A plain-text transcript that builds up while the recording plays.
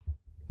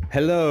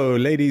Hello,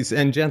 ladies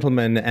and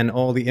gentlemen, and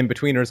all the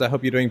in-betweeners. I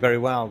hope you're doing very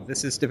well.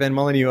 This is Stephen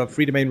Molyneux of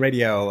Free Domain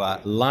Radio,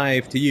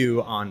 live to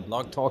you on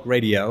Blog Talk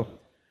Radio.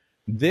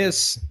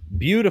 This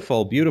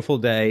beautiful, beautiful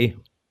day,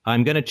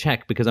 I'm going to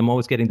check because I'm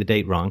always getting the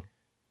date wrong,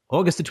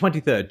 August the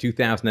 23rd,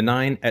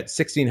 2009 at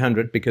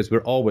 1600, because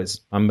we're always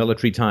on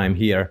military time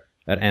here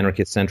at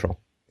Anarchist Central.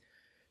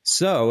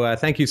 So,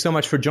 thank you so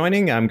much for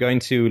joining. I'm going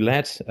to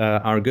let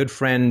our good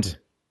friend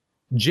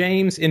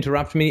James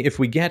interrupt me if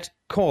we get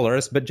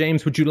callers. But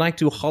James, would you like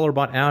to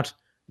hollerbot out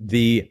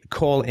the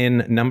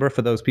call-in number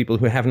for those people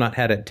who have not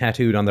had it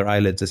tattooed on their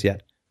eyelids as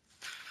yet?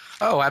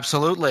 Oh,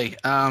 absolutely.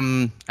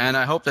 And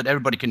I hope that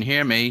everybody can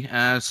hear me.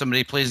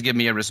 Somebody please give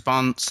me a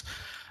response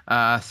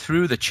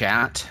through the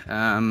chat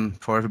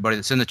for everybody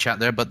that's in the chat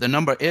there. But the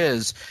number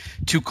is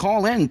to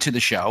call in to the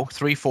show,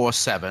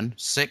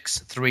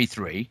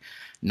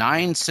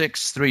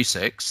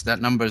 347-633-9636.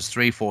 That number is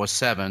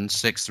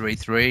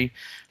 347-633-9636.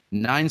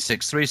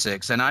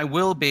 And I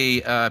will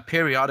be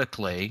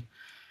periodically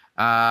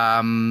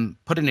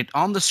putting it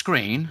on the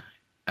screen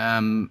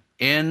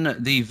in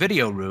the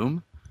video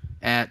room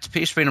at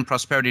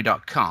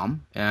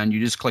peacefreedomprosperity.com, and you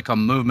just click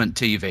on Movement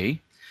TV,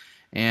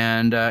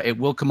 and it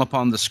will come up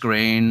on the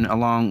screen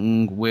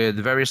along with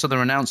various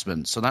other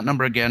announcements. So that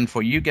number again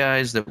for you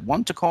guys that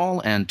want to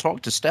call and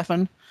talk to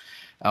Stefan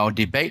or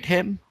debate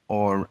him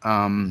or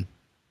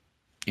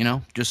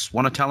just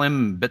want to tell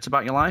him bits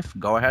about your life,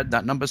 go ahead.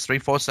 That number is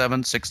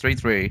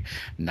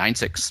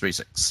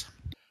 347-633-9636.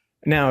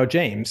 Now,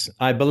 James,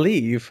 I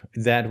believe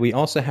that we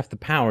also have the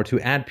power to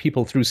add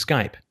people through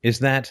Skype. Is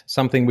that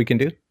something we can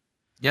do?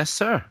 Yes,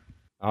 sir.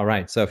 All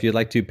right. So if you'd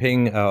like to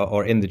ping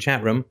or in the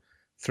chat room,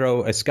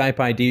 throw a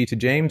Skype ID to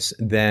James,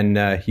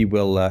 then he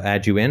will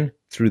add you in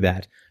through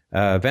that.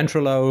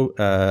 Ventrilo,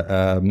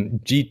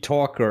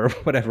 G-Talk, or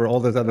whatever, all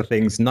those other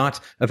things not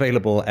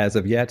available as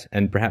of yet,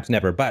 and perhaps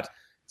never. But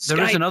there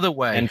Skype is another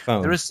way. And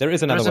phone. There is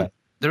another way.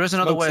 There is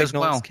another Smoke way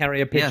signals, as well.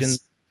 Carrier pigeons. Yes.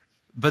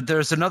 But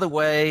there's another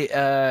way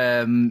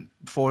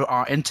for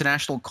our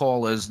international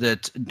callers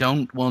that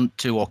don't want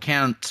to or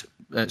can't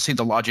see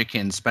the logic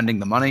in spending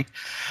the money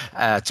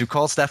to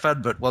call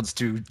Stefan, but wants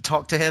to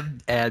talk to him.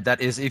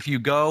 That is, if you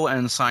go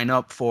and sign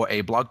up for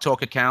a Blog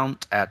Talk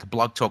account at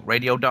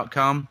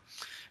blogtalkradio.com,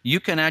 you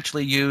can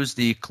actually use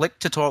the Click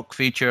to Talk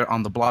feature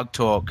on the Blog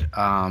Talk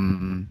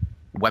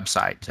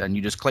website. And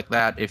you just click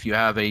that if you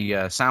have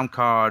a sound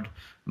card,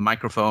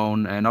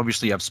 microphone, and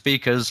obviously you have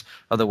speakers.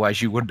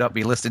 Otherwise, you would not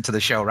be listening to the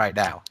show right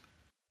now.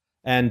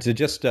 And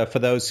just for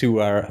those who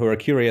are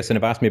curious and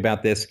have asked me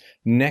about this,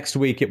 next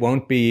week it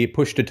won't be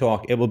Push to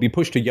Talk. It will be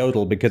Push to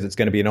Yodel, because it's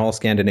going to be an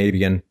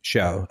all-Scandinavian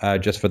show,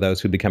 just for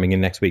those who'll be coming in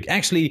next week.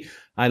 Actually,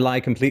 I lie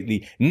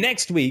completely.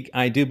 Next week,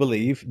 I do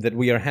believe that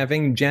we are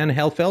having Jan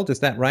Helfeld. Is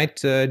that right,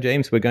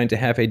 James? We're going to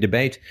have a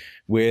debate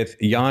with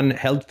Jan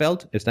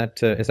Helfeld. Is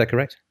that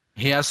correct?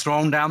 He has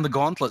thrown down the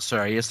gauntlet,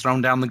 sir. He has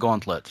thrown down the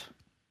gauntlet.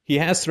 He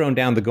has thrown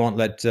down the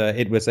gauntlet.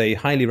 It was a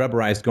highly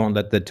rubberized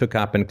gauntlet that took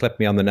up and clipped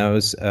me on the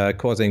nose,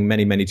 causing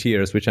many, many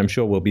tears, which I'm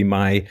sure will be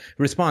my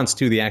response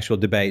to the actual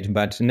debate.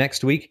 But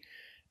next week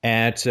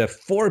at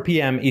 4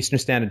 p.m. Eastern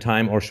Standard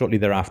Time, or shortly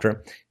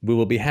thereafter, we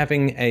will be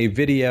having a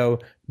video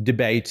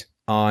debate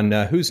on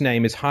whose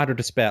name is harder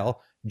to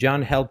spell,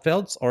 Jan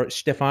Helfeld's or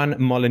Stefan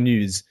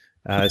Molyneux's.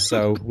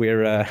 So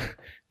we're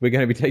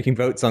going to be taking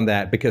votes on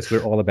that, because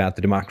we're all about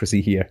the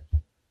democracy here.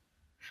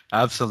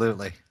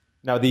 Absolutely.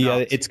 Now,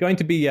 it's going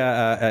to be,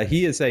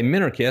 he is a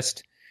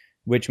minarchist,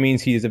 which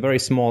means he is a very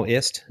small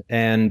ist,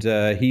 and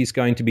he's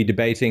going to be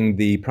debating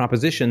the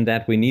proposition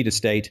that we need a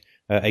state,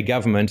 a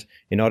government,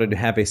 in order to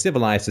have a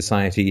civilized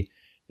society,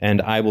 and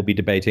I will be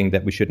debating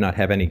that we should not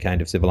have any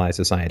kind of civilized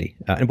society.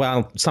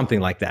 Well, something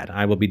like that.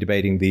 I will be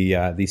debating the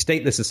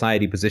stateless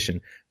society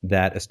position,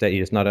 that a state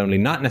is not only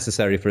not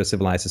necessary for a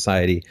civilized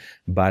society,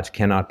 but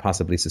cannot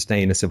possibly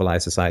sustain a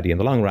civilized society in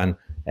the long run.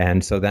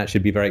 And so that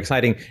should be very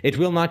exciting. It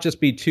will not just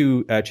be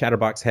two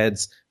chatterbox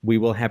heads. We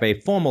will have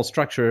a formal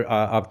structure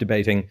of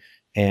debating,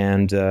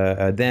 and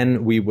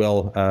then we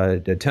will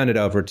turn it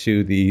over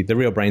to the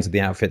real brains of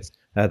the outfits,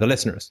 the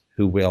listeners,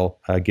 who will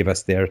give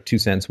us their 2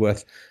 cents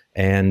worth.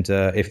 And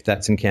if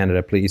that's in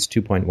Canada, please,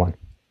 2.1.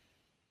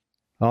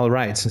 All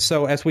right.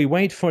 So as we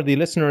wait for the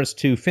listeners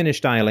to finish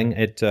dialing,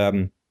 it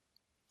can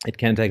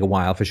take a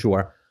while for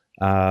sure.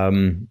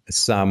 There's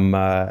some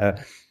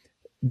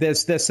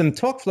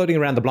talk floating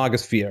around the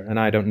blogosphere, and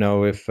I don't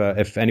know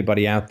if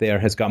anybody out there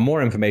has got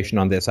more information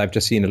on this. I've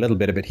just seen a little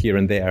bit of it here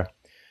and there.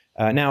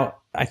 Now,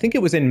 I think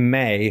it was in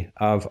May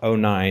of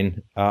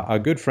 2009, our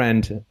good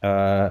friend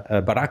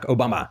Barack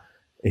Obama,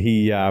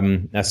 he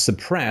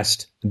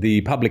suppressed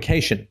the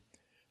publication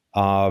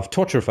of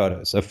torture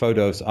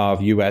photos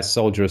of U.S.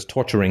 soldiers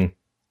torturing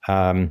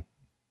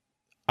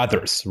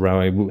others.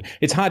 Right?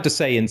 It's hard to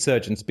say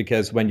insurgents,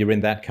 because when you're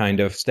in that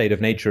kind of state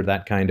of nature,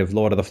 that kind of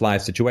Lord of the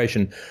Flies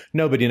situation,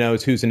 nobody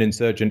knows who's an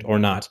insurgent or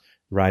not.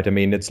 Right. I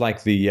mean, it's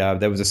like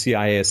there was a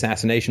CIA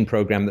assassination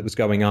program that was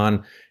going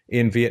on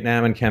in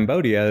Vietnam and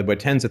Cambodia, where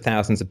tens of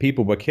thousands of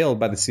people were killed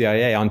by the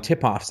CIA on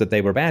tip-offs that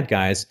they were bad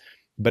guys.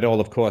 But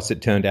all, of course,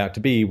 it turned out to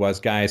be was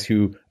guys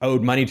who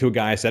owed money to a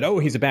guy, said, oh,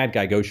 he's a bad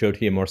guy, go shoot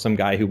him. Or some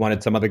guy who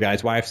wanted some other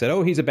guy's wife said,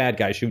 oh, he's a bad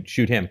guy,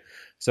 shoot him.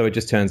 So it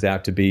just turns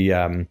out to be,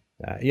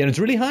 it's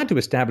really hard to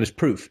establish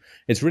proof.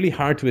 It's really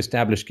hard to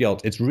establish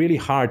guilt. It's really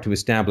hard to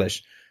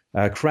establish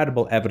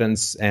credible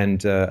evidence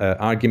and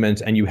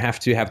argument. And you have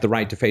to have the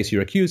right to face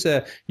your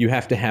accuser. You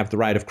have to have the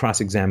right of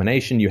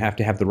cross-examination. You have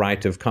to have the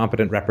right of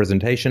competent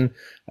representation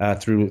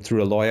through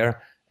a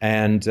lawyer.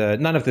 And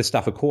none of this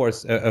stuff, of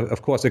course,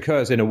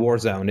 occurs in a war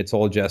zone. It's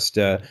all just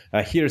a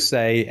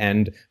hearsay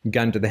and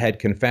gun to the head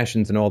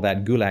confessions and all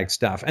that gulag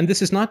stuff. And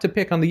this is not to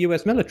pick on the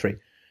U.S. military,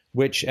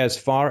 which, as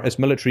far as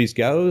militaries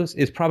goes,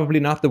 is probably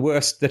not the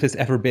worst that has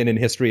ever been in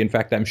history. In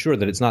fact, I'm sure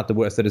that it's not the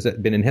worst that has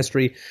been in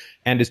history,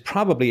 and is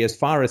probably, as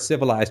far as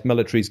civilized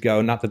militaries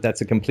go, not that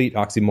that's a complete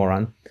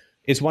oxymoron,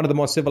 is one of the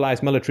more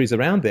civilized militaries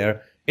around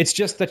there. It's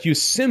just that you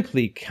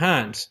simply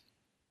can't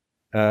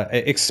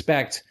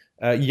expect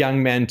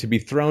young men to be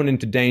thrown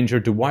into danger,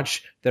 to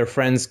watch their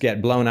friends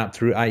get blown up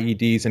through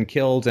IEDs and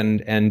killed,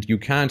 and you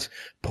can't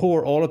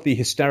pour all of the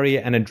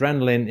hysteria and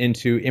adrenaline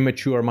into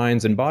immature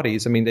minds and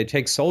bodies. I mean, they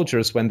take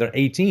soldiers when they're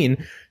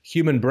 18.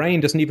 Human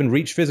brain doesn't even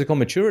reach physical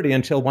maturity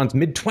until one's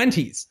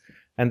mid-20s.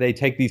 And they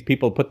take these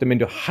people, put them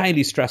into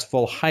highly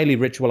stressful, highly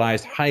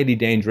ritualized, highly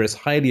dangerous,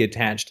 highly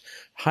attached,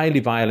 highly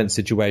violent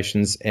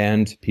situations,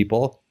 and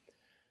people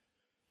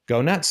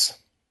go nuts.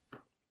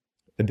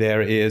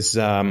 There is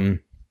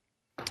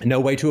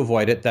no way to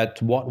avoid it.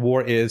 That what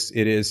war is,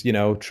 it is,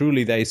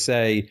 truly they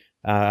say,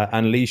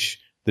 unleash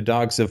the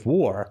dogs of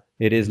war.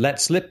 It is let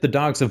slip the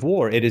dogs of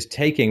war. It is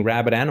taking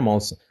rabid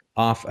animals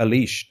off a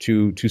leash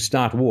to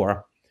start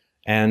war.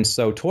 And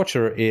so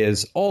torture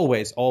is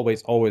always,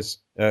 always, always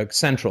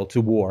central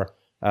to war.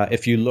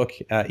 If you look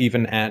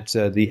even at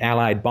the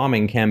Allied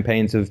bombing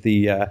campaigns of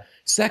the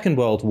Second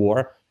World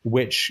War,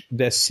 which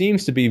there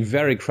seems to be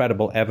very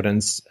credible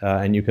evidence,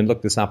 and you can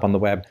look this up on the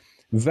web,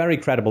 very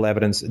credible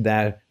evidence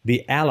that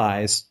the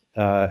Allies,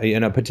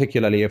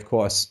 particularly, of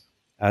course,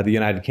 the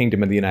United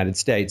Kingdom and the United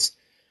States,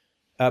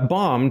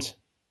 bombed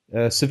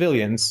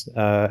civilians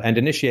and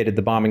initiated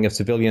the bombing of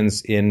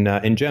civilians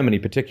in Germany,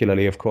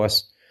 particularly, of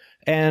course.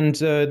 And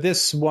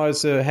this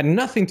was had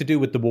nothing to do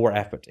with the war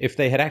effort. If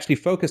they had actually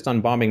focused on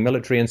bombing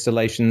military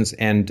installations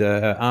and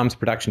arms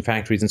production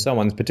factories and so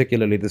on,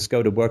 particularly the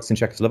Skoda works in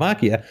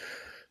Czechoslovakia,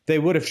 they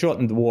would have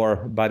shortened the war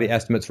by the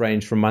estimates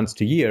range from months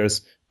to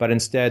years. But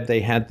instead, they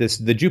had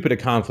the Jupiter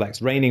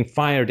complex raining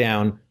fire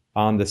down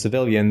on the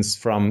civilians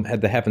from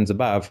the heavens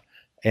above.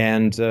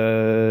 And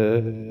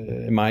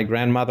my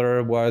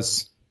grandmother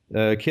was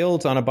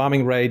killed on a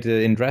bombing raid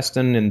in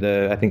Dresden in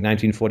I think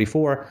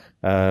 1944.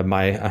 On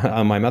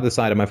my mother's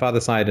side, on my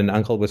father's side, an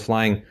uncle was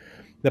flying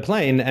the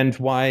plane. And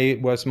why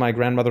was my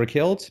grandmother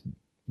killed?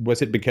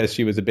 Was it because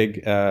she was a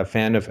big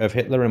fan of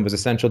Hitler and was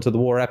essential to the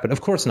war effort?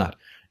 Of course not.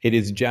 It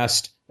is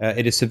just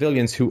it is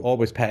civilians who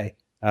always pay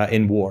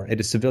in war. It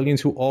is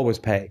civilians who always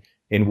pay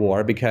in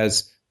war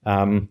because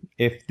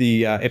if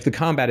the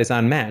combat is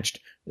unmatched,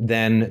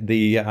 then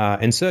the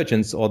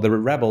insurgents or the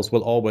rebels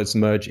will always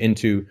merge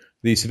into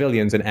the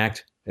civilians and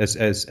act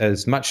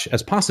as much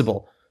as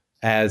possible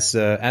as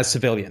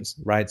civilians,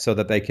 right? So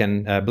that they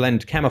can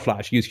blend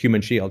camouflage, use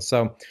human shields.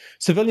 So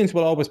civilians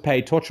will always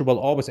pay, torture will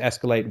always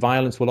escalate,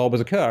 violence will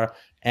always occur,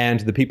 and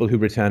the people who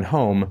return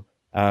home,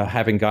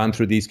 having gone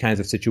through these kinds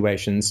of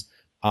situations,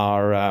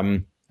 are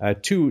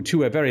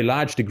to a very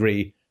large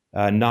degree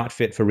not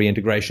fit for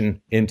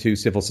reintegration into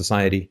civil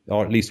society,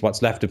 or at least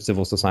what's left of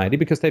civil society,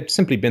 because they've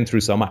simply been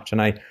through so much.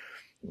 And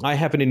I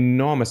have an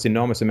enormous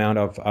amount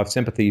of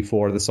sympathy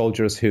for the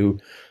soldiers who,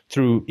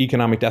 through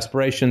economic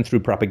desperation,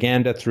 through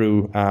propaganda,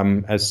 through,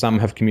 as some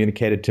have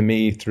communicated to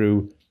me,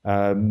 through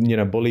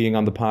bullying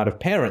on the part of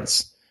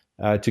parents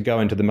to go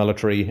into the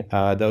military,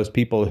 those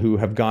people who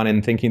have gone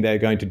in thinking they're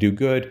going to do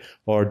good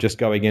or just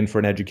going in for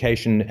an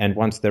education, and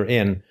once they're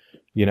in,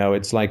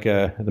 it's like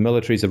the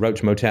military is a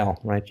roach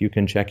motel, right? You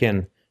can check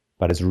in,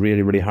 but it's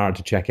really, really hard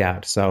to check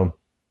out. So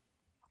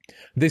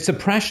the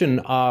suppression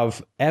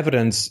of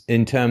evidence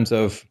in terms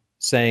of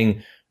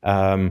saying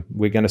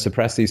we're going to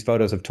suppress these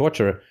photos of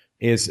torture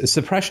is a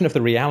suppression of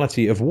the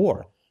reality of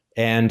war.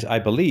 And I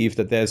believe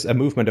that there's a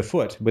movement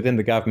afoot within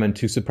the government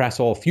to suppress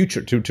all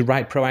future, to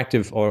write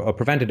proactive or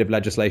preventative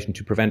legislation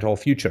to prevent all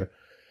future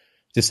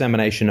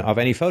dissemination of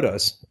any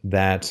photos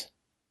that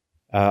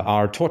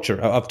are torture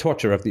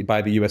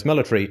by the U.S.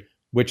 military,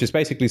 which is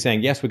basically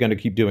saying, yes, we're going to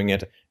keep doing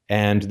it.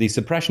 And the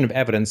suppression of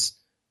evidence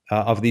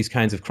of these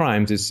kinds of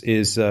crimes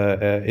is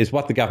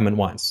what the government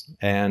wants.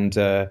 And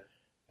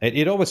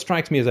it always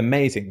strikes me as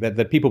amazing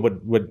that people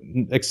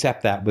would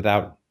accept that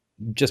without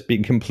just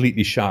being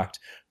completely shocked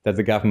that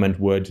the government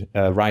would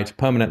write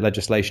permanent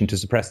legislation to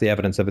suppress the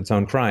evidence of its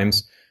own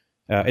crimes.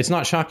 It's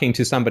not shocking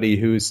to somebody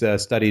who's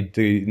studied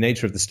the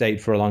nature of the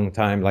state for a long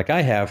time, like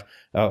I have,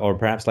 or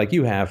perhaps like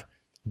you have.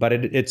 But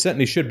it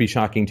certainly should be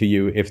shocking to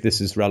you if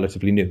this is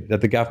relatively new, that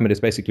the government is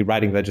basically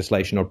writing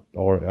legislation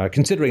or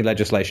considering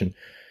legislation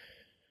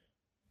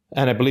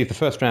And I believe the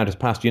first round has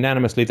passed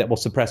unanimously that will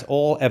suppress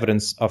all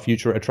evidence of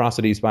future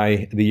atrocities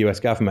by the US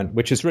government,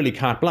 which is really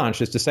carte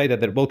blanche, is to say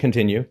that it will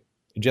continue,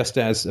 just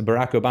as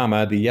Barack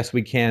Obama, the Yes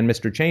We Can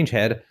Mr.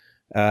 Changehead,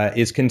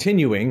 is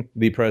continuing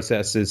the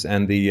processes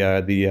and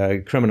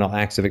the criminal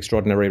acts of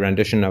extraordinary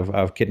rendition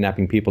of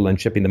kidnapping people and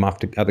shipping them off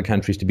to other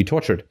countries to be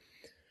tortured.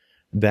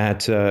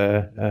 That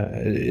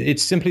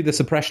it's simply the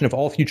suppression of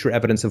all future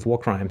evidence of war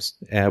crimes,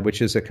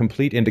 which is a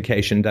complete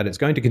indication that it's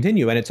going to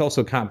continue. And it's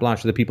also carte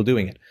blanche to the people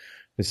doing it.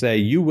 To say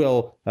you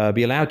will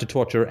be allowed to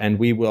torture and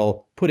we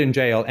will put in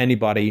jail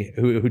anybody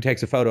who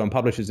takes a photo and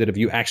publishes it of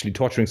you actually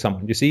torturing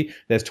someone. You see,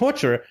 there's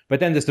torture, but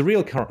then there's the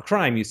real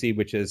crime, you see,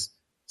 which is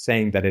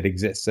saying that it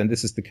exists. And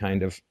this is the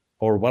kind of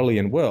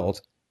Orwellian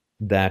world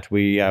that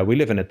we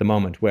live in at the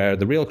moment, where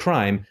the real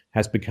crime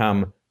has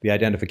become the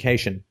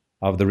identification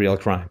of the real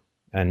crime.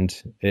 And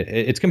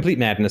it's complete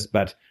madness,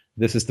 but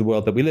this is the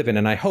world that we live in.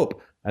 And I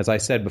hope, as I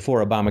said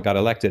before Obama got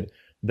elected,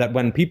 that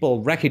when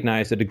people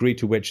recognize the degree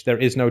to which there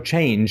is no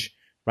change,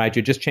 right,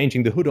 you're just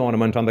changing the hood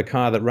ornament on the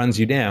car that runs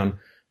you down,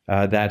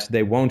 that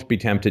they won't be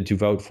tempted to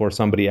vote for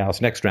somebody else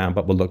next round,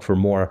 but will look for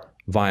more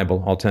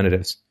viable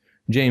alternatives.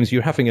 James,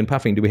 you're huffing and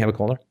puffing. Do we have a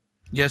caller?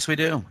 Yes, we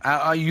do.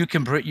 You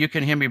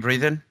can hear me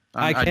breathing?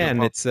 I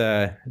can. It's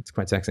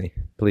quite sexy.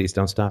 Please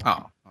don't stop.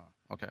 Oh.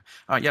 Okay.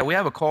 Yeah, we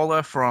have a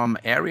caller from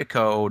area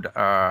code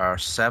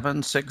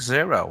 760.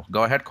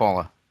 Go ahead,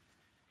 caller.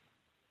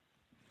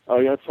 Oh,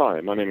 yes.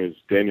 Hi. My name is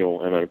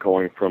Daniel, and I'm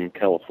calling from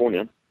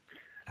California.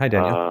 Hi,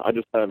 Daniel. I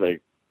just have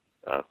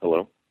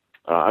hello.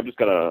 I've just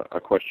got a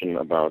question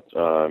about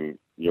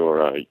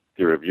your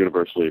theory of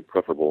universally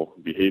preferable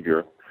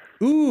behavior.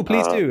 Ooh,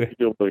 please do.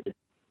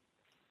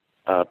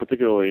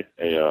 Particularly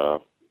a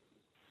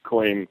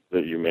claim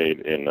that you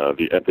made in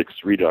the Ethics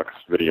Redux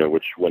video,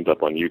 which went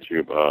up on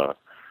YouTube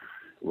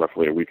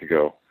roughly a week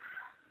ago.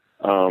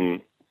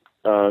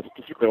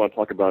 Specifically, I want to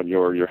talk about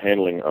your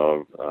handling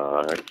of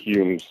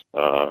Hume's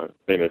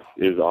famous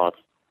is-ought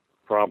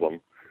problem.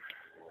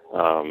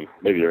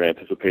 Maybe you're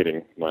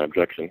anticipating my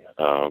objection,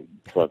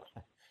 but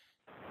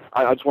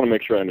I just want to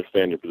make sure I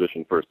understand your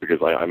position first, because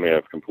I may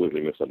have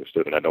completely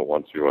misunderstood, and I don't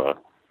want to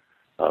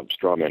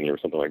strawman you or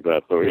something like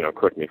that. So,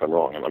 correct me if I'm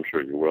wrong, and I'm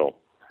sure you will.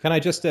 Can I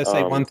just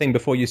say one thing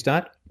before you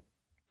start?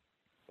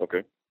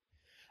 Okay.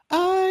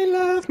 I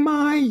love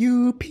my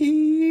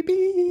UPB.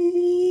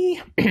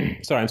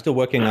 Sorry, I'm still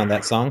working on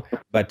that song,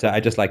 but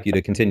I'd just like you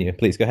to continue.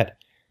 Please, go ahead.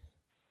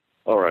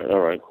 All right.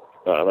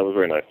 That was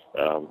very nice.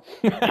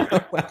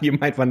 Well, you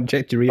might want to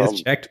get your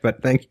ears checked,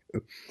 but thank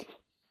you.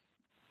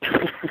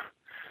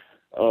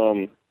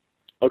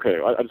 Okay,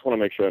 I just want to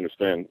make sure I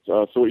understand.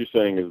 So what you're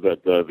saying is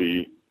that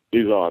the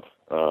is-ought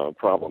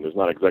problem is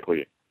not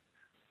exactly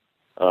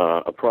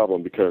a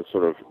problem, because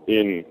sort of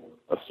in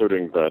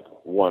asserting that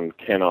one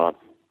cannot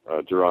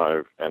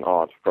derive an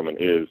ought from an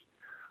is,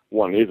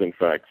 one is in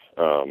fact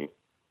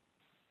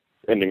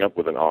ending up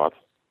with an ought.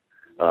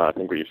 I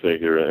think what you say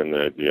here in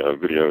the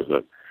video is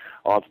that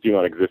oughts do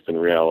not exist in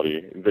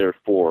reality,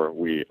 therefore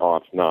we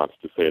ought not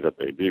to say that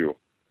they do.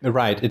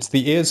 Right, it's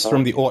the is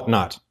from the ought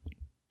not.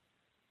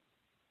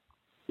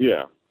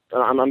 Yeah,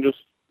 I'm just,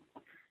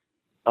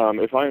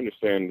 if I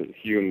understand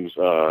Hume's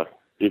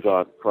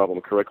is-ought problem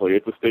correctly,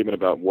 it's a statement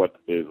about what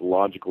is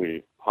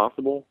logically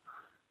possible.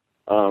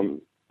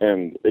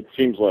 And it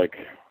seems like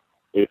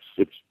it's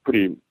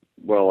pretty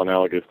well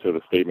analogous to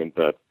the statement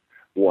that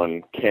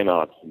one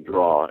cannot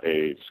draw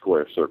a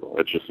square circle.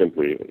 It's just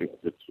simply,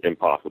 it's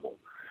impossible.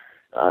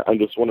 I'm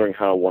just wondering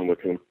how one would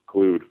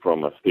conclude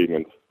from a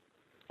statement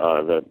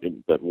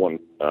that one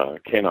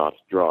cannot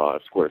draw a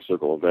square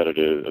circle,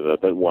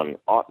 that one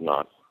ought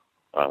not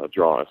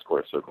draw a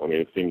square circle. I mean,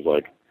 it seems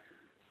like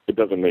it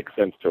doesn't make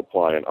sense to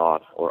apply an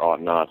ought or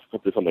ought not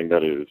to something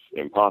that is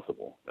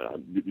impossible.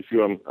 You see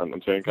what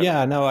I'm saying?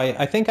 Yeah, no,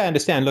 I think I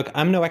understand. Look,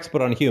 I'm no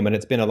expert on Hume, and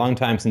it's been a long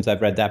time since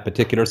I've read that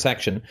particular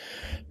section.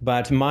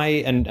 But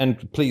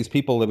and please,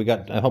 people, we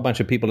got a whole bunch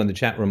of people in the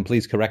chat room.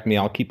 Please correct me.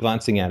 I'll keep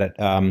glancing at it.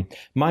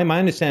 My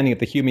understanding of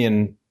the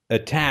Humean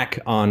attack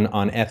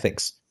on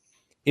ethics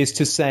is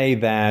to say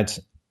that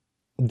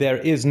there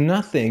is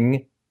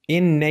nothing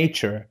in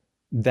nature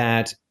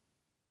that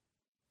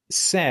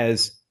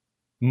says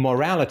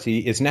morality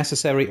is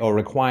necessary or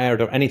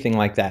required or anything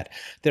like that.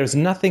 There's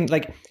nothing,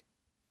 like,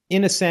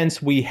 in a sense,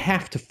 we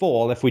have to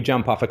fall if we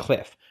jump off a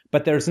cliff,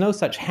 but there's no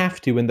such have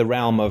to in the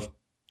realm of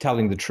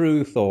telling the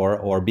truth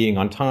or being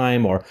on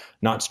time or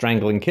not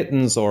strangling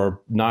kittens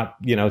or not,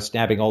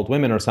 stabbing old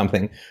women or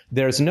something.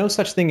 There's no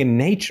such thing in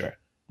nature.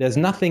 There's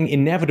nothing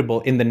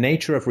inevitable in the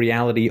nature of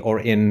reality or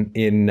in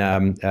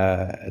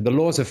the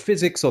laws of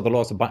physics or the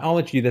laws of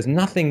biology. There's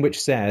nothing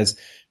which says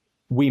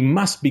we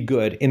must be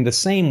good in the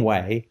same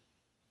way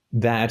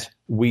that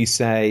we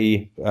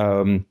say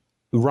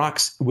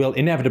rocks will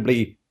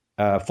inevitably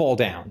fall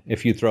down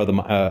if you throw them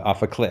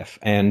off a cliff,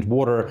 and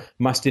water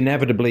must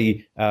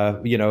inevitably,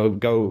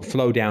 go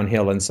flow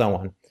downhill, and so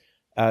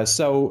on.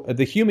 So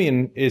the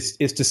Humean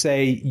is to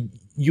say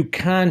you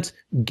can't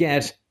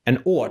get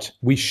an ought.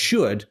 We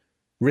should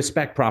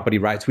respect property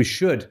rights. We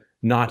should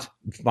not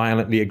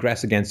violently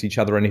aggress against each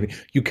other or anything.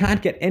 You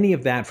can't get any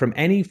of that from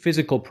any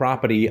physical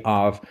property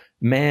of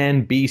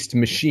man, beast,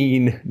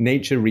 machine,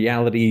 nature,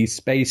 reality,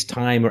 space,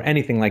 time, or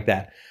anything like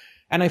that.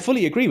 And I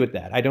fully agree with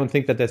that. I don't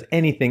think that there's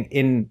anything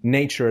in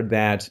nature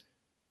that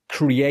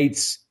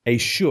creates a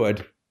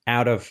should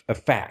out of a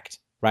fact,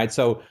 right?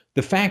 So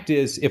the fact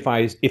is, if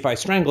I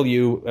strangle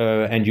you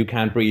and you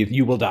can't breathe,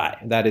 you will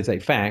die. That is a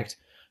fact.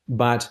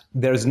 But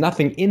there's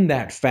nothing in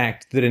that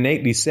fact that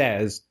innately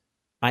says,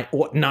 I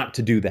ought not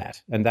to do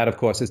that. And that, of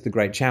course, is the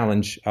great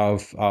challenge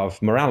of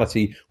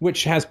morality,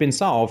 which has been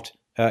solved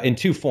in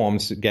two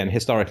forms. Again,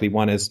 historically,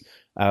 one is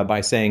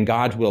by saying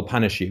God will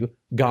punish you.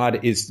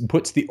 God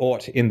puts the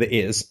ought in the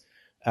is,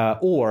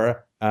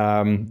 or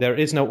there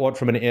is no ought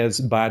from an is,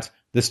 but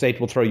the state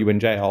will throw you in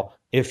jail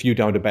if you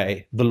don't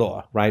obey the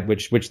law, right?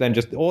 Which then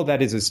just all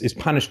that is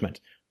punishment,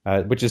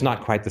 which is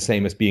not quite the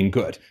same as being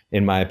good,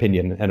 in my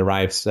opinion, and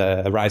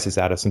arises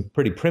out of some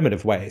pretty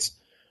primitive ways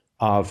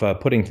of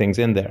putting things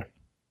in there.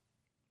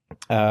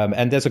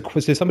 And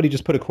somebody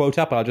just put a quote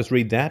up. I'll just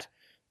read that.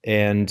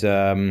 And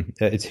I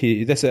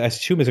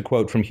assume is a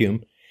quote from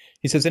Hume.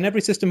 He says, in every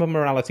system of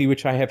morality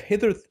which I have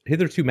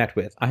hitherto met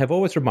with, I have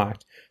always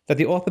remarked that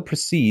the author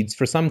proceeds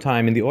for some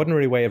time in the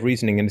ordinary way of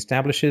reasoning and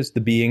establishes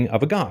the being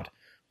of a god,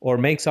 or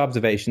makes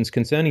observations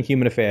concerning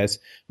human affairs,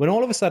 when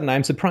all of a sudden I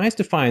am surprised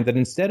to find that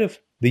instead of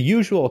the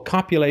usual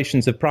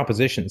copulations of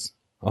propositions,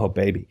 oh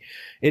baby,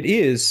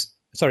 is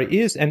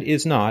and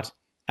is not,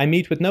 I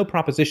meet with no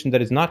proposition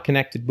that is not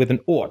connected with an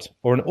ought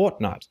or an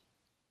ought not.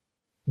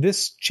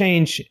 This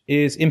change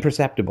is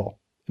imperceptible,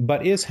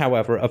 but is,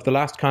 however, of the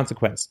last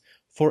consequence.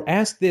 For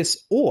as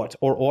this ought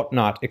or ought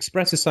not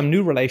expresses some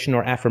new relation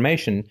or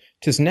affirmation,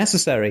 'tis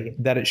necessary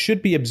that it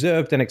should be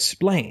observed and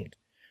explained,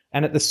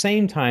 and at the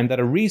same time that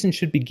a reason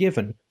should be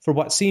given for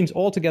what seems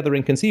altogether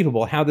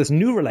inconceivable, how this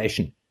new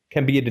relation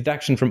can be a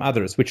deduction from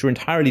others, which are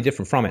entirely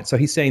different from it. So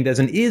he's saying there's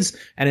an is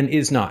and an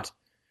is not.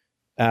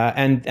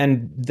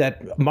 And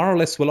that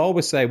moralists will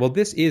always say, well,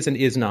 this is and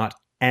is not,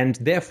 and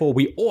therefore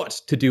we ought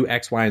to do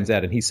X, Y, and Z.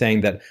 And he's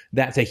saying that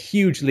that's a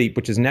huge leap,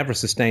 which is never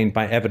sustained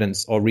by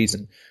evidence or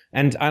reason.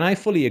 And I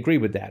fully agree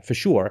with that, for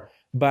sure.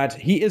 But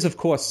he is, of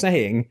course,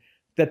 saying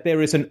that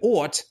there is an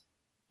ought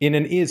in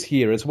an is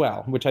here as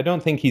well, which I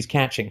don't think he's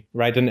catching,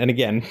 right? And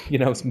again,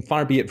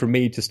 far be it from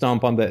me to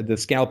stomp on the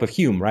scalp of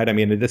Hume, right? I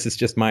mean, this is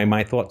just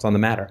my thoughts on the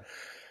matter.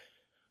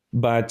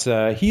 But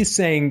he's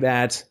saying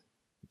that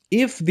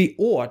if the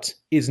ought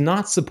is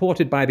not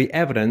supported by the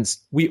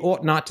evidence, we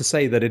ought not to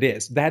say that it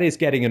is. That is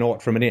getting an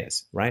ought from an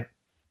is, right?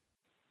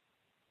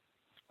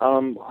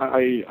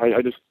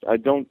 I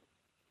don't.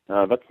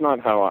 That's not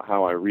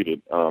how I read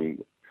it.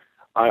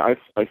 I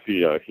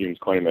see Hume's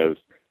claim as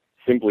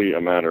simply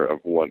a matter of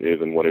what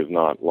is and what is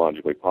not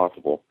logically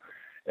possible,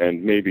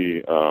 and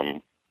maybe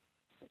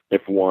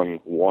if one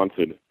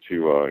wanted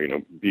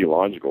to be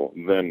logical,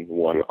 then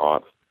one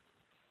ought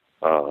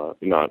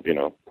not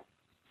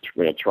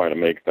try to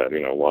make that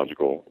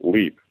logical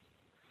leap.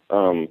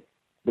 But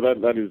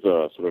that is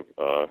sort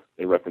of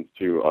in reference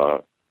to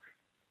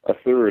a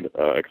third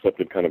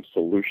accepted kind of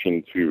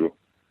solution to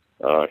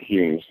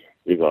Hume's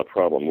is-ought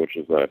problem, which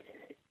is that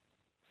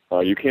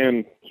you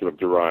can sort of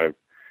derive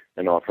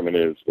an ought from an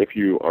is if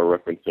you are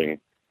referencing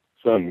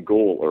some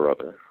goal or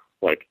other.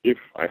 Like if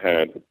I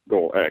had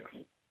goal X,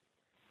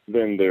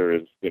 then there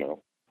is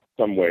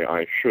some way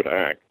I should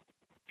act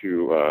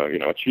to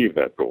achieve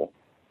that goal.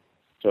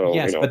 So,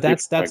 yes, but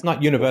that's not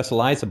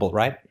universalizable,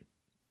 right?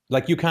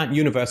 Like you can't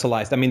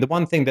universalize. I mean, the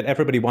one thing that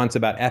everybody wants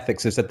about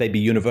ethics is that they be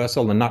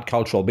universal and not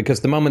cultural,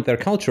 because the moment they're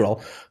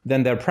cultural,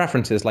 then their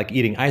preferences like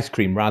eating ice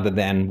cream rather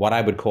than what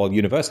I would call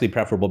universally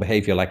preferable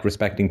behavior like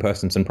respecting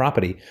persons and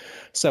property.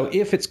 So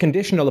if it's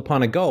conditional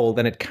upon a goal,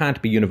 then it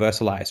can't be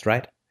universalized,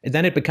 right? And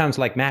then it becomes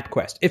like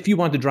MapQuest. If you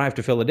want to drive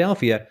to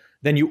Philadelphia,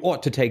 then you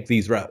ought to take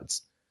these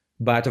roads.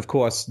 But of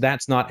course,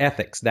 that's not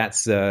ethics.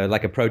 That's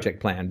like a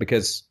project plan,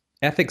 because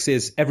ethics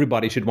is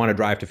everybody should want to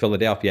drive to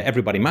Philadelphia.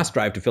 Everybody must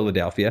drive to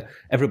Philadelphia.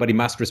 Everybody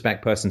must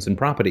respect persons and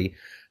property.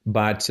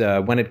 But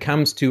when it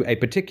comes to a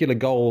particular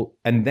goal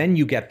and then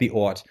you get the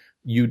ought,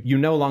 you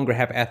no longer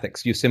have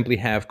ethics. You simply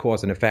have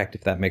cause and effect,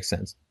 if that makes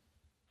sense.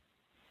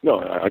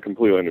 No, I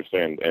completely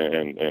understand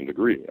and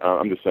agree.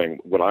 I'm just saying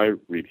what I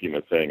read him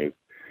as saying is,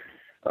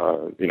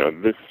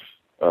 this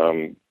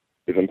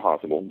is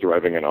impossible.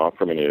 Deriving an ought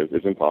from an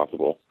is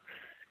impossible.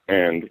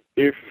 And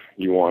if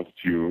you want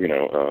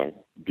to,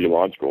 be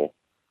logical,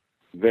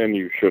 then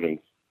you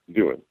shouldn't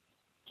do it.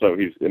 So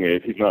he's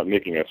not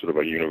making a sort of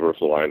a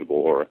universalizable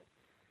or,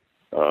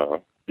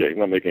 he's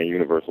not making a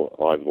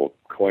universalizable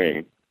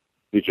claim.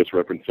 He's just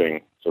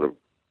referencing sort of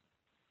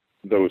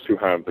those who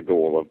have the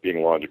goal of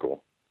being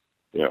logical.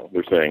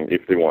 They're saying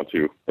if they want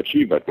to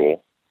achieve that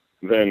goal,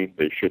 then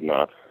they should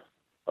not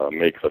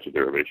make such a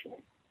derivation.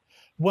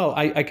 Well,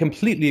 I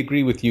completely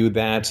agree with you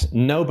that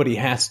nobody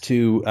has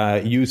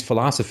to use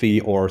philosophy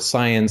or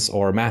science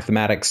or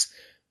mathematics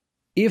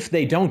if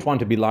they don't want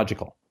to be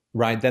logical.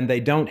 right, then they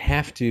don't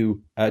have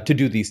to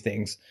do these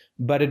things.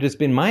 But it has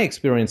been my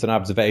experience and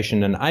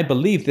observation, and I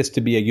believe this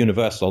to be a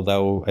universal,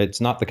 though it's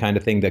not the kind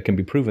of thing that can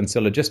be proven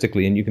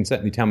syllogistically, and you can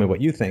certainly tell me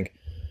what you think.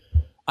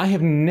 I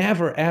have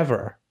never,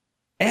 ever,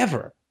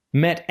 ever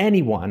met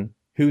anyone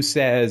who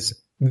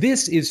says,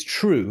 this is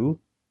true,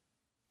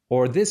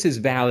 or this is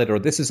valid, or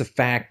this is a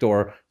fact,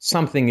 or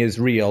something is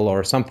real,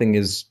 or something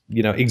is,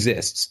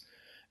 exists.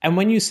 And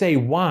when you say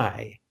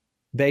why,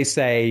 they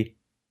say,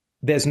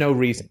 there's no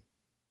reason.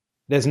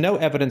 There's no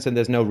evidence and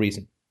there's no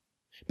reason.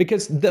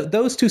 Because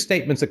those two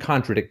statements are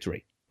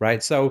contradictory,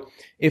 right? So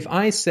if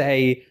I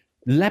say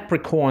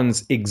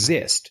leprechauns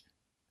exist,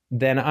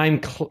 then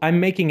I'm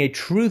making a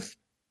truth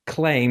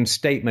claim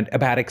statement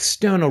about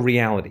external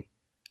reality.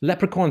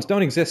 Leprechauns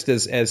don't exist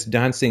as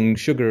dancing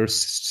sugar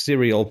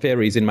cereal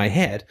fairies in my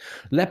head.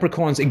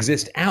 Leprechauns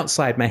exist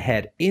outside my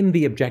head, in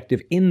the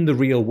objective, in the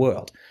real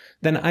world.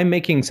 Then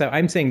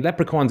I'm saying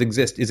leprechauns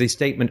exist is a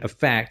statement of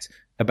fact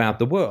about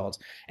the world.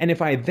 And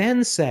if I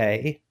then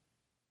say,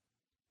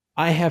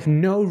 I have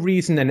no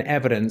reason and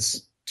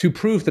evidence to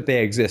prove that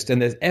they exist,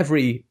 and there's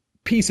every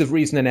piece of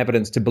reason and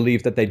evidence to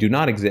believe that they do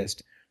not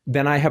exist,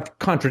 then I have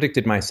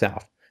contradicted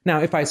myself.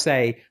 Now, if I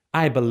say,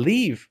 I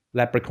believe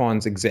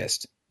leprechauns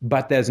exist,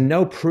 but there's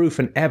no proof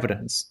and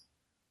evidence,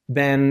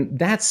 then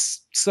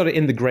that's sort of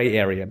in the gray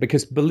area,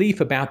 because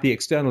belief about the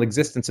external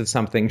existence of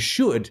something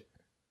should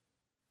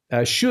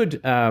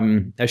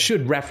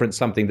reference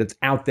something that's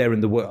out there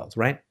in the world,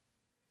 right?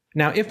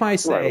 Now, if I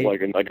say,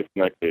 right, in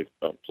that case,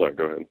 sorry,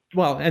 go ahead.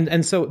 Well,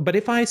 but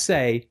if I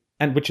say,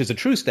 and which is a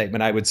true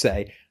statement, I would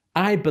say,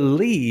 I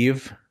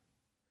believe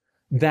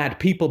that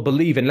people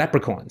believe in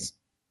leprechauns.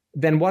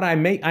 Then what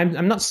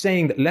I'm not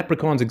saying that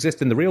leprechauns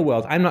exist in the real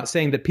world. I'm not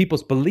saying that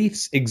people's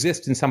beliefs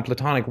exist in some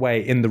platonic way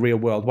in the real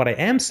world. What I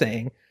am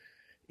saying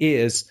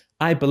is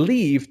I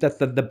believe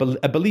that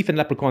a belief in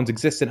leprechauns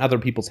exists in other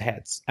people's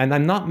heads. And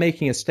I'm not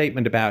making a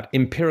statement about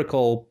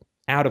empirical,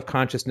 out of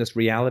consciousness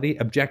reality,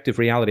 objective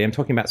reality. I'm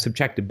talking about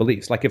subjective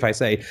beliefs. Like if I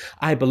say,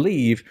 I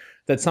believe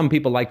that some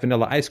people like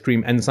vanilla ice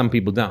cream and some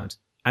people don't.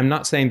 I'm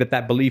not saying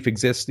that belief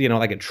exists,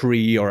 like a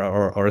tree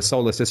or a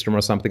solar system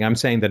or something. I'm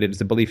saying that it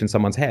is a belief in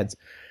someone's heads.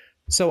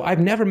 So I've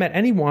never met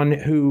anyone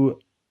who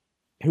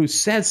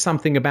says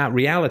something about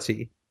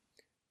reality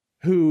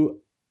who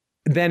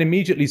then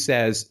immediately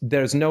says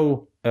there's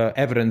no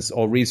evidence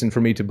or reason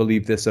for me to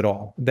believe this at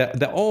all.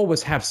 They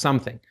always have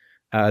something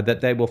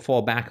that they will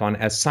fall back on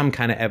as some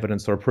kind of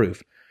evidence or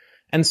proof.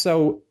 And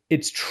so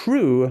it's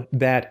true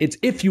that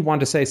if you want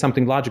to say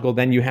something logical,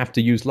 then you have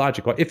to use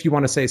logic. Or if you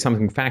want to say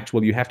something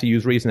factual, you have to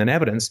use reason and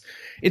evidence.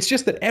 It's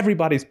just that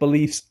everybody's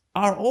beliefs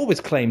are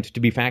always claimed to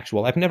be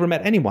factual. I've never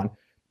met anyone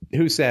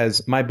who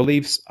says my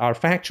beliefs are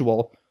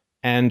factual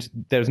and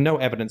there's no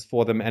evidence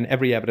for them and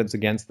every evidence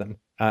against them.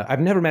 I've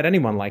never met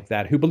anyone like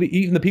that who believe.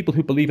 Even the people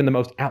who believe in the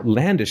most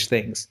outlandish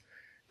things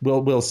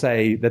will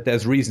say that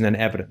there's reason and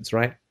evidence,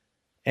 right?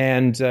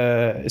 And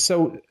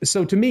so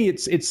to me,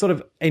 it's sort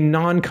of a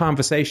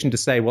non-conversation to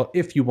say, well,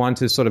 if you want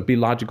to sort of be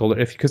logical, or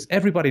because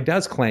everybody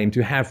does claim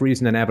to have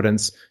reason and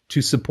evidence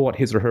to support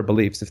his or her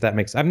beliefs, if that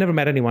makes sense. I've never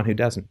met anyone who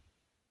doesn't.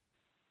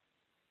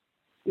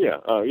 Yeah.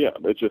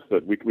 It's just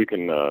that we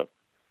can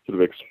sort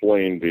of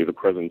explain the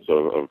presence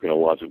of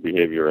logical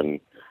behavior, and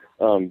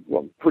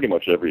well, pretty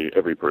much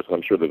every person.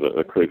 I'm sure there's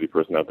a crazy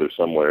person out there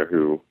somewhere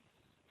whose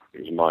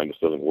mind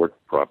just doesn't work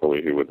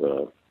properly, who would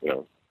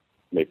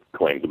make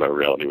claims about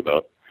reality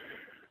without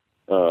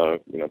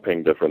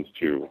paying deference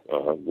to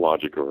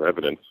logic or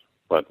evidence.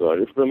 But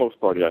for the most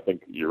part, I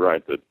think you're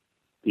right that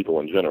people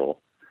in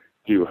general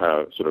do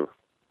have sort of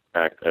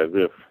act as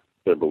if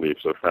their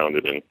beliefs are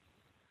founded in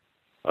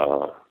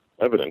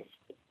evidence.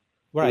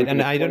 Right,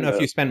 and I don't know if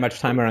you spend much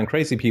time around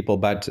crazy people,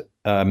 but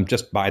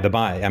just by the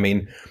by, I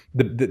mean,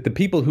 the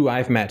people who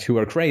I've met who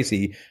are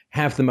crazy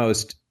have the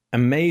most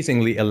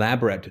amazingly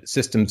elaborate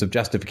systems of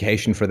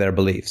justification for their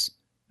beliefs.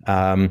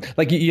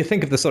 Like you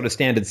think of the sort of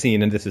standard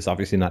scene, and this is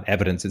obviously not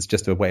evidence, it's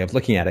just a way of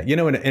looking at it.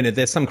 And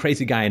there's some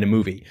crazy guy in a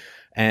movie,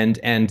 and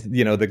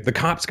the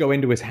cops go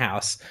into his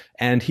house,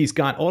 and he's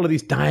got all of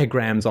these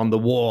diagrams on the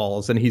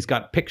walls, and he's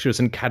got pictures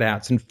and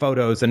cutouts and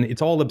photos, and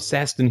it's all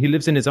obsessed, and he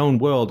lives in his own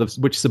world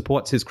which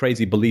supports his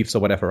crazy beliefs or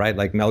whatever, right?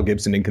 Like Mel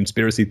Gibson in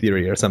Conspiracy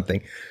Theory or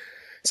something.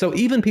 So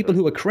even people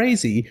who are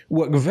crazy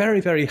work very,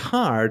 very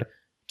hard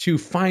to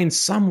find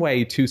some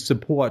way to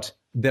support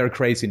their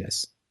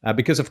craziness.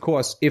 Because, of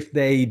course, if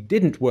they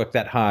didn't work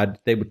that hard,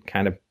 they would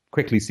kind of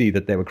quickly see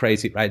that they were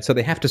crazy, right? So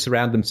they have to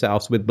surround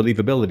themselves with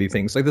believability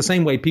things. Like the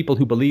same way people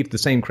who believe the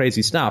same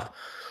crazy stuff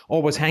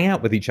always hang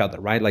out with each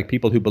other, right? Like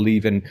people who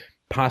believe in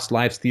past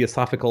lives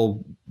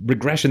theosophical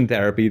regression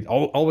therapy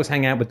always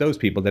hang out with those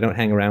people. They don't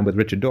hang around with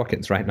Richard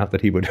Dawkins, right? Not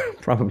that he would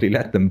probably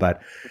let them,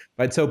 but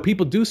so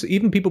people do,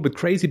 even people with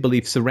crazy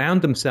beliefs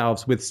surround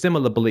themselves with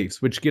similar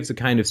beliefs, which gives a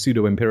kind of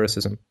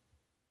pseudo-empiricism.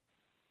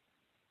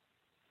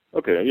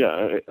 Okay,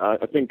 yeah,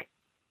 I think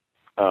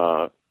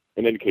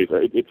in any case,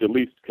 it's at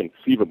least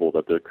conceivable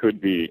that there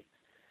could be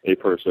a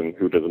person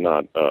who does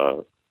not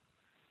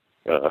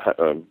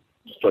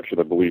structure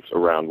their beliefs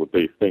around what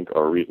they think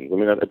are reasons. I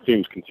mean, it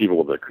seems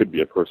conceivable there could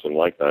be a person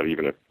like that,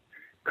 even if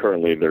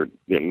currently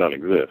none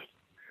exist.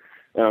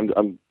 And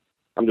I'm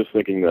just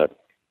thinking that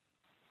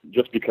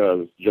just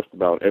because just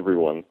about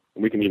everyone,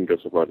 and we can even go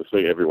so far to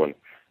say everyone,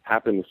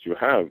 happens to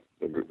have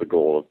the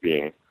goal of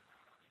being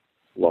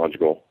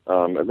logical,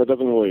 that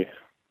doesn't really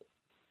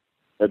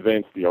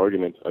advance the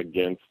argument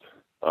against,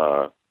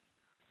 rather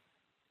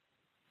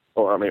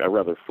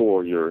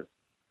for your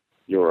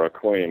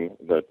claim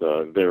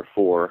that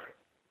therefore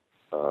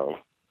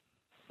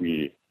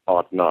we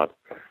ought not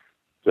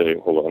say.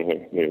 Hold on,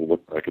 let me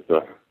look back at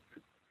the.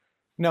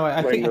 No,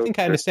 I think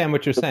I understand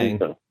what you're saying.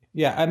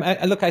 Yeah,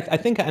 I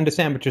think I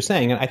understand what you're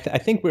saying, and I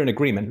think we're in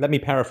agreement. Let me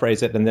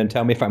paraphrase it, and then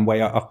tell me if I'm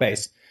way off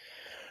base.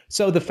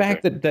 So the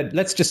fact that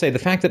let's just say the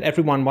fact that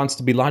everyone wants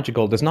to be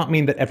logical does not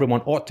mean that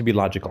everyone ought to be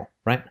logical,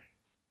 right?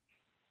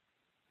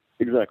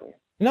 Exactly.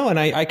 No, and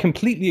I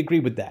completely agree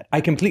with that.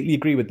 I completely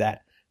agree with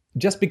that.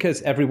 Just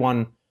because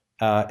everyone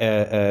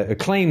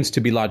claims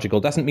to be logical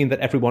doesn't mean that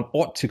everyone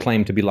ought to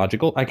claim to be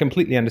logical. I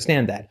completely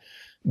understand that.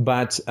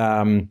 But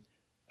and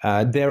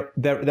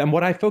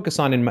what I focus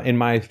on in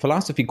my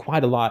philosophy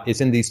quite a lot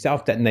is in these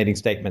self-detonating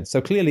statements.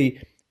 So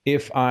clearly,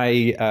 if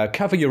I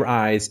cover your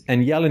eyes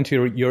and yell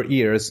into your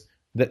ears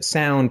that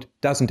sound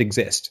doesn't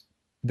exist,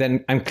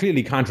 then I'm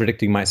clearly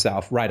contradicting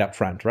myself right up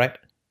front, right?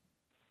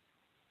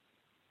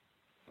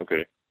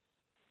 Okay,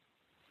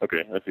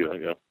 I see that,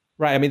 yeah.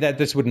 Right, I mean,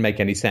 this wouldn't make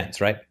any sense,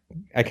 right?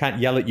 I can't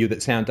yell at you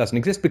that sound doesn't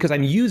exist because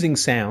I'm using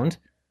sound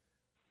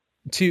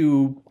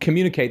to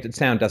communicate that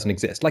sound doesn't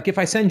exist. Like if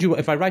I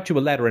write you a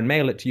letter and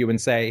mail it to you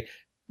and say,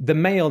 the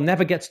mail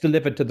never gets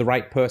delivered to the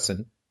right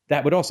person,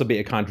 that would also be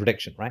a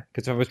contradiction, right?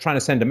 Because if I was trying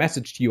to send a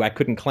message to you, I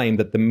couldn't claim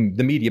that the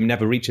medium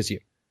never reaches you.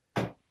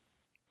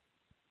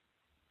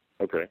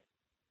 Okay.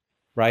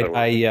 Right?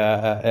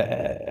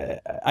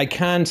 I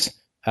can't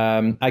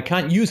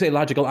use a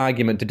logical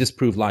argument to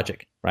disprove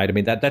logic, right? I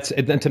mean, that's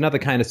another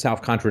kind of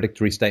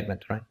self-contradictory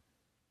statement, right?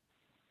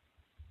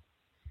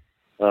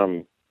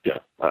 Yeah,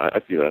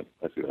 I see that.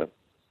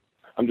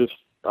 I'm just...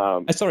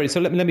 sorry, so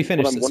let me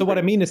finish. So what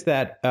I mean is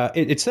that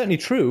it's certainly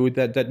true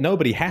that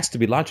nobody has to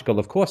be logical.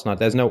 Of course not.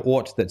 There's no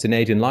ought that's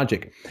innate in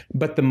logic.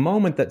 But the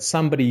moment that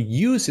somebody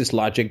uses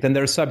logic, then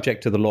they're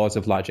subject to the laws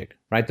of logic,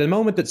 right? The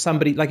moment that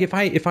somebody, like if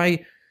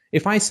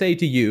I say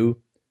to you,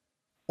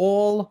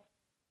 all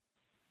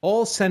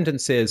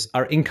sentences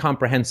are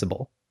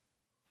incomprehensible,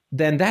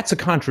 then that's a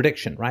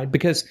contradiction, right?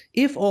 Because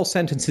if all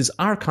sentences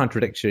are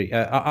contradictory,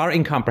 are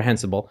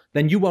incomprehensible,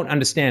 then you won't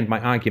understand my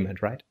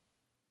argument, right?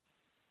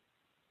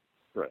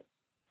 Right.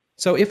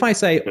 So if I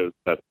say, because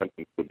that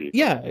sentence would be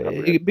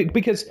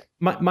because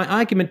my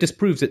argument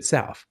disproves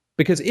itself.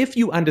 Because if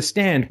you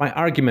understand my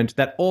argument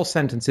that all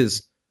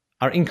sentences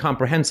are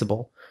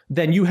incomprehensible,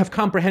 then you have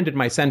comprehended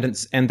my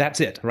sentence, and that's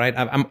it, right?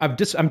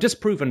 I'm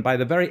disproven by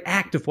the very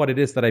act of what it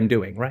is that I'm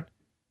doing, right?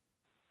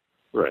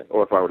 Right.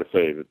 Or if I were to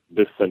say that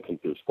this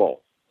sentence is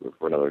false,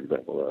 for another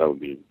example, that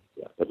would be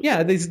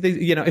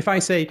if I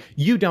say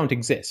you don't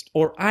exist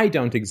or I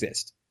don't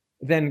exist,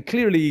 then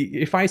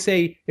clearly if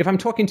I'm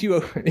talking to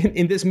you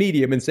in this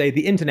medium and say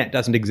the internet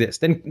doesn't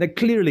exist, then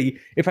clearly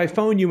if I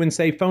phone you and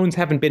say phones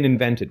haven't been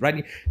invented,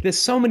 right? There's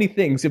so many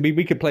things. I mean,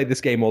 we could play this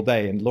game all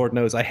day, and Lord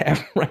knows I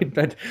have, right?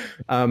 But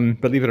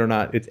believe it or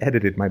not, it's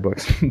edited my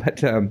books.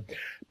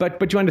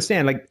 But you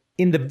understand, like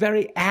in the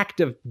very act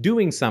of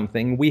doing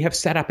something, we have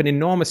set up an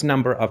enormous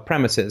number of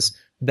premises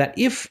that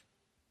if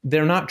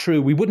they're not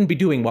true, we wouldn't be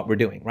doing what we're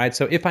doing, right?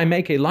 So if I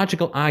make a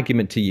logical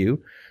argument to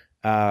you,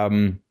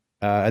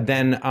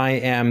 then I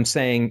am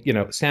saying,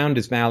 sound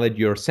is valid,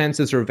 your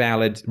senses are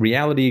valid,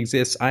 reality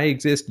exists, I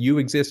exist, you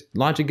exist,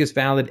 logic is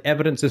valid,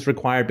 evidence is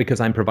required because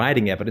I'm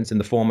providing evidence in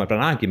the form of an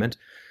argument.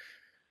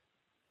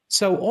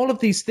 So all of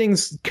these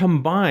things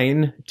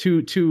combine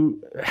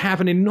to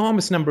have an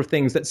enormous number of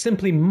things that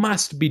simply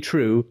must be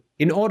true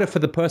in order for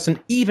the person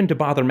even to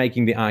bother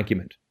making the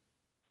argument.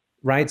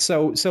 Right.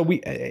 So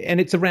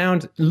it's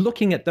around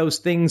looking at those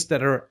things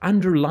that are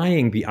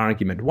underlying the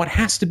argument. What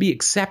has to be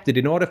accepted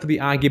in order for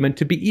the argument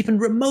to be even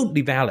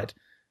remotely valid?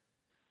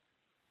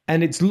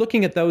 And it's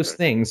looking at those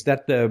things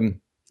that the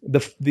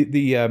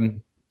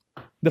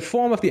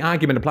form of the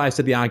argument applies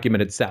to the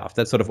argument itself.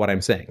 That's sort of what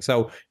I'm saying.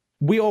 So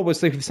we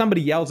always, if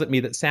somebody yells at me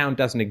that sound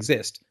doesn't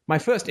exist, my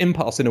first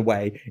impulse in a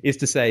way is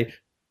to say,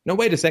 no,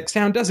 wait a sec,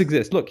 sound does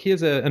exist. Look,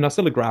 here's an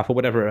oscillograph or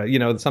whatever,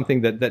 something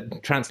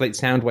that translates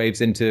sound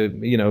waves into,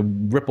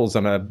 ripples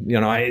on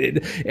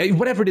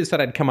whatever it is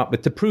that I'd come up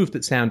with to prove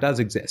that sound does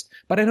exist.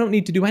 But I don't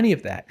need to do any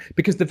of that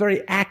because the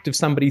very act of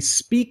somebody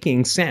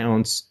speaking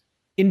sounds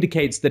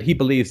indicates that he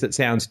believes that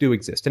sounds do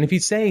exist. And if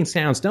he's saying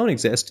sounds don't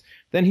exist,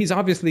 then he's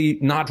obviously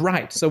not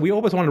right. So we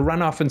always want to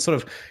run off and sort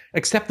of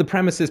accept the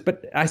premises.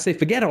 But I say,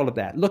 forget all of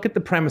that. Look at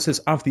the premises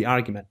of the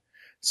argument.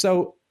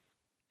 So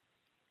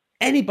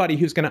anybody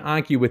who's going to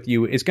argue with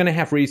you is going to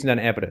have reason and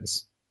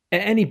evidence.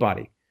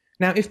 Anybody.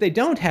 Now, if they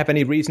don't have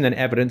any reason and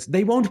evidence,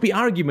 they won't be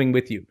arguing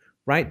with you.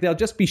 right? They'll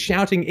just be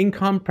shouting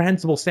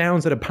incomprehensible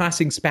sounds at a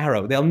passing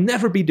sparrow. They'll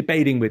never be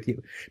debating with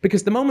you.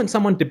 Because the moment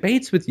someone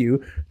debates with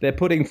you, they're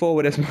putting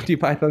forward, as Monty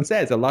Python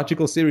says, a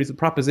logical series of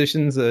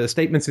propositions,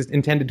 statements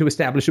intended to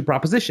establish a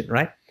proposition,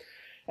 right?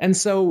 And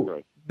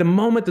so the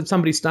moment that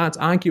somebody starts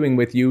arguing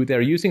with you,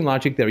 they're using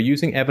logic, they're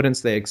using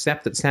evidence, they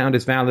accept that sound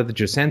is valid, that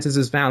your senses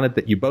is valid,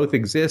 that you both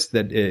exist,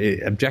 that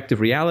objective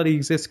reality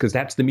exists, because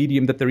that's the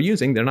medium that they're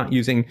using. They're not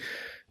using,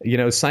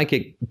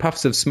 psychic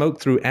puffs of smoke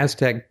through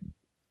Aztec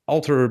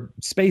altered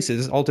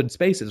spaces,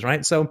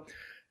 right? So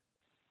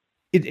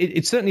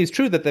it certainly is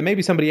true that there may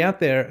be somebody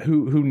out there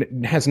who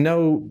has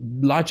no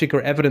logic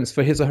or evidence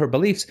for his or her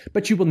beliefs,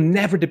 but you will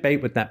never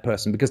debate with that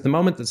person, because the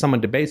moment that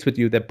someone debates with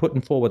you, they're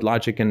putting forward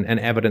logic and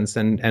evidence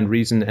and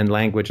reason and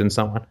language and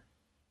so on.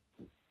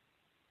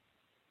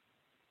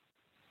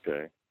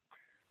 Okay.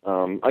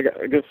 I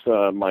guess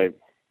my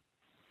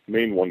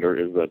main wonder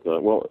is that,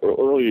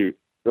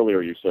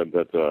 earlier you said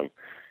that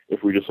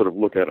if we just sort of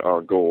look at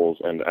our goals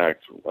and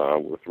act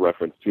with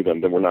reference to them,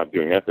 then we're not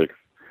doing ethics.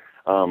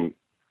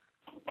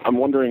 I'm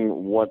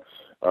wondering what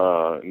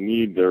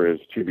need there is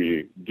to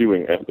be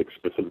doing ethics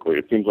specifically.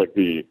 It seems like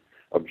the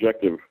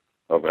objective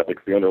of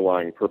ethics, the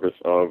underlying purpose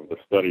of the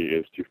study,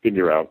 is to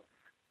figure out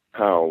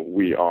how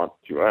we ought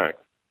to act.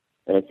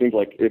 And it seems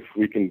like if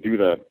we can do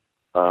that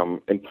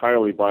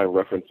entirely by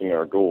referencing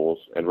our goals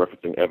and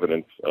referencing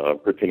evidence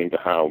pertaining to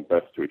how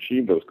best to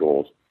achieve those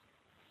goals,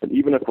 and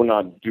even if we're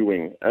not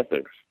doing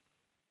ethics,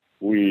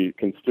 we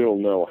can still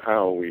know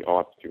how we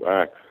ought to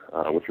act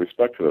with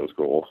respect to those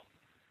goals.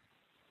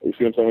 You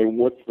see what I'm saying?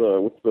 What's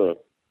the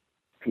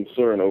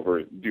concern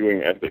over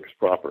doing ethics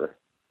proper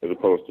as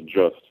opposed to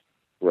just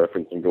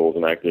referencing goals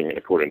and acting in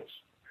accordance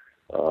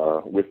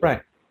with them?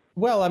 Right.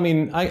 Well, I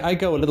mean, I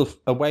go a little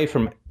away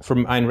from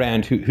Ayn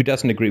Rand, who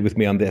doesn't agree with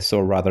me on this,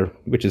 or rather,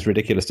 which is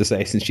ridiculous to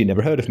say since she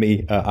never heard of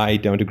me, I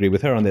don't agree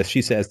with her on this.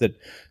 She says that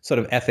sort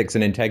of ethics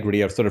and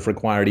integrity are sort of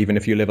required even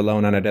if you live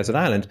alone on a desert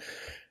island.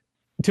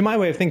 To my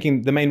way of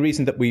thinking, the main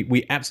reason that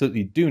we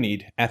absolutely do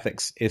need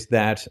ethics is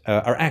that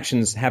our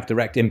actions have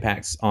direct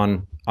impacts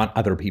on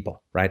other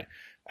people, right?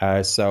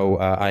 So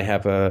I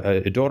have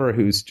a daughter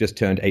who's just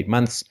turned 8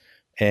 months,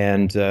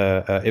 and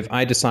if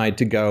I decide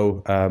to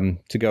go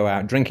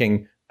out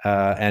drinking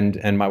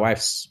and my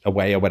wife's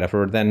away or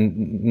whatever,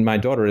 then my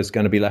daughter is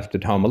going to be left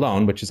at home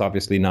alone, which is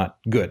obviously not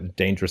good,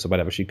 dangerous or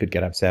whatever. She could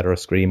get upset or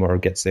scream or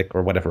get sick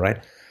or whatever,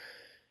 right?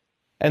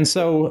 And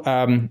so,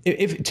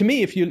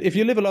 if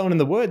you live alone in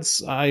the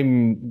woods,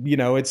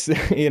 it's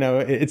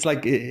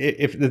like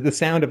if the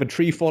sound of a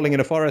tree falling in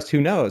a forest,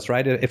 who knows,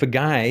 right? If a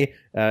guy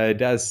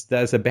does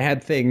a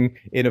bad thing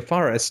in a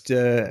forest,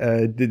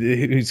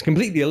 who's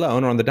completely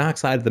alone or on the dark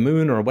side of the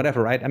moon or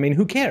whatever, right? I mean,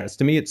 who cares?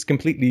 To me, it's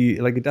completely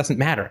like it doesn't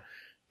matter.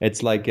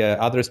 It's like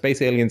are there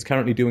space aliens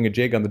currently doing a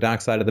jig on the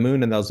dark side of the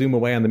moon, and they'll zoom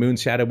away on the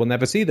moon's shadow, we'll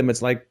never see them.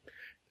 It's like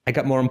I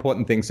got more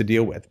important things to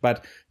deal with.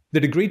 But the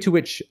degree to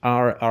which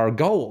our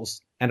goals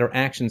and our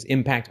actions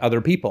impact other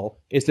people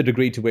is the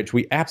degree to which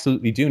we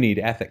absolutely do need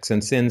ethics.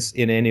 And since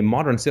in any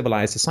modern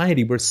civilized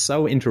society, we're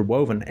so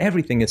interwoven,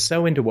 everything is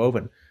so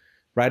interwoven,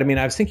 right? I mean,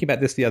 I was thinking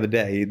about this the other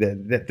day,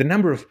 the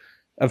number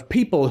of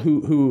people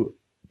who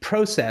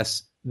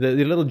process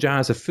the little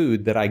jars of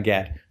food that I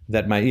get,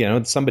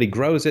 that somebody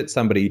grows it,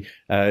 somebody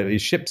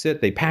ships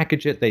it, they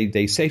package it,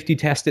 they safety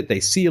test it,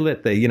 they seal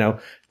it,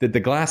 the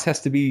glass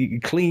has to be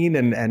clean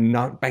and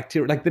not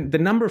bacteria. Like the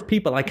number of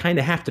people I kind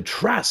of have to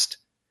trust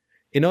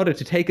in order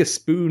to take a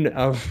spoon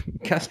of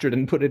custard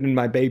and put it in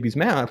my baby's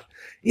mouth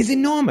is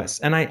enormous.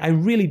 And I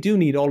really do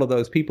need all of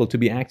those people to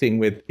be acting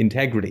with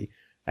integrity,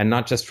 and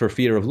not just for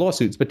fear of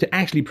lawsuits, but to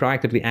actually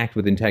proactively act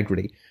with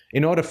integrity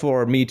in order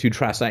for me to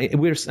trust.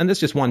 And this is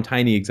just one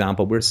tiny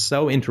example. We're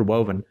so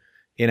interwoven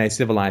in a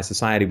civilized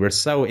society. We're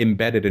so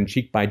embedded and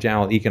cheek by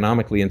jowl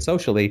economically and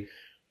socially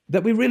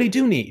that we really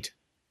do need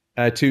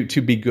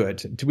to be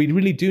good. We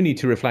really do need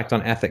to reflect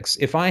on ethics.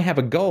 If I have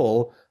a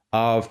goal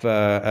of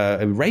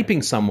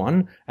raping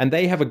someone and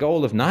they have a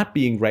goal of not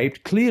being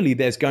raped, clearly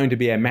there's going to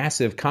be a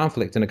massive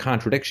conflict and a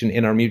contradiction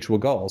in our mutual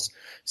goals.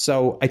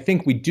 So I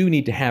think we do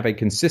need to have a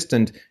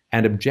consistent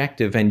and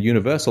objective and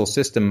universal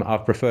system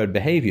of preferred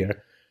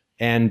behavior.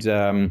 And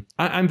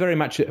I'm very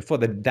much for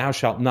the thou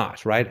shalt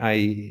not, right?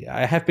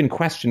 I have been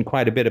questioned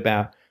quite a bit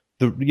about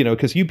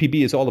because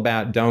UPB is all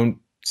about don't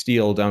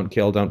steal, don't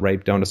kill, don't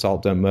rape, don't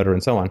assault, don't murder,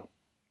 and so on.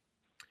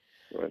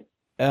 Right.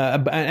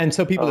 And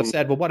so people have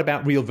said, well, what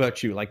about real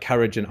virtue, like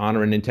courage and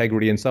honor and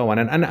integrity and so on?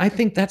 And I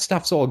think that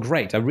stuff's all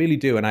great. I really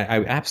do. And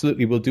I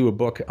absolutely will do a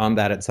book on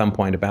that at some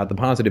point about the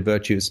positive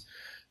virtues.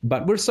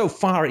 But we're so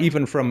far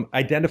even from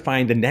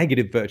identifying the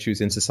negative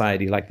virtues in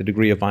society, like the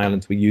degree of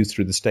violence we use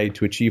through the state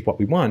to achieve what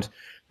we want,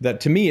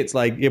 that to me, it's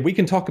like, we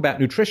can talk about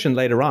nutrition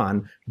later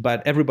on,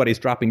 but everybody's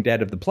dropping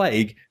dead of the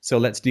plague. So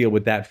let's deal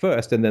with that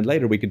first. And then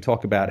later we can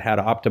talk about how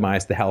to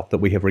optimize the health that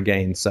we have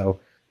regained.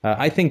 So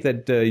I think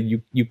that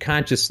you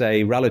can't just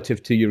say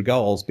relative to your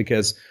goals,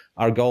 because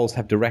our goals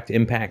have direct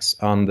impacts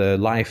on the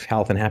life,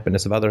 health, and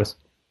happiness of others.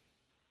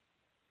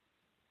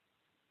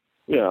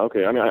 Yeah,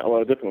 okay. I mean,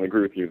 I definitely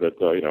agree with you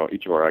that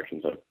each of our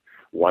actions have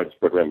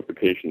widespread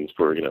ramifications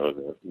for,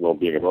 the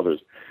well-being of others.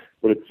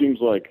 But it seems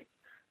like,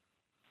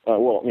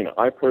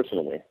 I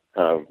personally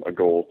have a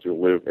goal to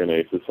live in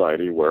a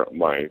society where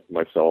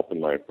myself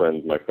and my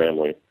friends, my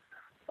family,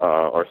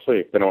 are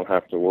safe. They don't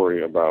have to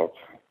worry about,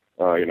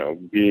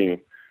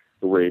 being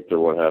raped or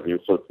what have you.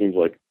 So it seems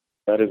like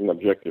that is an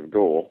objective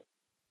goal.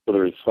 So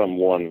there is some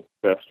one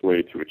best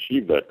way to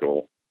achieve that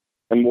goal.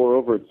 And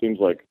moreover, it seems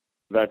like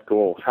that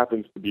goal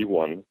happens to be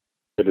one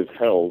that is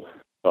held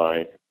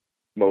by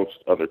most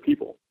other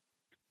people.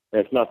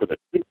 And it's not that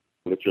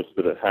it's just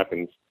that it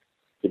happens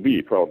to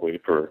be, probably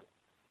for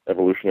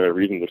evolutionary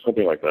reasons or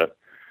something like that.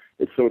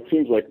 So it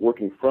seems like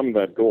working from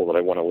that goal that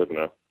I want to live in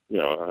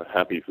a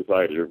happy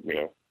society, or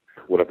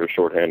whatever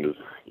shorthand is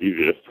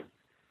easiest.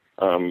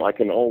 I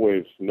can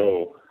always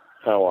know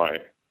how I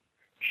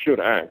should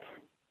act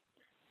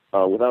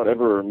without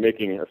ever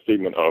making a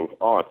statement of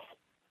oughts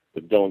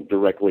that don't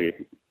directly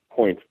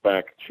point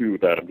back to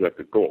that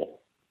objective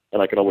goal.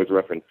 And I can always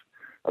reference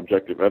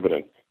objective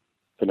evidence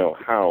to know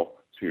how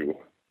to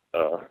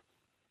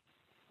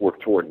work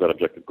toward that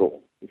objective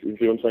goal. You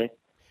see what I'm saying?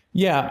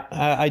 Yeah,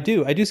 I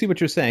do. I do see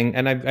what you're saying.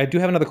 And I do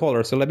have another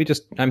caller. So let me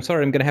I'm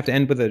sorry, I'm going to have to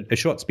end with a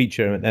short speech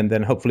here. And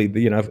then hopefully,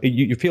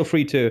 you feel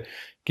free to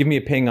give me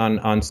a ping on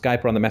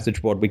Skype or on the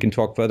message board. We can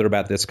talk further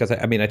about this, because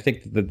I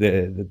think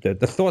the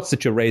thoughts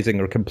that you're raising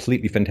are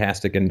completely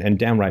fantastic and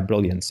downright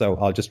brilliant. So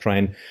I'll just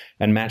try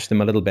and match them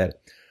a little bit.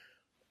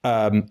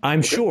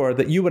 I'm sure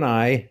that you and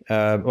I,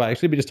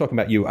 actually, we're just talking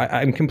about you.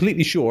 I'm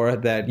completely sure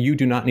that you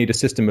do not need a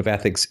system of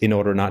ethics in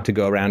order not to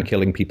go around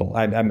killing people.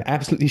 I'm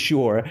absolutely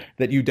sure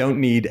that you don't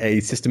need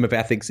a system of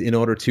ethics in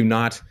order to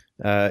not,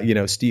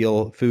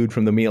 steal food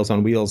from the Meals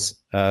on Wheels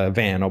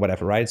van or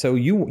whatever, right? So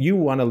you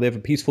want to live a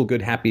peaceful,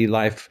 good, happy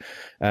life,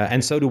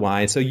 and so do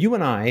I. So you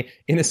and I,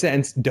 in a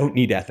sense, don't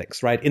need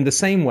ethics, right? In the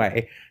same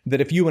way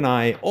that if you and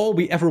I, all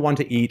we ever want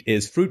to eat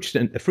is fruits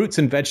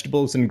and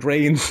vegetables and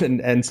grains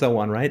and so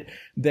on, right?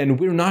 Then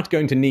we're not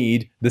going to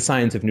need the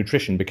science of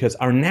nutrition, because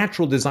our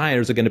natural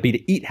desires are going to be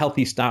to eat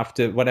healthy stuff,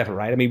 to whatever,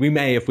 right? I mean, we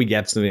may if we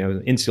get some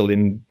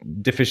insulin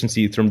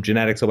deficiency from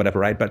genetics or whatever,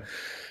 right? But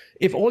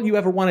if all you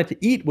ever wanted to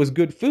eat was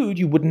good food,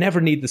 you would never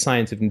need the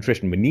science of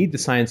nutrition. We need the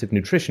science of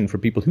nutrition for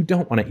people who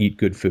don't want to eat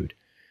good food.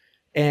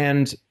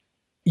 And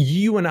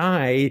you and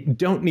I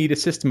don't need a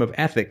system of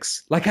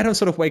ethics. Like, I don't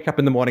sort of wake up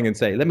in the morning and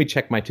say, let me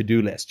check my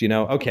to-do list.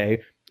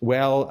 Okay,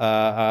 well,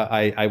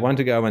 I want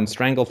to go and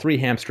strangle 3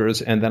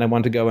 hamsters, and then I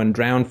want to go and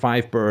drown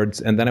 5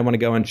 birds, and then I want to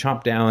go and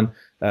chop down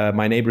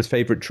my neighbor's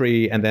favorite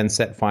tree and then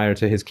set fire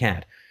to his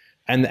cat.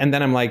 And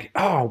then I'm like,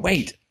 oh,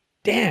 wait,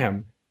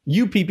 damn.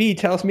 UPB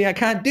tells me I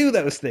can't do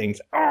those things.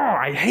 Oh,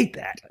 I hate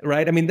that,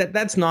 right? I mean,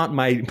 that's not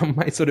my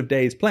sort of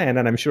day's plan,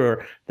 and I'm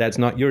sure that's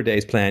not your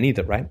day's plan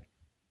either, right?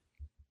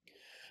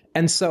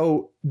 And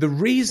so the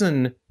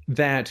reason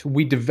that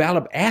we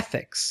develop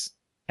ethics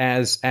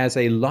as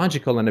a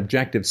logical and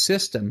objective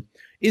system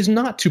is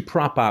not to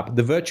prop up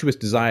the virtuous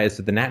desires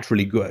of the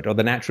naturally good or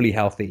the naturally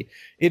healthy.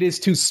 It is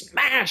to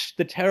smash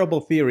the terrible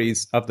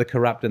theories of the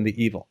corrupt and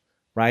the evil,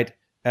 right?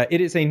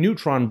 It is a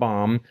neutron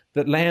bomb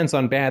that lands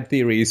on bad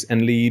theories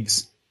and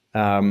leaves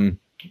good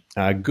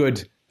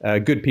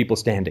people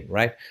standing,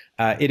 right?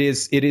 It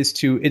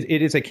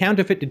is a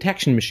counterfeit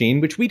detection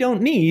machine, which we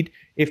don't need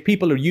if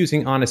people are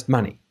using honest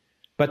money.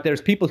 But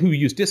there's people who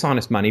use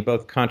dishonest money,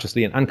 both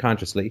consciously and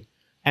unconsciously,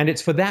 and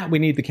it's for that we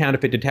need the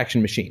counterfeit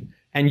detection machine.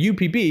 And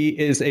UPB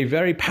is a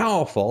very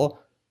powerful,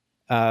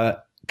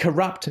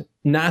 corrupt,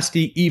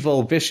 nasty,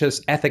 evil, vicious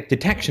ethic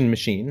detection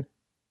machine.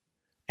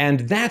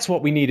 And that's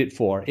what we need it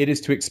for. It is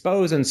to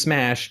expose and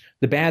smash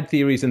the bad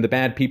theories and the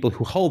bad people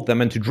who hold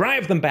them, and to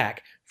drive them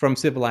back from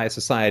civilized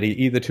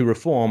society, either to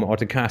reform or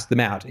to cast them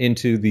out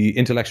into the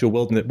intellectual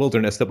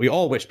wilderness that we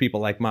all wish people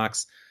like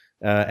Marx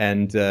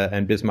and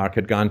Bismarck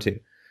had gone to.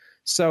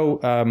 So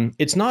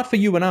it's not for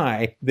you and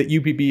I that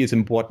UPB is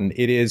important.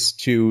 It is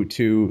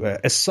to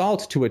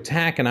assault, to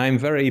attack, and I'm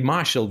very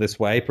martial this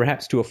way,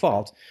 perhaps to a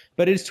fault,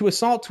 but it is to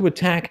assault, to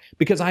attack,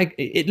 because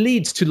it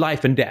leads to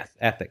life and death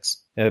ethics.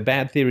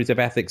 Bad theories of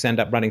ethics end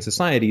up running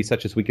society,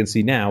 such as we can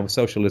see now with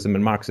socialism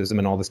and Marxism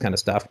and all this kind of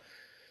stuff,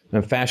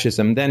 and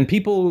fascism. Then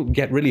people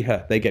get really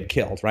hurt. They get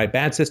killed, right?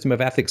 Bad system of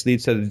ethics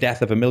leads to the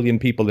death of 1 million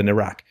people in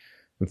Iraq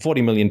and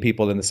 40 million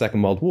people in the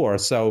Second World War.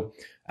 So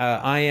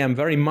I am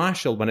very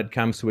martial when it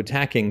comes to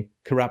attacking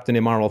corrupt and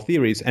immoral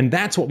theories, and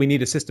that's what we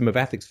need a system of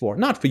ethics for,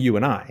 not for you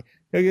and I.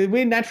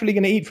 We're naturally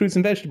going to eat fruits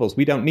and vegetables.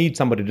 We don't need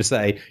somebody to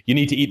say, you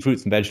need to eat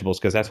fruits and vegetables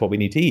because that's what we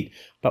need to eat.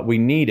 But we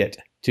need it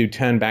to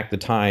turn back the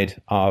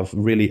tide of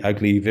really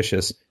ugly,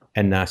 vicious,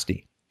 and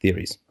nasty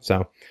theories.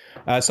 So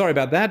sorry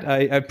about that. I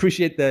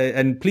appreciate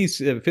and please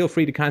feel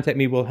free to contact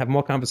me. We'll have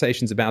more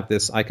conversations about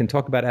this. I can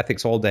talk about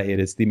ethics all day. It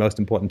is the most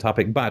important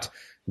topic, but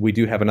we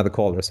do have another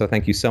caller. So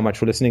thank you so much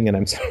for listening, and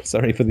I'm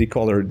sorry for the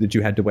caller that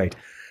you had to wait.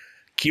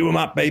 Cue him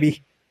up,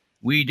 baby.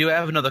 We do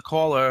have another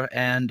caller,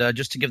 and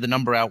just to give the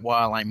number out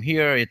while I'm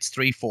here, it's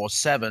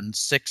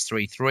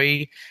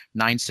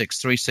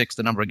 347-633-9636.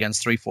 The number again is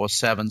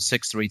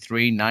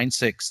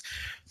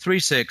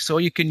 347-633-9636.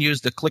 Or you can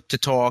use the click to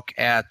talk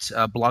at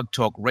Blog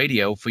Talk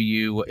Radio for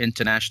you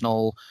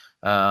international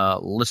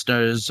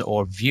listeners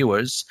or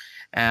viewers.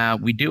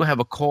 We do have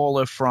a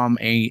caller from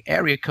a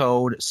area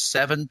code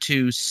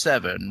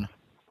 727.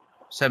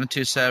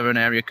 727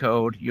 area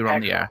code. You're on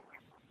the air.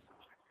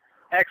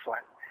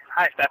 Excellent.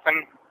 Hi,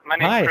 Stefan. My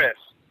name's Hi. Chris.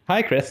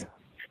 Hi, Chris.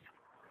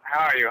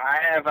 How are you? I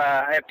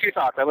have two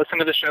thoughts. I listened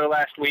to the show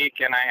last week,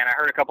 and I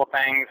heard a couple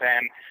things.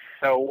 And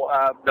so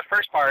the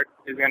first part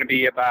is going to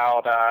be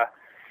about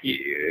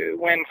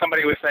when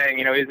somebody was saying,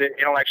 is it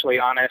intellectually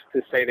honest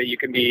to say that you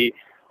can be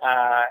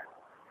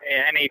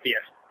an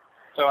atheist?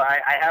 So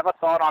I have a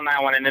thought on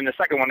that one, and then the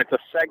second one, it's a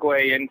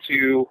segue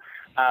into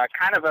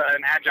kind of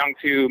an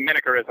adjunct to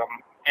minicarism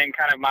and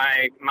kind of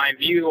my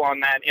view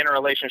on that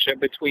interrelationship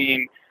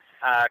between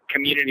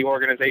community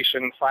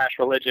organization /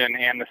 religion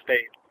and the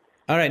state.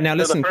 All right, now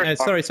listen.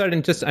 Sorry,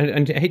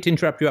 I hate to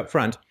interrupt you up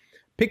front.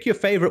 Pick your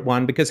favorite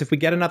one, because if we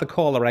get another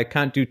caller, I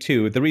can't do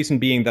two. The reason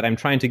being that I'm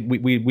trying to.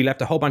 We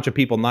left a whole bunch of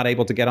people not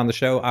able to get on the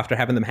show after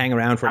having them hang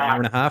around for an hour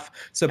and a half.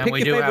 So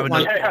pick your favorite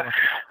one.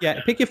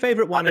 Yeah, pick your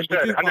favorite one.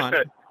 Understood.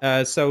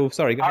 So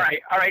sorry. Go ahead.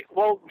 All right.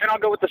 Well, then I'll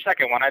go with the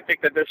second one. I think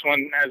that this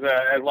one has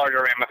a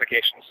larger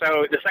ramification.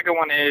 So the second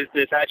one is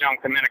this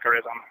adjunct to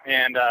minicarism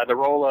and the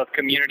role of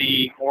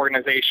community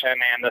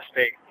organization and the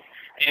state.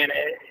 And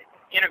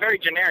in a very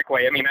generic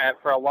way, I mean,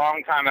 for a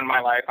long time in my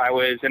life, I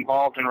was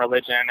involved in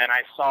religion, and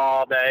I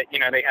saw that,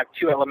 they have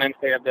two elements.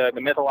 They have the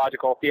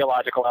mythological,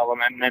 theological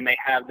element, and then they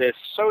have this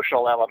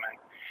social element,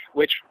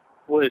 which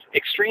was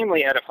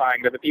extremely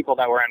edifying to the people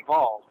that were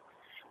involved.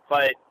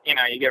 But, you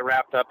get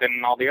wrapped up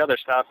in all the other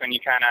stuff, and you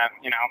kind of,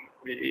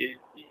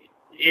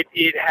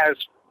 it has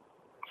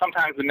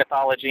sometimes the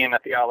mythology and the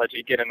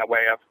theology get in the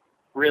way of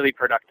really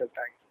productive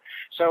things.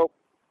 So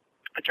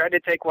I tried to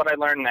take what I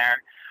learned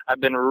there. I've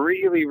been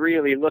really,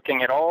 really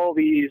looking at all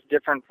these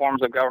different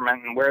forms of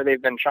government and where they've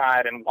been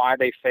tried and why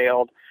they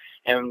failed.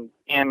 And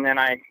then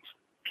I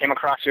came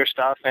across your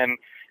stuff, and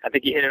I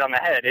think you hit it on the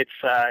head. It's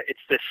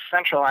this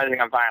centralizing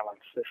of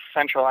violence, this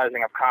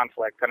centralizing of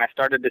conflict. And I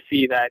started to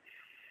see that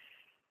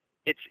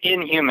it's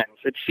in humans.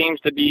 It seems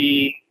to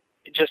be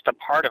just a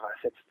part of us.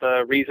 It's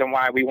the reason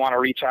why we want to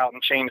reach out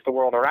and change the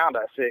world around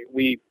us.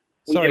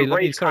 Sorry to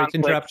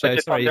interrupt.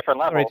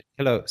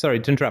 Sorry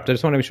to interrupt. I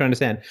just want to make sure I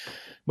understand.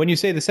 When you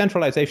say the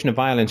centralization of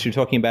violence, you're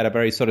talking about a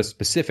very sort of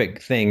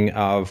specific thing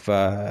of,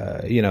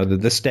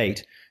 the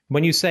state.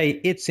 When you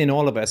say it's in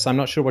all of us, I'm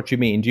not sure what you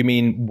mean. Do you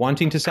mean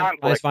wanting to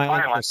centralize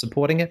violence or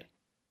supporting it?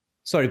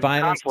 Sorry,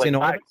 violence is in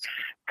all of us?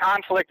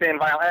 Conflict and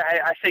violence.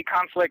 I say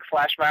conflict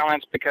 /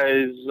 violence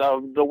because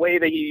of the way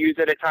that you use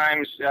it at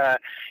times.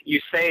 You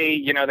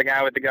say, the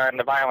guy with the gun,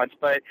 the violence,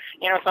 but,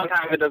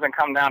 sometimes it doesn't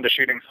come down to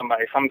shooting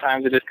somebody.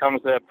 Sometimes it just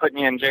comes to putting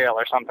you in jail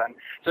or something.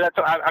 So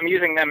I'm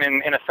using them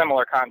in a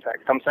similar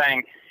context. I'm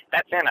saying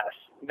that's in us,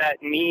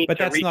 that need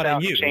to reach out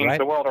and change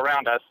the world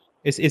around us.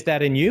 Is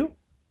that in you?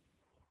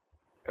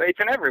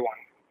 It's in everyone.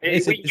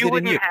 You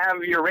wouldn't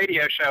have your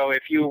radio show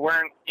if you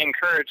weren't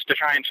encouraged to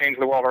try and change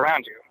the world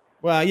around you.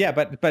 Well, yeah,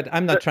 but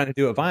I'm not trying to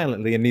do it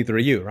violently, and neither are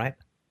you, right?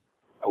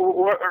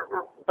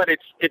 But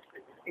it's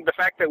the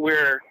fact that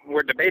we're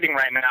debating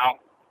right now.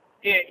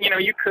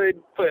 You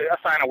could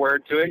assign a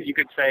word to it. You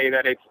could say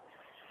that it's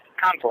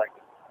conflict.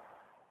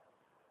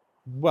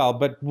 Well,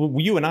 but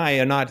you and I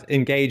are not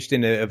engaged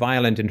in a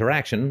violent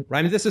interaction, right?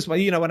 I mean, this is what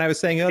I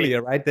was saying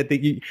earlier, right? That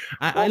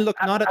I look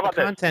not at the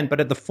content, but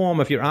at the form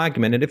of your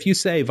argument. And if you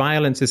say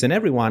violence is in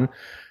everyone.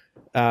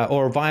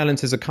 Or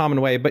violence is a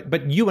common way,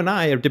 but you and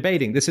I are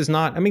debating. This is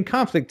not. I mean,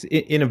 conflict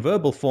in a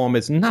verbal form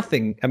is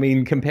nothing. I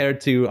mean,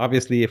 compared to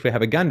obviously if we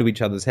have a gun to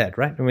each other's head,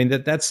 right? I mean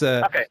that's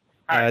okay.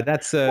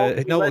 That's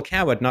Noel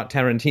Coward, not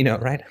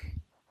Tarantino, right?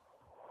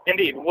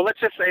 Indeed. Well,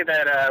 let's just say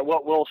that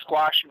we'll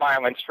squash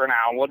violence for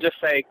now. We'll just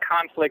say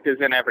conflict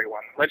is in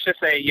everyone. Let's just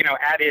say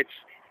at its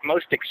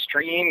most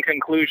extreme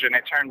conclusion,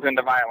 it turns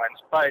into violence.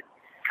 But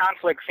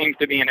conflict seems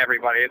to be in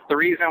everybody. It's the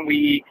reason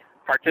we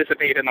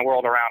participate in the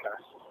world around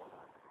us.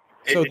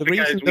 So the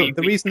reason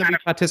that we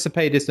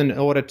participate is in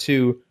order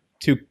to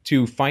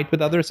fight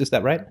with others. Is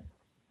that right?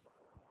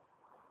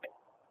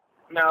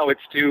 No,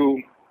 it's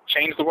to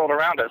change the world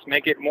around us,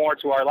 make it more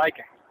to our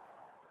liking.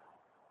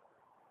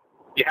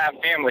 You have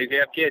families, you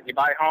have kids, you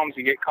buy homes,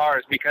 you get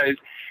cars because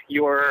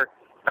you're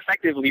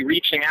effectively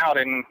reaching out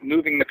and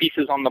moving the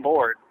pieces on the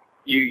board.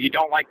 You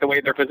don't like the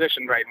way they're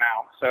positioned right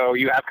now, so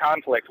you have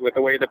conflict with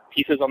the way the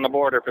pieces on the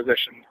board are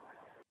positioned.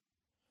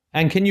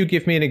 And can you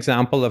give me an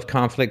example of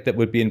conflict that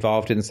would be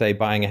involved in, say,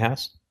 buying a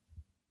house?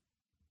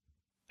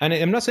 And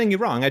I'm not saying you're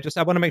wrong. I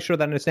want to make sure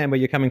that I understand where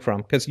you're coming from,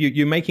 because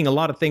you're making a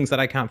lot of things that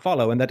I can't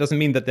follow, and that doesn't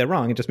mean that they're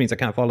wrong. It just means I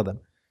can't follow them.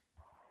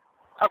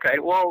 Okay.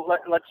 Well,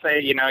 let's say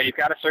you've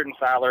got a certain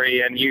salary,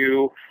 and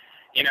you've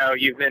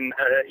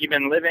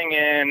been living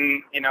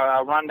in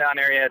a rundown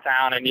area of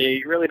town, and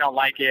you really don't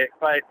like it,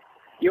 but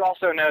you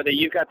also know that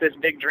you've got this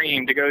big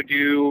dream to go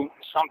do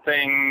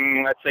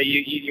something. Let's say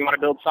you want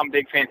to build some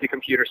big fancy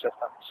computer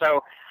system.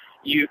 So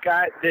you've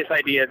got this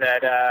idea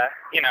that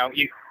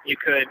you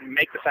could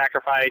make the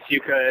sacrifice. You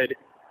could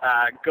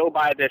go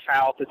buy this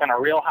house. It's in a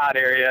real hot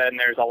area, and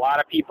there's a lot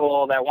of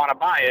people that want to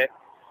buy it.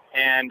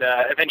 And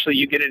eventually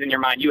you get it in your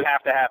mind. You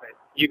have to have it.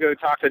 You go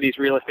talk to these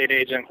real estate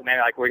agents, and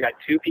they're like, we got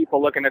 2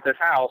 people looking at this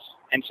house.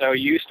 And so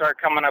you start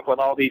coming up with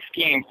all these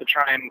schemes to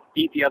try and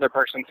beat the other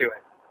person to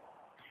it.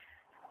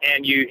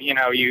 And you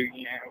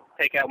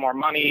take out more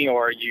money,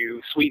 or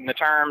you sweeten the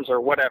terms, or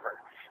whatever.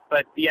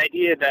 But the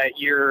idea that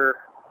you're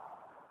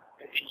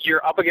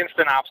up against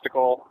an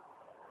obstacle,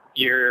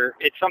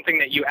 it's something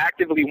that you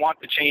actively want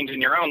to change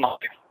in your own life,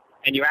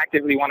 and you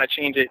actively want to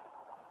change it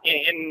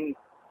in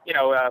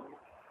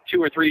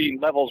 2 or 3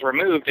 levels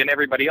removed in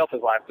everybody else's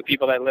life. The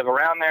people that live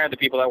around there, the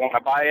people that want to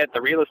buy it,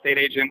 the real estate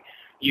agent,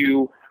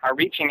 you are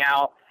reaching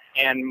out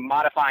and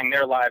modifying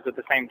their lives at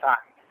the same time.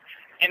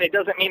 And it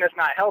doesn't mean it's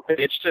not healthy.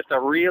 It's just a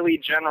really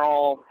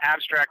general,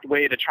 abstract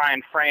way to try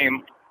and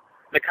frame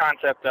the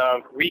concept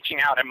of reaching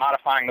out and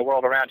modifying the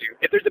world around you.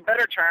 If there's a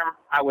better term,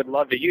 I would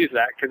love to use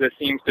that, because it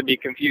seems to be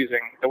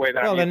confusing the way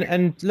that I'm using it.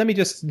 And let me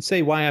just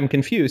say why I'm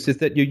confused is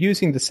that you're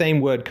using the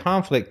same word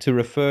conflict to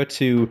refer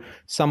to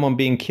someone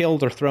being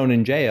killed or thrown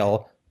in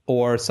jail,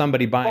 or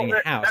somebody buying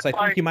a house. I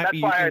think you might be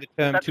using the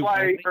term That's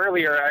why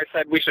earlier I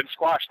said we should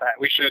squash that.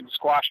 We should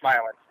squash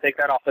violence. Take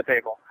that off the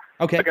table.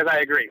 Okay. Because I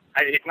agree.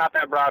 It's not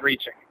that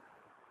broad-reaching.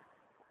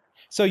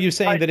 So you're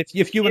saying that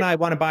if you and I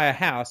want to buy a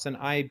house and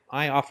I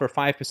offer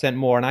 5%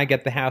 more and I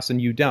get the house and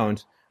you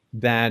don't,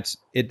 that's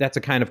a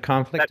kind of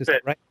conflict? That's is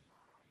that right?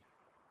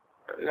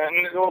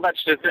 Well,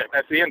 that's just it.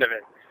 That's the end of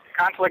it.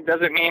 Conflict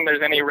doesn't mean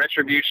there's any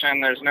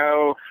retribution. There's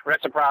no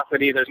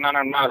reciprocity. There's none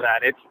of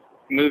that. It's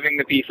moving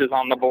the pieces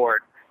on the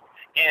board.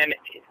 And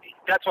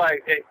that's why,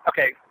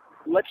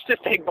 let's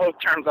just take both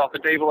terms off the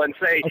table and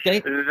say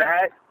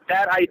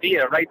that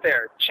idea right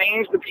there,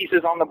 change the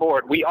pieces on the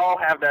board. We all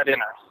have that in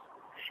us.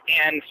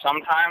 And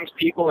sometimes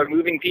people are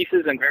moving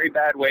pieces in very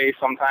bad ways.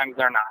 Sometimes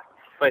they're not.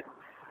 But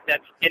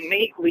that's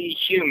innately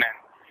human.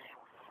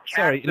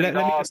 Sorry, let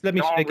me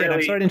again,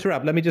 I'm sorry to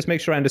interrupt. Let me just make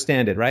sure I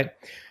understand it, right?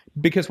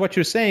 Because what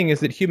you're saying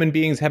is that human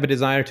beings have a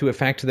desire to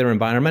affect their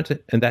environment,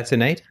 and that's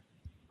innate?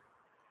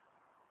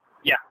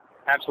 Yeah,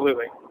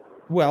 absolutely.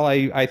 Well,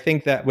 I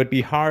think that would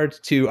be hard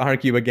to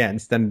argue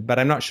against, but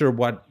I'm not sure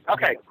what...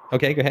 Okay.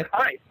 Okay, go ahead.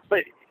 All right,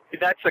 but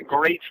that's a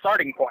great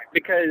starting point,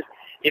 because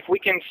if we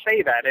can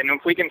say that, and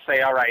if we can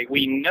say, all right,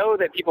 we know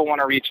that people want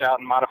to reach out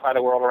and modify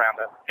the world around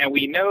us, and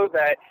we know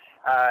that,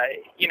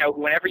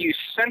 whenever you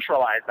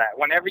centralize that,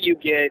 whenever you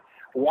get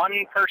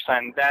one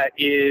person that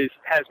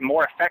has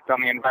more effect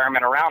on the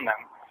environment around them,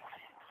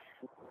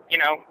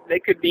 they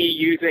could be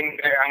using,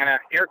 I'm going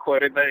to air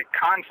quote it, but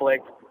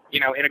conflict,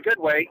 in a good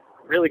way,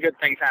 really good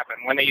things happen.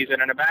 When they use it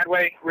in a bad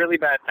way, really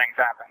bad things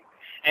happen.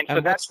 And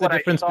so that's what I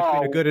saw. What's the difference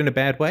between a good and a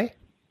bad way?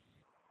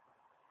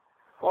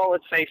 Well,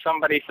 let's say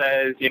somebody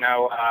says,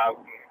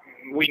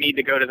 we need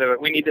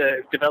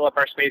to develop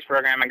our space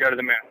program and go to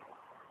the moon.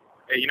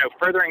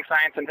 Furthering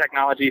science and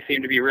technology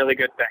seem to be really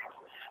good things.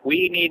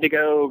 We need to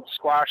go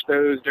squash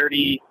those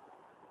dirty,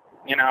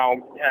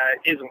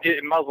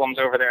 Muslims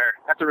over there.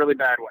 That's a really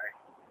bad way.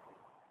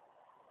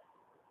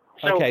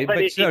 So, okay, but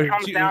it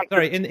comes down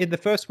to... in the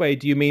first way,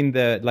 do you mean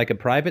like a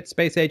private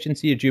space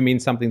agency, or do you mean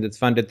something that's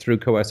funded through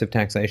coercive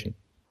taxation?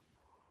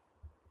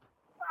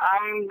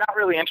 I'm not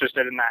really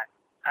interested in that.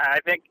 I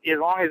think as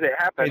long as it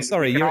happens,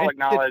 we can all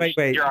acknowledge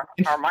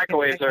our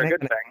microwaves are a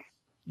good thing.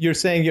 You're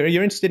saying you're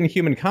interested in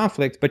human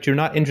conflict, but you're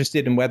not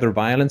interested in whether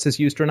violence is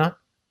used or not?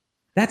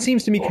 That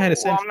seems to me kind of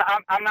sensible. Well,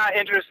 I'm not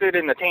interested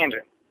in the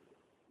tangent.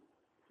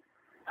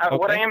 Okay.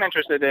 What I am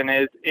interested in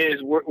is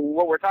what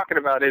we're talking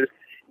about is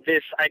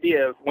this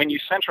idea of when you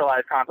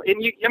centralize conflict.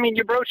 And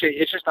you broach it.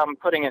 It's just I'm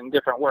putting it in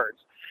different words.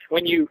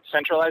 When you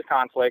centralize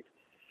conflict,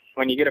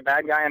 when you get a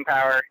bad guy in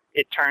power,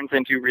 it turns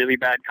into really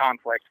bad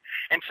conflict.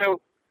 And so...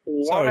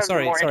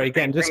 Sorry.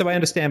 Again, just so I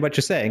understand what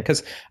you're saying,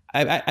 because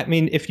I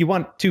mean, if you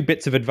want 2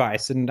 bits of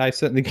advice, and I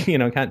certainly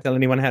can't tell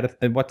anyone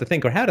what to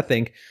think or how to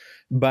think,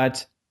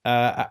 but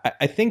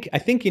I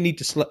think you need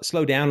to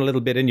slow down a little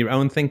bit in your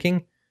own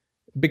thinking,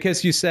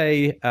 because you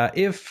say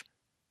if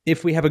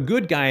we have a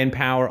good guy in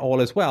power, all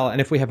is well, and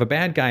if we have a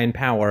bad guy in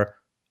power,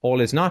 all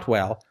is not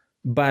well.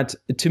 But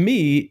to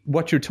me,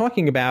 what you're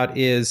talking about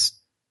is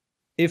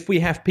if we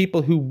have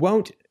people who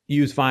won't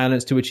use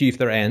violence to achieve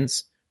their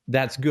ends,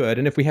 that's good.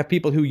 And if we have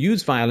people who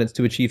use violence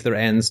to achieve their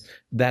ends,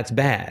 that's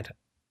bad.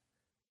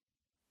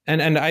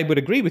 And I would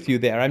agree with you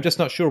there. I'm just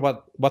not sure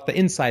what the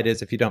insight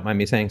is, if you don't mind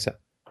me saying so.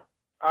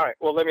 All right.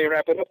 Well, let me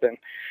wrap it up then.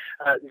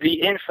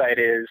 The insight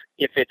is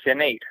if it's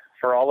innate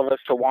for all of us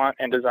to want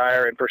and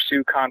desire and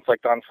pursue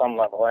conflict on some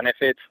level, and if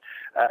it's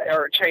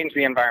or change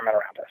the environment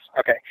around us.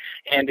 Okay.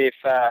 And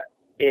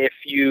if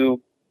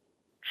you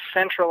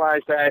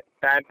centralize that,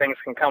 bad things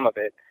can come of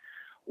it.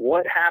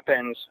 What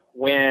happens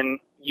when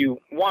you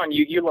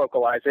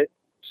localize it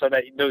so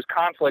that those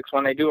conflicts,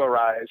 when they do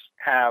arise,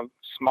 have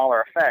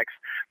smaller effects,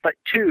 but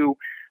 2,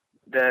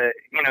 the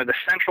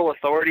central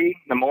authority,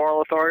 the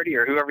moral authority,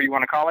 or whoever you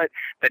want to call it,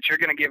 that you're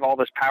going to give all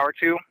this power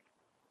to,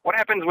 what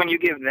happens when you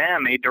give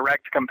them a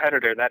direct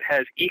competitor that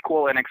has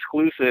equal and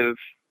exclusive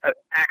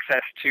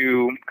access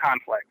to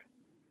conflict?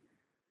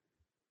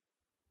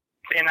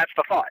 And that's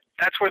the thought.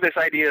 That's where this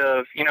idea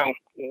of,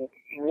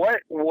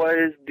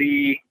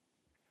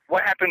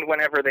 what happened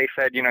whenever they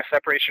said,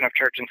 separation of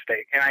church and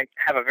state? And I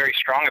have a very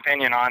strong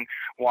opinion on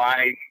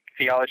why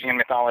theology and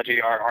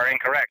mythology are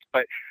incorrect.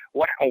 But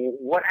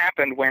what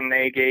happened when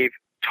they gave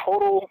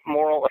total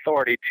moral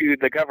authority to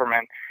the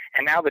government,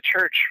 and now the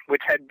church,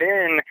 which had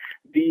been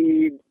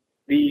the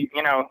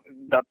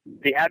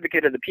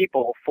advocate of the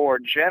people for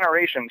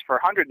generations, for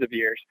hundreds of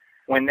years,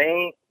 when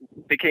they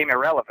became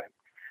irrelevant?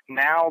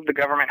 Now the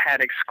government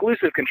had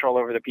exclusive control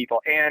over the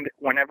people, and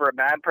whenever a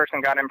bad person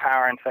got in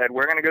power and said,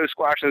 we're going to go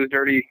squash those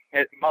dirty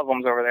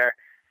Muslims over there,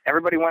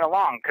 everybody went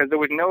along because there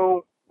was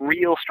no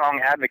real strong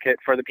advocate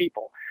for the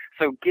people.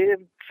 So give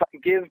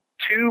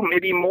two,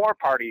 maybe more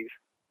parties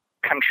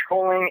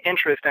controlling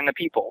interest in the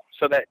people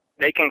so that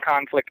they can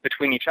conflict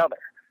between each other.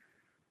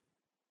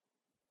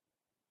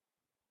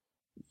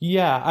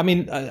 Yeah, I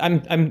mean, I'm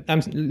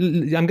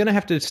going to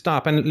have to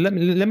stop and let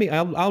me.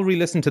 I'll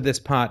re-listen to this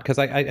part because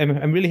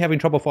I'm really having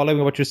trouble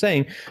following what you're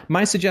saying.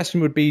 My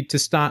suggestion would be to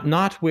start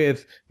not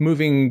with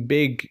moving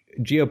big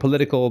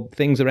geopolitical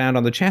things around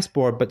on the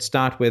chessboard, but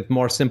start with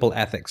more simple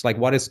ethics, like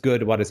what is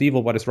good, what is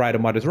evil, what is right,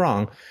 and what is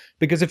wrong.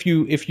 Because if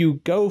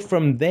you go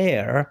from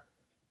there,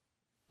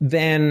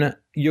 then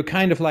you're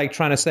kind of like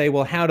trying to say,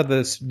 well, how do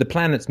the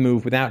planets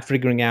move without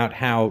figuring out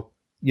how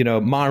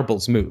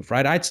marbles move,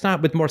 right? I'd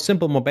start with more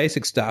simple, more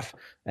basic stuff,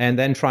 and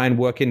then try and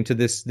work into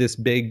this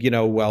big,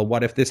 well,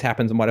 what if this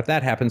happens and what if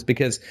that happens?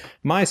 Because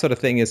my sort of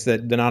thing is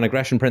that the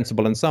non-aggression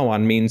principle and so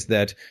on means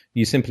that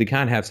you simply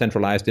can't have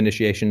centralized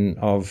initiation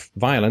of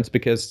violence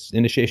because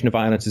initiation of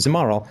violence is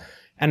immoral.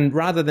 And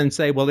rather than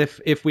say, well,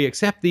 if we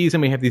accept these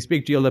and we have these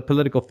big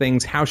geopolitical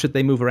things, how should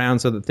they move around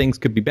so that things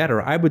could be better?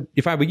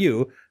 If I were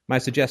you, my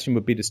suggestion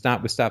would be to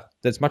start with stuff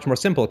that's much more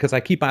simple, because I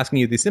keep asking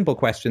you these simple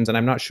questions and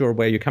I'm not sure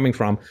where you're coming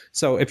from.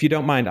 So if you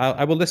don't mind,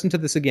 I will listen to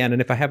this again,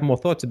 and if I have more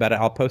thoughts about it,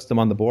 I'll post them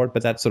on the board.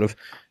 But that's sort of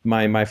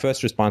my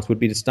first response would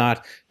be to start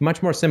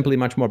much more simply,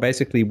 much more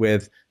basically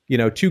with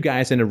two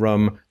guys in a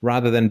room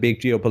rather than big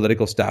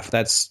geopolitical stuff.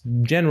 That's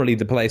generally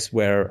the place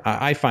where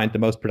I find the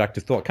most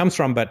productive thought comes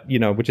from. But,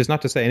 which is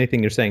not to say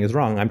anything you're saying is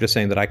wrong. I'm just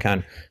saying that I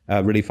can't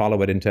really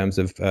follow it in terms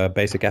of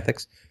basic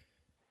ethics.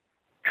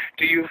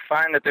 Do you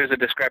find that there's a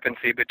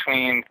discrepancy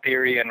between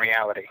theory and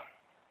reality?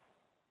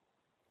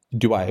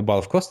 Do I? Well,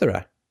 of course there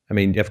are. I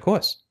mean, of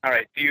course. All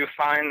right. Do you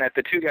find that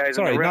the two guys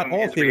in the room not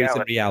all theories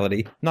in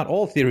reality. Not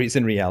all theories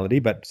in reality,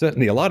 but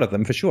certainly a lot of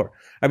them for sure.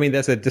 I mean,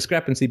 there's a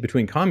discrepancy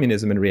between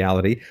communism and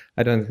reality.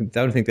 I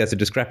don't think there's a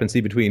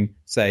discrepancy between,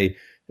 say,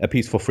 a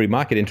peaceful free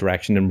market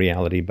interaction and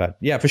reality. But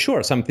yeah, for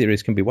sure, some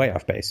theories can be way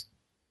off base.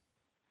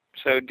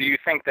 So do you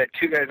think that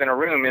two guys in a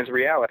room is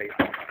reality?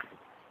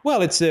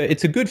 Well, it's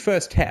a good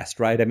first test,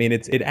 right? I mean,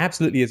 it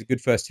absolutely is a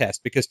good first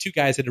test because two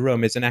guys in a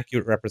room is an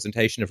accurate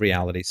representation of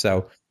reality.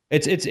 So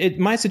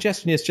my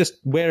suggestion is just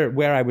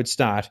where I would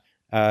start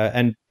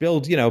and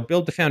build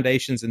the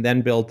foundations and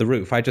then build the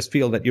roof. I just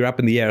feel that you're up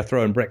in the air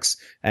throwing bricks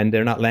and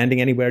they're not landing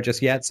anywhere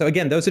just yet. So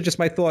again, those are just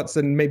my thoughts,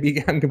 and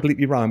maybe I'm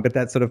completely wrong, but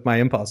that's sort of my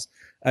impulse.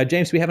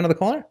 James, do we have another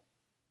caller?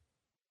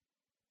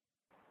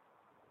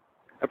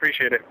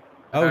 Appreciate it.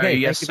 Okay.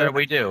 Yes, sir,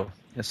 we do.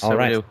 Yes, sir,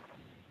 right. we do.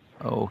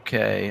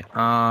 Okay.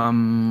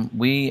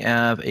 We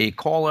have a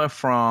caller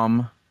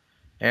from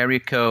area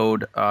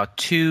code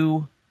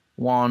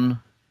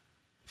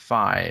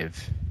 215.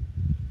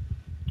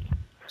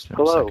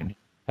 Hello.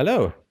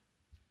 Hello.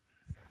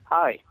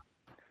 Hi.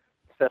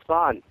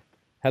 Stefan.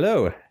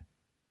 Hello.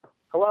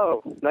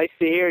 Hello. Nice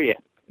to hear you.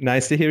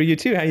 Nice to hear you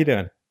too. How you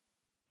doing?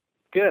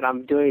 Good.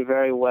 I'm doing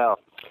very well.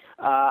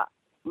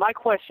 My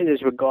question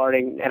is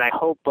regarding, and I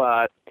hope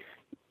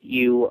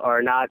you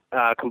are not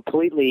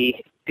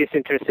completely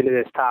disinterested in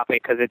this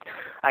topic, because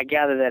I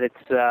gather that it's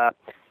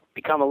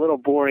become a little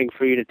boring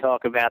for you to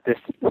talk about this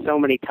so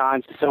many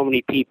times to so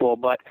many people.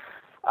 But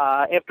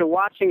after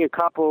watching a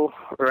couple,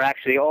 or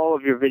actually all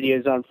of your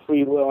videos on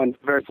free will and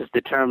versus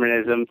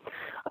determinism,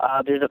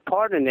 there's a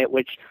part in it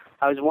which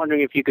I was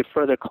wondering if you could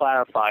further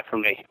clarify for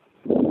me.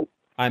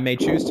 I may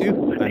choose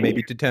to. I may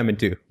be determined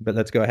to, but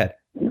let's go ahead.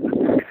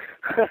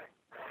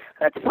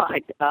 That's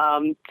fine.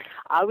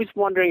 I was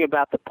wondering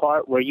about the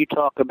part where you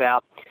talk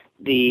about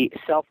the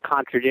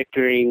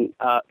self-contradicting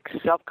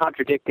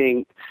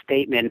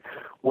statement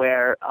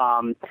where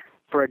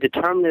for a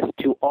determinist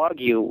to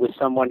argue with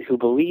someone who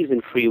believes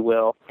in free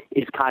will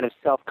is kind of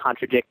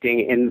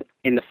self-contradicting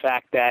in the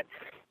fact that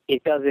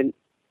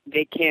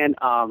they can't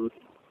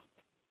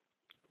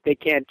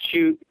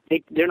choose.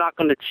 They're not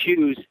going to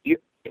choose.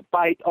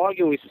 By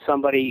arguing with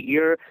somebody,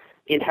 you're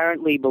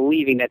inherently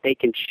believing that they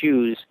can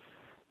choose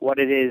what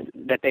it is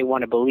that they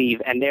want to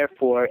believe, and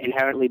therefore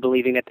inherently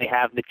believing that they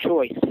have the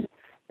choice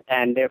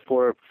and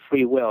therefore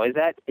free will. Is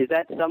that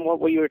somewhat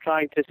what you were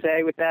trying to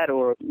say with that,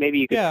 or maybe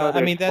you could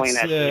further explain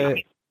that to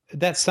me?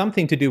 that's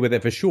something to do with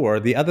it for sure.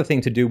 The other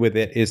thing to do with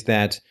it is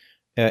that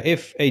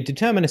if a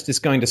determinist is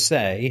going to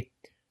say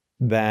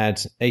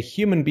that a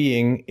human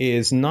being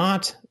is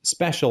not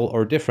special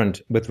or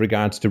different with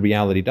regards to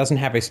reality, doesn't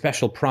have a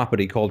special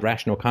property called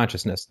rational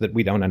consciousness that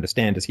we don't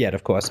understand as yet,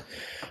 of course,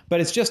 but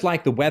it's just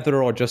like the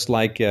weather or just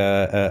like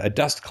a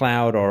dust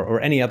cloud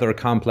or any other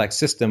complex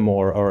system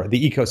or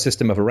the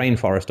ecosystem of a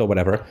rainforest or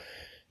whatever.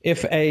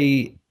 If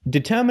a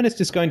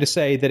determinist is going to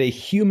say that a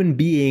human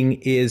being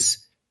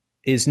is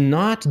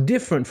not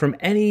different from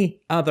any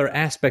other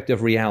aspect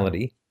of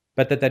reality,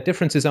 but that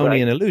difference is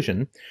only an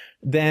illusion,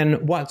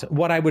 then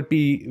what I would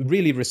be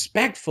really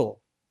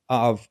respectful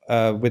of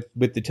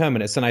with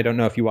determinists, and I don't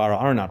know if you are or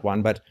are not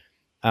one, but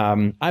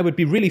I would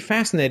be really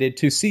fascinated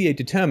to see a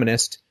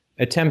determinist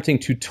attempting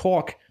to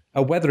talk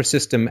a weather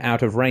system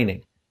out of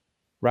raining,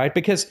 right?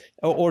 Because,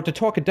 or to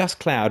talk a dust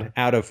cloud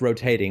out of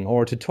rotating,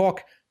 or to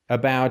talk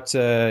about,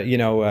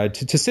 to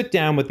sit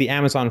down with the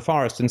Amazon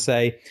forest and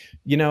say,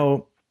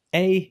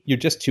 A, you're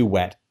just too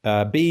wet.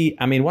 B,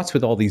 I mean, what's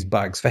with all these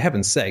bugs? For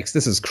heaven's sakes,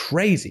 this is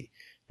crazy,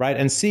 right?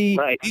 And C,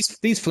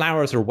 these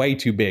flowers are way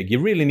too big. You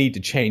really need to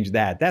change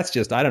that. That's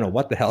just, I don't know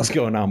what the hell's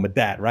going on with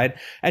that, right?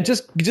 And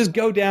just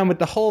go down with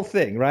the whole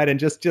thing, right? And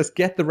just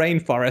get the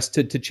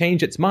rainforest to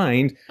change its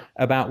mind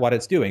about what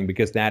it's doing,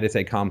 because that is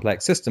a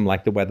complex system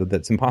like the weather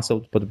that's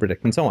impossible to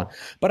predict and so on.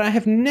 But I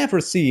have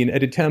never seen a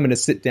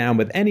determinist sit down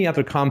with any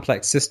other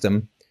complex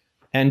system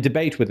and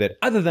debate with it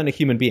other than a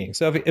human being.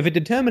 So if a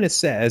determinist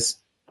says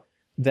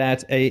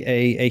that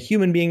a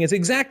human being is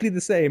exactly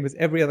the same as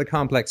every other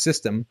complex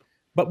system,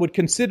 but would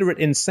consider it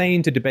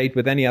insane to debate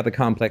with any other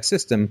complex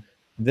system,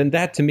 then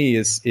that to me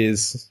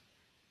is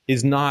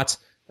not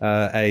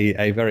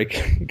a very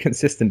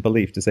consistent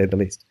belief, to say the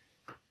least.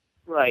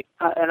 Right,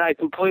 and I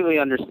completely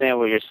understand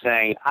what you're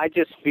saying. I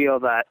just feel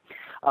that,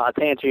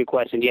 to answer your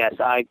question, yes,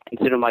 I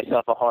consider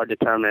myself a hard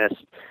determinist,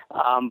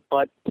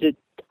 but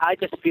I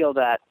just feel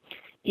that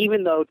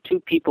even though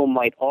two people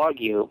might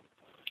argue,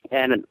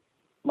 and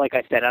like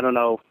I said, I don't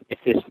know if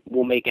this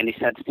will make any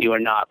sense to you or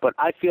not, but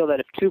I feel that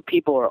if two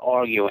people are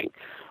arguing,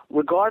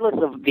 regardless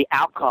of the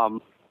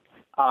outcome,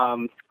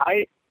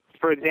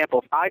 for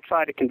example, if I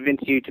try to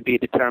convince you to be a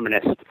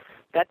determinist,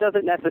 that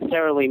doesn't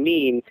necessarily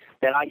mean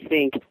that I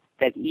think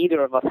that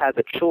either of us has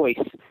a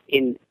choice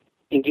in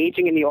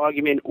engaging in the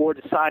argument or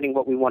deciding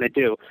what we want to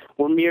do.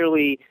 We're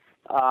merely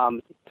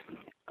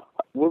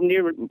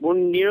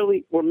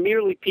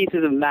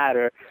pieces of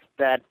matter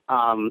that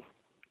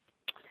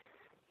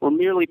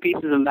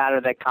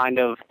kind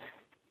of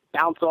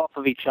bounce off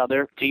of each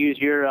other. To use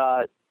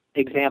your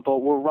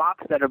example, we're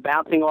rocks that are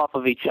bouncing off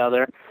of each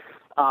other.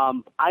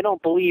 I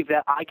don't believe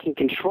that I can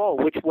control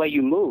which way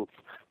you move.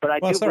 But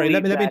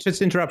let me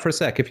just interrupt for a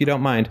sec, if you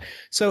don't mind.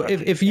 So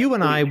if you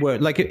and I were,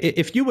 like,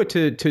 if you were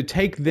to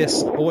take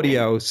this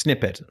audio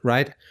snippet,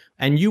 right,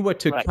 and you were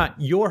to cut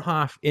your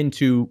half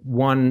into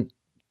one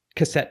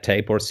cassette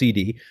tape or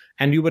CD,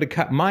 and you were to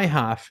cut my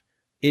half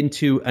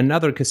into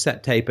another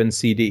cassette tape and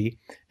CD,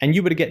 and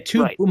you were to get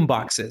two boom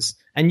boxes,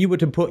 and you were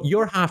to put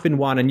your half in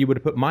one, and you were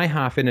to put my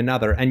half in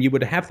another, and you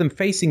would have them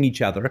facing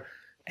each other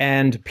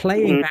and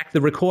playing back the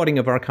recording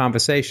of our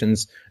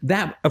conversations,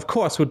 that, of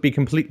course, would be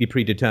completely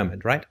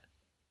predetermined, right?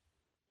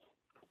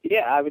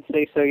 Yeah, I would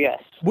say so,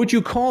 yes. Would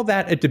you call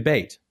that a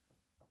debate?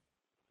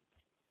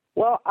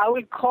 Well, I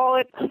would call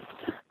it...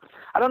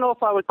 I don't know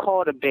if I would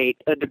call it a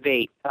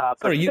debate.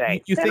 Sorry, you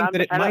think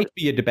that it might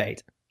be a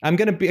debate? I'm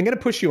going to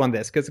push you on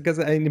this because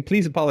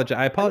please apologize.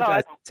 I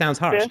apologize. It sounds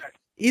harsh.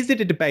 Is it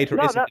a debate or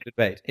isn't it a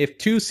debate? If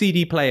two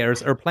CD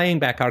players are playing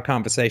back our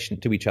conversation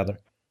to each other.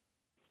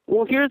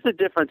 Well, here's the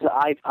difference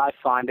I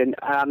find, and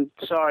I'm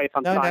sorry if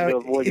I'm trying to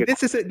avoid your...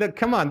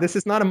 Come on, this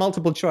is not a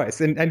multiple choice,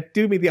 and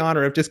do me the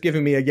honor of just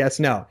giving me a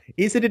yes/no.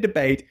 Is it a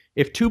debate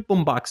if two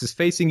boomboxes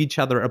facing each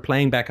other are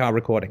playing back our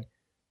recording?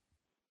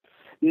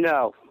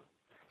 No.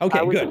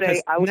 Okay,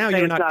 good. Now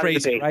you're not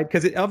crazy, right?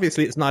 Because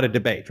obviously it's not a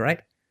debate,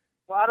 right?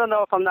 Well, I don't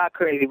know if I'm not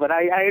crazy, but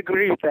I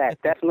agree with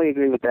that. Definitely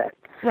agree with that.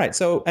 Right.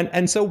 So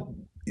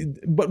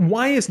but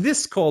why is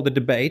this called a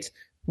debate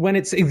when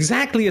it's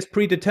exactly as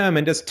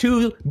predetermined as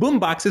two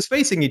boomboxes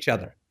facing each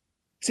other?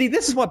 See,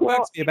 this is what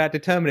bugs me about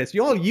determinists.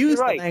 You all use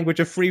the language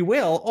of free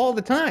will all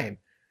the time.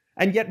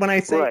 And yet when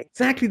I say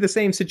exactly the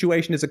same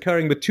situation is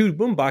occurring with two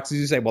boomboxes,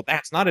 you say, well,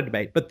 that's not a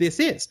debate. But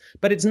this is.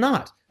 But it's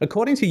not.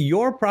 According to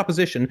your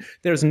proposition,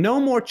 there's no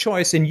more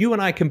choice in you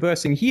and I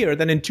conversing here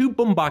than in two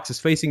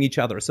boomboxes facing each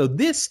other. So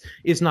this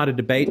is not a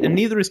debate, and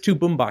neither is two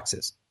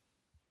boomboxes.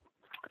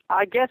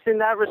 I guess in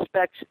that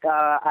respect,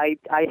 I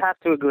have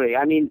to agree.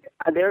 I mean,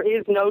 there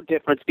is no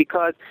difference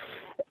because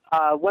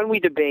when we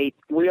debate,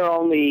 we are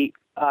only,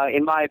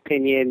 in my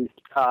opinion,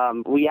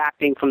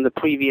 reacting from the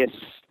previous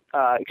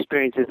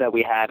experiences that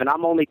we have. And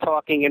I'm only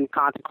talking in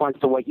consequence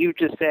to what you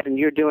just said, and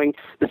you're doing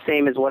the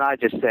same as what I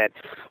just said.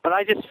 But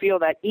I just feel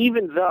that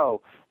even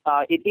though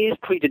it is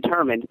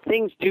predetermined,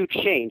 things do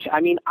change.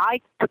 I mean,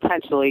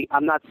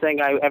 I'm not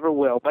saying I ever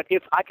will, but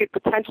if I could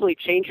potentially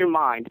change your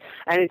mind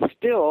and it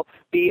still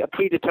be a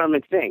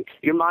predetermined thing,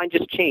 your mind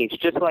just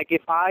changed. Just like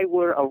if I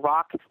were a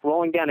rock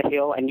rolling down a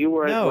hill and you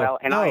were as well,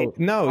 and I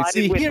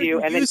See, with here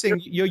you,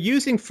 you're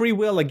using free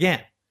will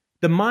again.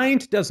 The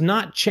mind does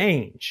not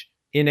change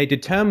in a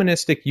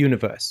deterministic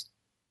universe,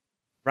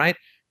 right?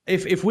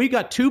 If we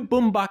got two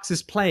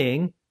boomboxes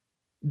playing,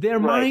 their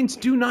minds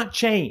do not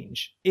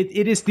change.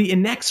 It is the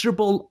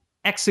inexorable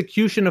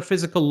execution of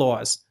physical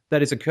laws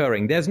that is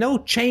occurring. There's no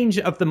change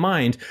of the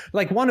mind.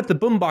 Like one of the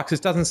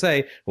boomboxes doesn't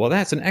say, well,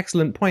 that's an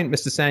excellent point,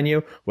 Mr.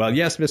 Sanyu. Well,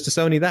 yes, Mr.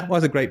 Sony, that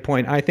was a great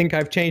point. I think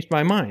I've changed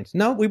my mind.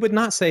 No, we would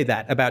not say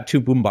that about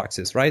two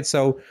boomboxes, right?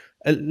 So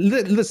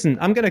listen,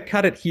 I'm going to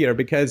cut it here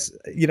because,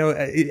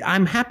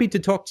 I'm happy to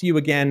talk to you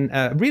again.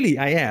 Really,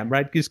 I am,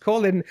 right? Just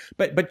call in,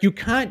 but you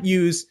can't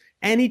use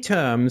any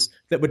terms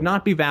that would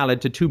not be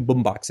valid to two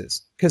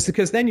boomboxes,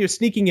 because then you're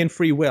sneaking in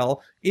free will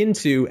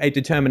into a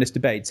determinist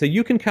debate. So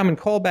you can come and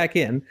call back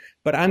in,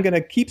 but I'm going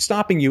to keep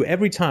stopping you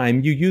every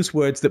time you use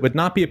words that would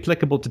not be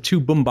applicable to two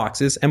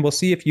boomboxes, and we'll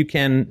see if you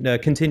can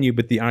continue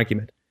with the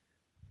argument.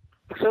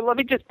 So let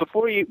me just,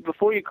 before you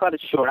cut it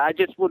short, I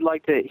just would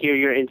like to hear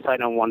your insight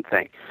on one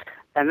thing,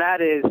 and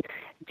that is,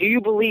 do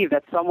you believe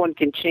that someone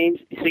can change?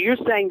 So you're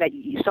saying that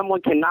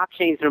someone cannot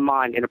change their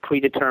mind in a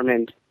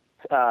predetermined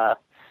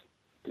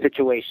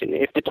situation.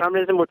 If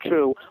determinism were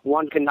true,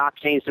 one cannot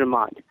change their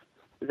mind.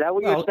 Is that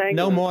what you're saying?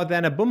 No more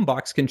than a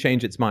boombox can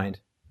change its mind,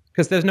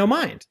 because there's no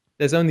mind.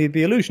 There's only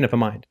the illusion of a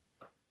mind.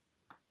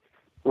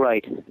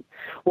 Right.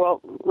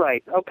 Well,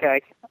 right.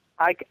 Okay.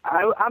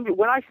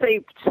 When I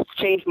say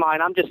change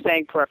mind, I'm just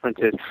saying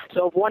preferences.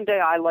 So if one day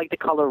I like the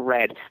color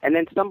red, and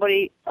then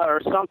somebody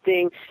or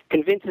something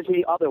convinces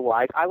me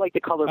otherwise, I like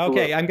the color blue.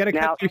 Okay, I'm going to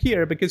cut you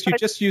here because you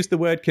just used the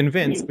word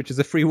convince, which is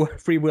a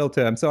free will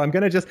term. So you're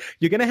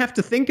going to have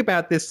to think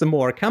about this some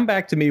more. Come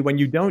back to me when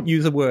you don't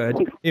use a word.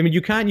 I mean,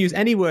 you can't use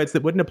any words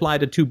that wouldn't apply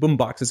to two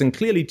boomboxes, and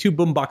clearly two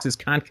boomboxes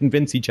can't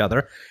convince each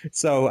other.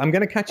 So I'm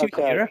going to cut you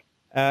here.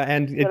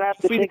 And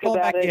it's free to call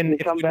back in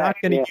if you're not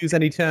going to use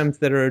any terms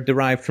that are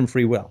derived from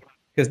free will,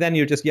 because then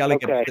you're just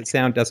yelling at us that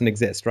sound doesn't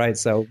exist, right?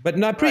 So, but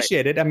no, I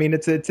appreciate it. I mean,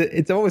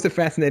 it's always a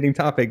fascinating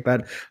topic,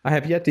 but I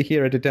have yet to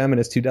hear a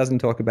determinist who doesn't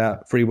talk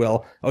about free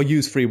will or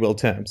use free will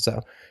terms. So,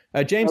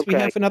 James, we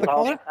have another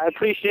caller? I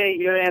appreciate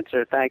your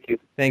answer. Thank you.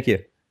 Thank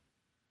you.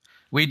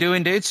 We do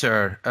indeed,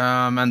 sir.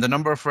 And the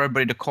number for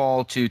everybody to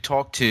call to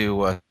talk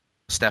to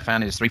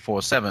Stefan is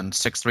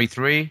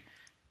 347-633.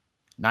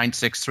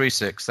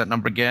 9636. That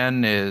number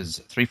again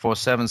is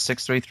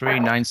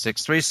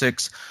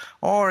 347-633-9636.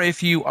 Or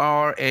if you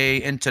are a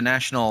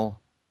international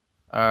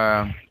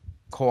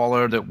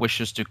caller that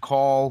wishes to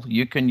call,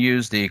 you can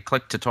use the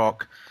Click to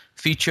Talk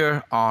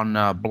feature on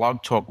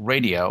Blog Talk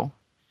Radio.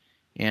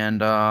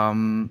 And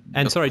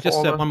sorry,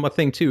 just one more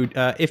thing too.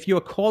 If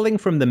you're calling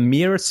from the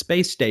Mir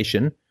space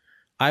station,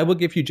 I will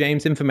give you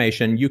James'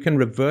 information. You can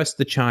reverse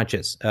the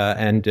charges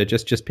and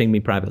just ping me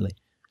privately.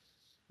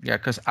 Yeah,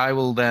 because I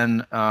will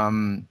then,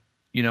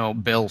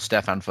 bill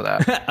Stefan for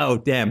that. Oh,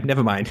 damn.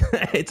 Never mind.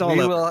 It's all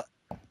over.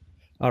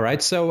 All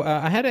right. So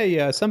I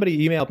had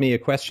somebody emailed me a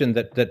question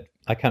that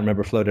I can't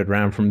remember, floated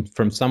around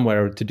from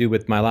somewhere to do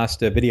with my last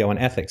video on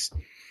ethics.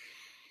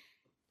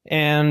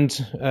 And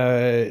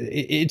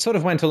it sort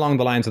of went along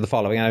the lines of the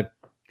following. I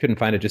couldn't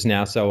find it just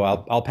now, so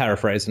I'll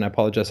paraphrase, and I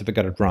apologize if I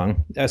got it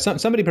wrong.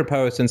 Somebody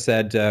proposed and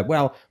said,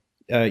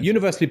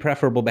 universally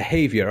preferable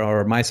behavior,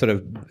 or my sort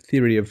of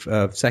theory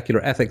of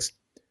secular ethics,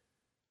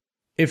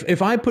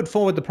 If I put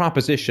forward the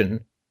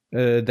proposition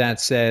that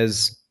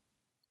says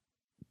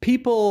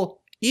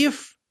people,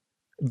 if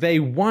they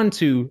want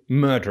to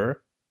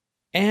murder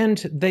and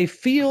they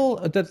feel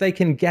that they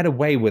can get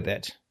away with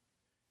it,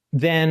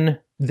 then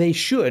they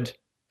should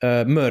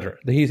murder.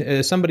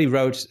 Somebody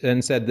wrote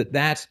and said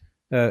that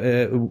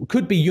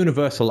could be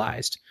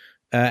universalized.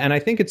 And I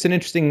think it's an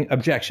interesting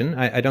objection.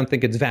 I don't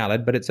think it's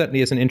valid, but it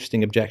certainly is an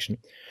interesting objection.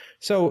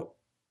 So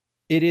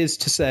it is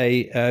to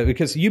say,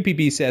 because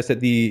UPB says that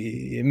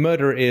the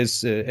murder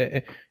is,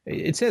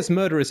 it says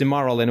murder is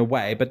immoral in a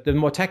way, but the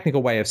more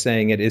technical way of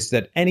saying it is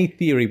that any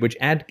theory which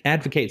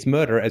advocates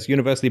murder as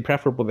universally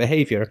preferable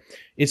behavior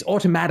is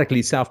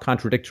automatically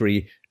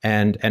self-contradictory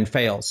and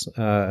fails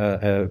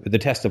the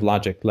test of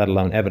logic, let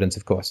alone evidence,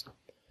 of course.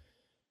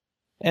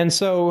 And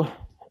so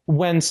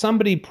when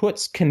somebody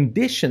puts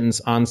conditions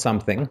on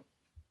something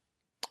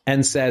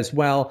and says,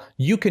 well,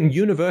 you can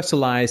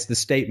universalize the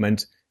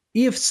statement,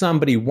 if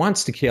somebody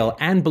wants to kill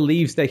and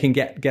believes they can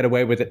get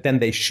away with it, then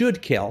they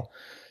should kill.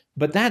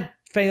 But that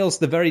fails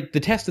the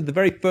test of the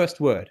very first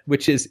word,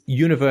 which is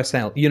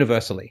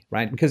universally,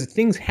 right? Because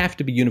things have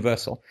to be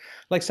universal.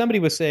 Like somebody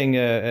was saying,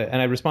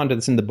 and I responded to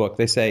this in the book,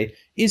 they say,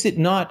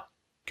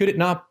 could it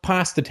not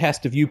pass the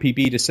test of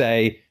UPB to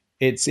say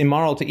it's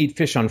immoral to eat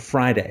fish on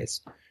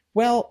Fridays?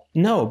 Well,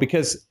 no,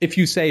 because if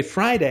you say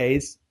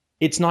Fridays,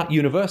 it's not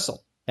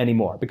universal.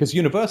 anymore, because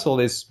universal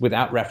is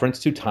without reference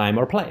to time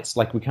or place.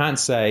 Like, we can't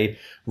say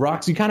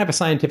rocks, you can't have a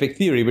scientific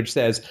theory which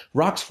says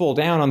rocks fall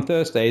down on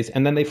Thursdays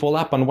and then they fall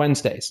up on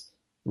Wednesdays,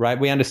 right?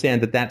 We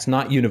understand that that's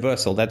not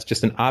universal. That's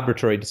just an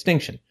arbitrary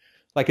distinction.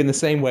 Like, in the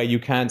same way, you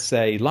can't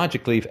say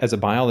logically as a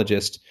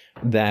biologist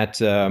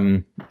that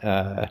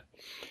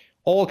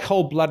all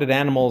cold-blooded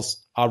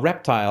animals are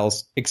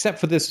reptiles except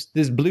for this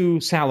blue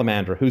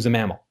salamander who's a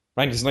mammal.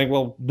 Right? It's like,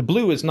 well, the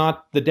blue is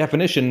not the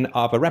definition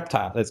of a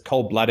reptile. It's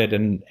cold-blooded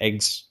and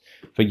eggs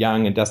for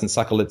young and doesn't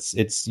suckle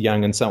its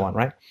young and so on,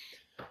 right?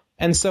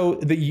 And so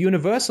the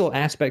universal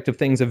aspect of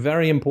things are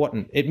very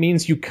important. It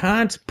means you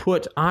can't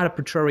put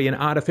arbitrary and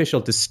artificial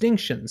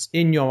distinctions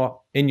in your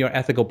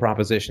ethical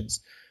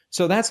propositions.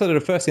 So that's sort of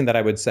the first thing that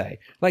I would say.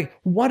 Like,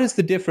 what is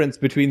the difference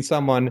between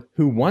someone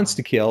who wants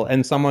to kill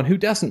and someone who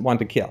doesn't want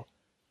to kill?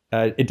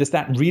 Does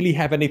that really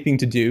have anything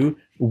to do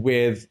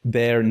with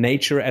their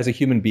nature as a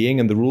human being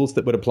and the rules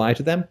that would apply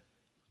to them?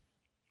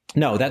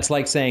 No, that's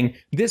like saying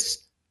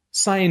this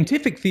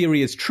scientific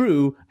theory is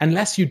true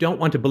unless you don't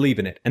want to believe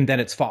in it, and then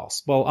it's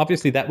false. Well,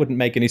 obviously that wouldn't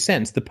make any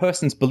sense. The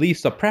person's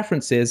beliefs or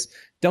preferences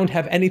don't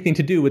have anything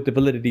to do with the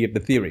validity of the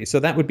theory.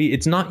 So that would be,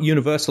 it's not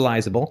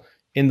universalizable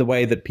in the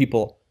way that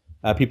people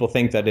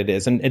think that it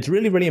is. And it's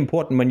really, really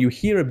important when you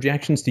hear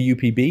objections to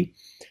UPB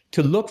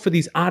to look for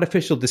these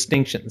artificial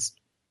distinctions.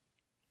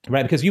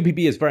 Right, because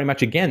UPB is very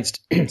much against,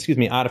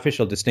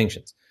 artificial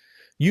distinctions.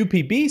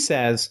 UPB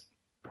says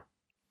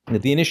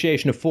that the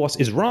initiation of force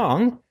is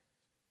wrong,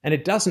 and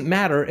it doesn't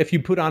matter if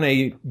you put on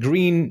a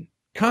green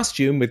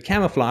costume with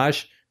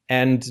camouflage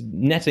and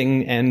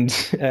netting and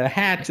a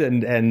hat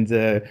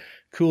and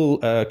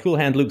cool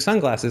hand Luke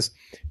sunglasses.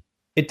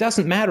 It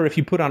doesn't matter if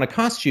you put on a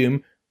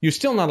costume. You're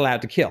still not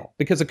allowed to kill,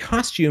 because a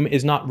costume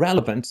is not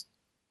relevant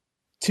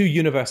to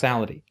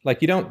universality.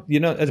 Like, you don't,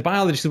 as a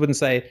biologist wouldn't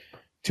say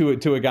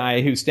to a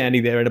guy who's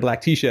standing there in a black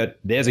T-shirt,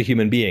 there's a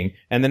human being.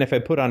 And then if I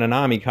put on an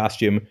army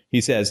costume, he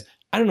says,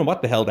 I don't know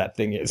what the hell that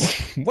thing is.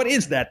 What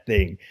is that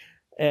thing?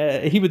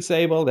 He would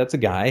say, well, that's a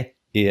guy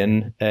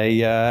in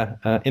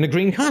a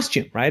green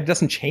costume, right? It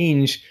doesn't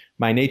change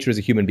my nature as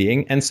a human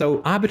being. And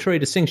so arbitrary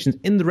distinctions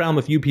in the realm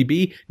of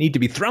UPB need to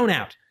be thrown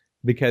out,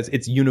 because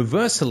it's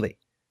universally,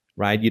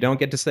 right? You don't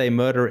get to say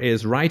murder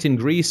is right in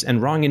Greece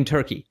and wrong in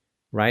Turkey.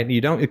 Right?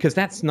 You don't, because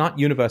that's not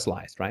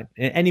universalized, right?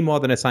 Any more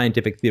than a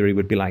scientific theory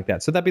would be like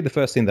that. So that'd be the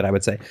first thing that I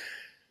would say.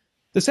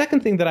 The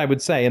second thing that I would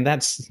say, and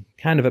that's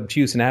kind of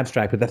obtuse and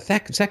abstract, but the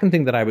second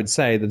thing that I would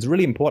say that's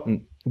really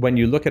important when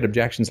you look at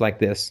objections like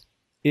this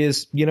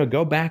is,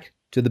 go back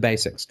to the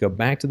basics. Go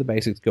back to the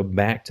basics. Go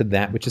back to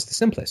that which is the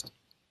simplest,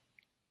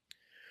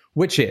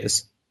 which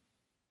is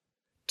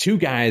two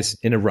guys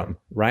in a room,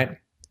 right?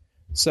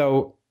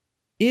 So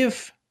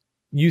if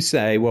you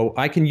say, well,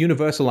 I can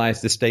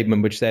universalize this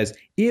statement which says,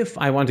 if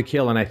I want to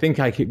kill and I think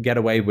I could get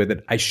away with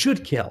it, I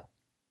should kill,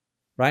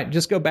 right?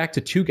 Just go back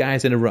to two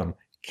guys in a room.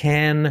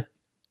 Can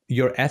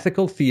your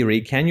ethical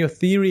theory, can your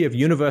theory of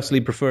universally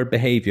preferred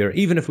behavior,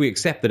 even if we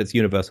accept that it's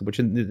universal, which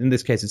in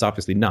this case it's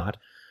obviously not,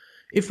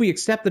 if we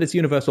accept that it's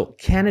universal,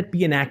 can it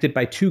be enacted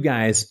by two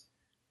guys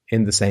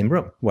in the same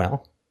room?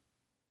 Well,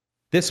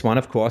 this one,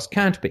 of course,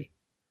 can't be.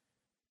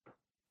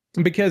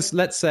 Because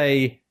let's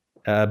say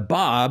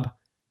Bob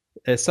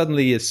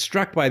suddenly is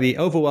struck by the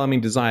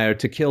overwhelming desire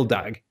to kill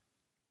Doug,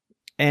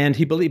 and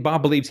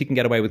Bob believes he can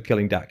get away with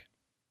killing Doug.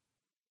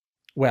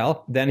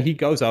 Well, then he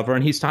goes over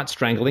and he starts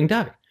strangling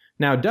Doug.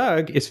 Now,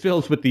 Doug is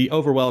filled with the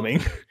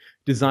overwhelming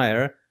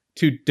desire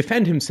to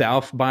defend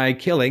himself by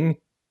killing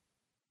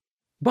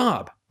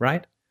Bob,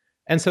 right?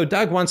 And so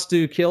Doug wants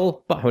to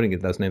kill Bob. How do I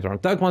get those names wrong?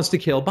 Doug wants to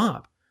kill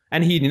Bob,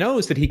 and he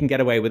knows that he can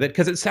get away with it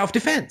because it's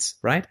self-defense,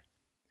 right?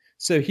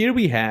 So here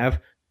we have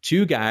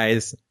two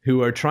guys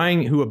who are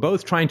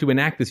both trying to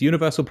enact this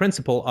universal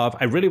principle of,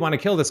 I really want to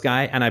kill this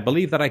guy and I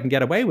believe that I can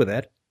get away with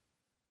it,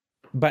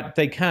 but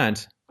they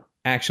can't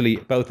actually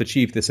both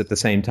achieve this at the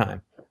same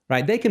time,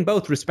 right? They can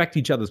both respect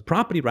each other's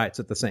property rights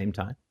at the same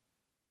time.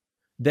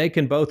 They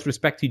can both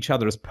respect each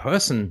other's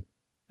person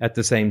at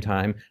the same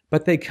time,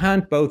 but they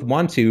can't both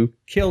want to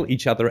kill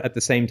each other at the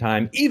same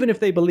time, even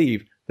if they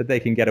believe that they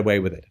can get away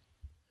with it.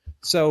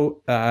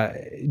 So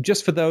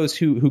just for those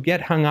who get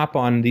hung up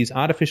on these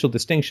artificial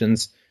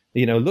distinctions,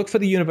 look for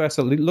the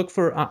universal, look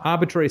for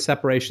arbitrary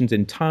separations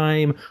in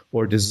time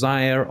or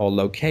desire or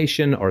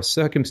location or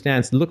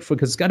circumstance.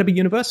 Because it's got to be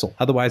universal.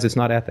 Otherwise, it's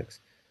not ethics.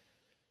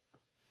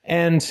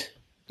 And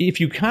if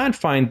you can't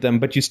find them,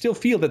 but you still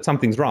feel that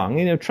something's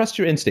wrong, trust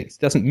your instincts.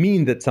 It doesn't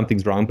mean that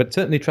something's wrong, but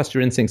certainly trust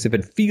your instincts if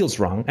it feels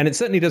wrong. And it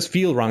certainly does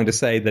feel wrong to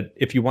say that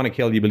if you want to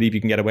kill, you believe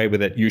you can get away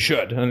with it, you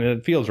should. And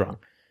it feels wrong.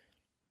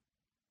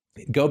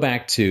 Go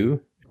back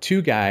to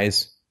two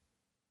guys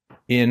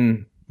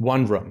in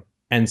one room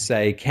and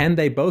say, can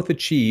they both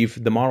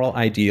achieve the moral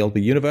ideal,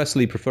 the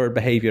universally preferred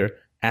behavior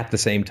at the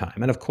same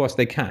time? And of course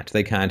they can't.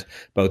 They can't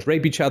both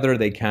rape each other.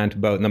 They can't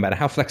both, no matter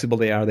how flexible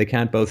they are, they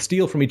can't both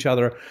steal from each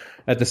other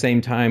at the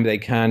same time. They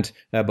can't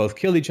both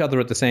kill each other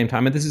at the same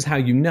time. And this is how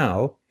you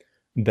know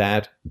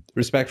that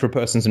respect for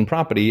persons and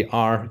property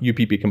are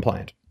UPB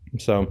compliant.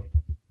 So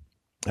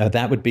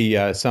that would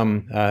be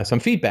some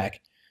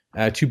feedback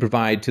to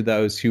provide to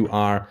those who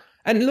are.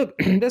 And look,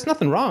 there's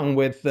nothing wrong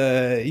with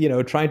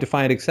trying to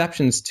find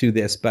exceptions to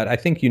this, but I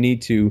think you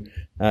need to,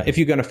 if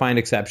you're going to find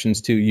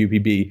exceptions to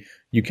UPB,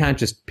 you can't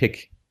just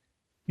pick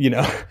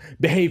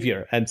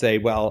behavior and say,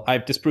 well,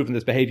 I've disproven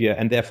this behavior,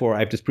 and therefore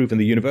I've disproven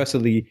the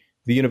universal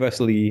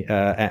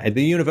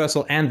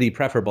and the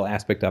preferable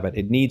aspect of it.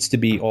 It needs to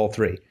be all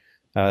three.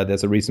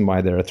 There's a reason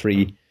why there are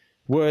three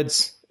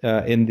words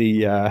in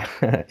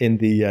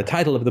the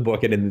title of the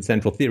book and in the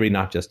central theory,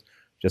 not just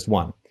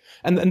one.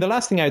 And the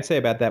last thing I'd say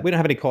about that, we don't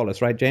have any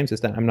callers, right, James?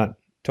 Is that I'm not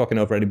talking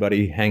over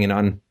anybody hanging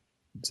on?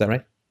 Is that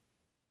right?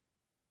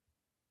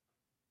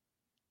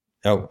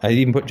 Oh, I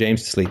even put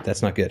James to sleep.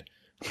 That's not good.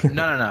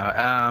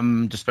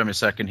 No. Just spare me a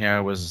second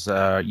here.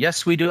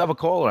 Yes, we do have a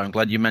caller. I'm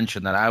glad you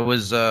mentioned that. I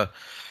was dozing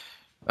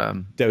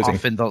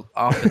off in the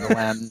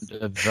land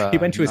of. He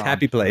went to his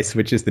happy place,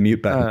 which is the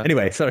mute button.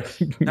 Anyway, sorry.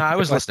 No, I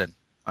was listening.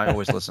 I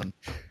always listen.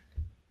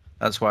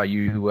 That's why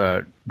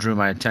you drew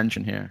my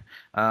attention here.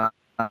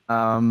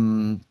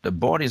 The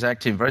board is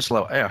acting very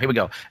slow. Oh, here we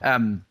go.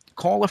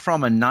 Caller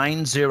from a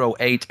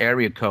 908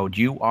 area code.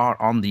 You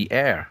are on the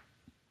air.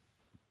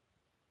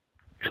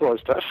 Hello,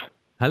 Steph.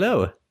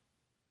 Hello.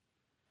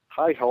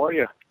 Hi, how are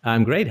you?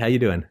 I'm great. How you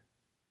doing?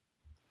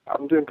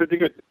 I'm doing pretty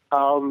good.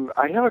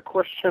 I have a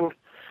question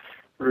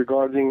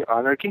regarding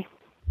anarchy.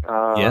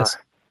 Yes.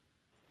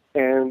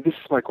 And this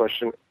is my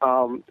question.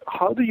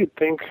 How do you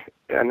think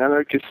an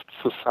anarchist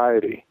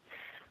society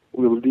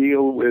will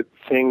deal with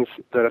things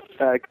that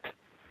affect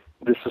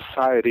the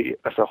society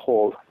as a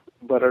whole,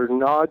 but are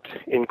not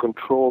in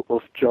control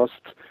of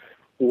just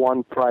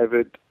one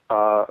private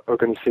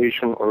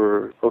organization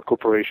or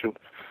corporation?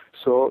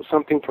 So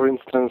something, for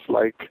instance,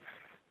 like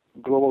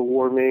global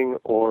warming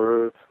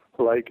or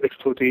like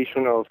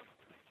exploitation of,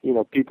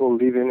 people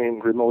living in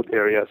remote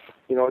areas,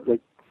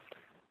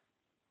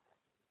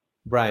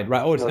 Right.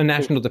 Oh, it's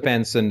national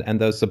defense and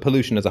the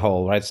pollution as a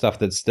whole, right? Stuff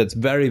that's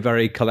very,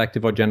 very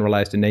collective or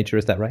generalized in nature.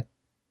 Is that right?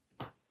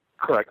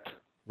 Correct.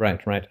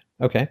 Right.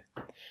 Okay.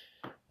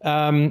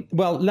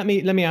 Well, let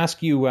me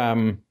ask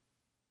you,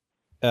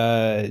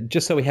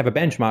 just so we have a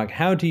benchmark,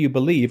 how do you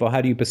believe or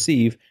how do you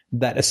perceive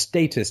that a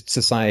statist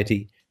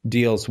society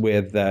deals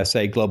with,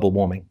 say, global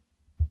warming?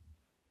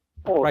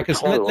 Oh, right,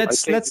 because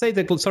let's say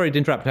that. Sorry to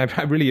interrupt.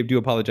 I really do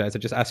apologize. I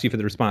just asked you for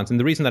the response, and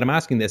the reason that I'm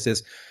asking this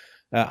is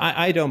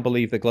I don't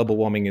believe that global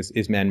warming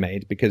is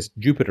man-made because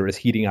Jupiter is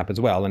heating up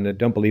as well, and I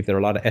don't believe there are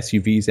a lot of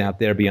SUVs out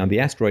there beyond the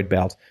asteroid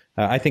belt.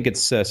 I think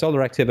it's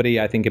solar activity.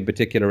 I think in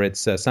particular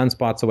it's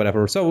sunspots or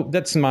whatever. So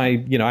that's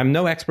my, I'm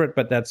no expert,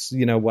 but that's,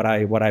 what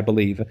I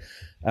believe.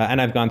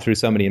 And I've gone through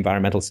so many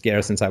environmental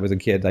scares since I was a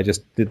kid.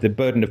 The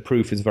burden of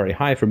proof is very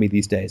high for me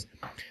these days.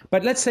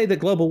 But let's say that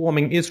global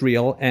warming is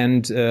real,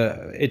 and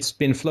it's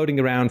been floating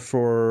around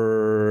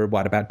for,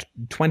 about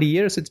 20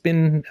 years? It's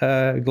been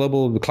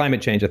global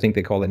climate change, I think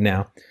they call it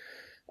now.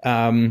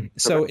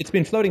 So it's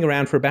been floating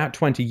around for about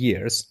 20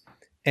 years.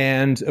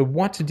 And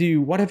what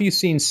have you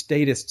seen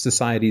statist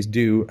societies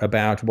do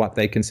about what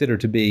they consider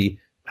to be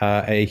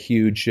a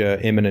huge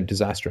imminent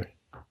disaster?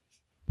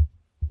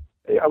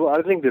 Yeah, well,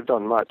 I think they've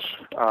done much,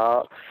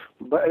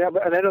 but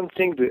I don't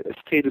think the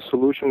statist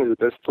solution is the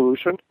best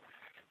solution.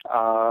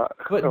 I'm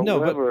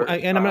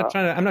not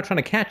trying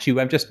to catch you.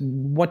 I'm just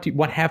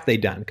what have they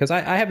done? Because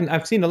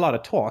I've seen a lot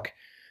of talk.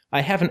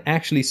 I haven't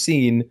actually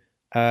seen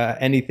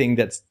anything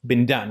that's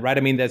been done, right?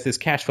 I mean, there's this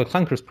Cash for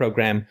Clunkers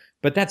program,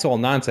 but that's all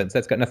nonsense.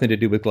 That's got nothing to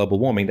do with global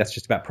warming. That's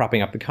just about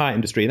propping up the car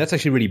industry. And that's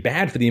actually really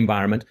bad for the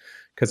environment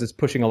because it's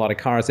pushing a lot of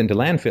cars into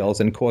landfills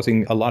and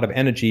causing a lot of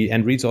energy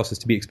and resources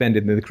to be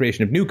expended in the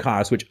creation of new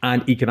cars, which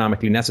aren't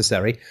economically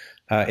necessary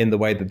in the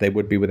way that they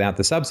would be without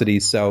the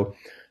subsidies. So,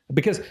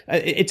 because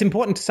it's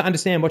important to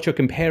understand what you're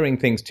comparing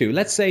things to.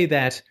 Let's say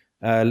that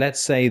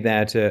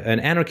an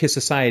anarchist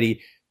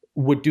society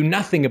would do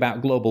nothing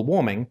about global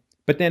warming,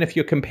 but then if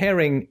you're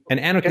comparing an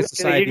anarchist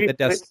society that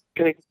does...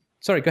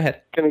 Sorry, go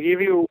ahead. Can I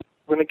give you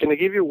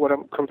what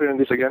I'm comparing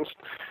this against?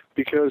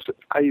 Because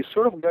I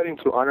sort of got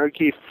into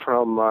anarchy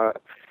from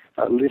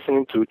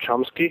listening to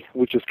Chomsky,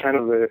 which is kind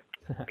of a,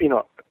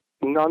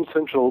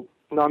 non-central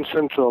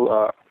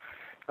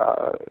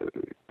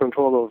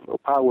control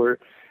of power.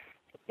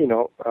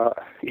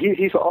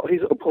 He's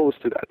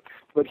opposed to that,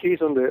 but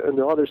he's on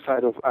the other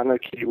side of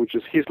anarchy, which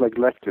is he's like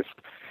leftist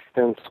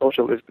and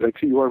socialist.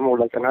 Like you are more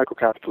like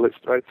anarcho-capitalist,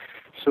 right?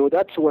 So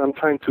that's what I'm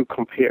trying to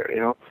compare.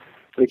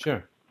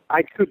 Sure.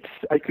 I could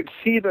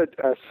see that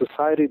a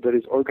society that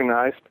is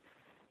organized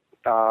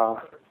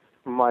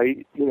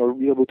might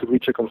be able to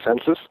reach a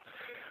consensus,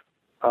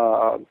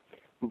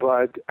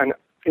 but an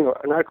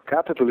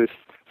anarcho-capitalist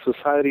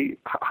society,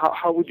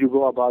 how would you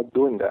go about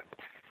doing that?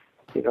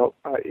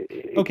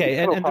 Okay,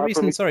 and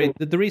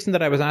the reason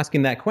that I was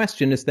asking that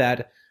question is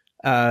that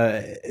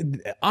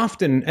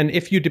often, and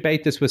if you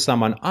debate this with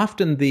someone,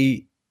 often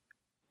the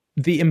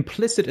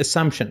implicit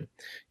assumption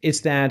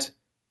is that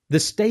the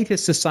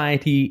statist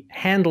society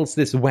handles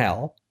this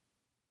well,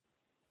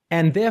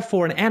 and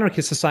therefore an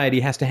anarchist society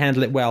has to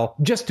handle it well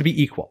just to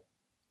be equal.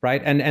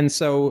 right? And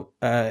so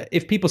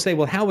if people say,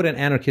 well, how would an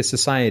anarchist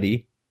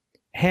society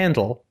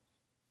handle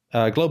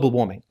global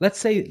warming? Let's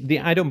say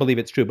I don't believe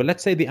it's true, but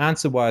let's say the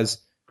answer was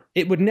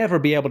it would never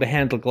be able to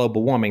handle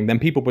global warming. Then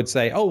people would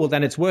say, oh, well,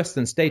 then it's worse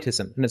than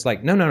statism. And it's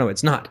like, no,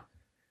 it's not.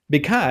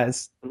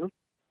 Because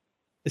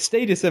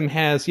statism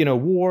has,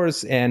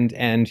 wars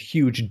and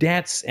huge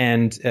debts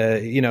and,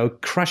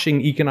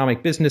 crushing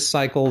economic business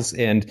cycles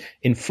and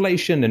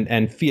inflation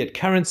and fiat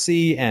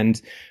currency.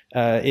 And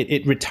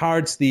it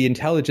retards the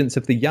intelligence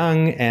of the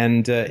young,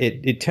 and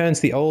it turns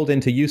the old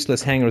into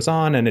useless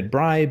hangers-on, and it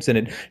bribes, and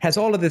it has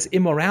all of this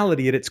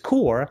immorality at its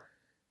core.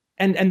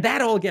 And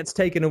that all gets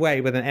taken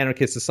away with an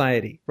anarchist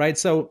society, right?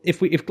 So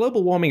if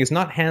global warming is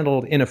not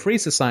handled in a free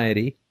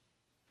society,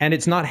 and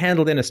it's not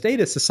handled in a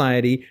statist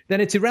society, then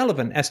it's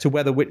irrelevant as to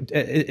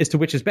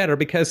which is better,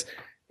 because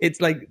it's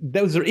like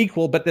those are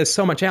equal, but there's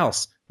so much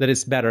else that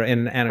is better in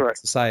an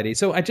anarchist society.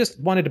 So I just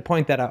wanted to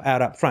point that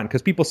out up front,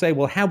 because people say,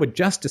 well, how would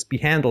justice be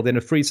handled in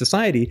a free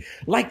society?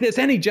 Like there's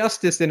any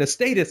justice in a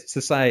statist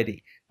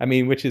society. I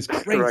mean, which is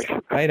crazy,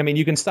 right? I mean,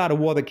 you can start a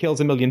war that kills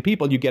 1 million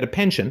people, you get a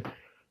pension.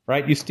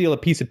 Right? You steal a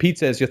piece of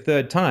pizza as your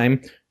third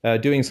time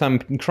doing some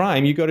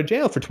crime, you go to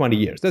jail for 20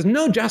 years. There's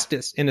no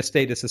justice in a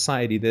statist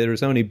society. There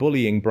is only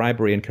bullying,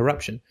 bribery, and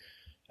corruption.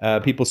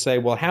 People say,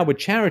 well, how would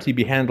charity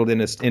be handled in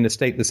a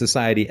stateless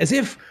society? As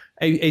if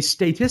a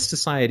statist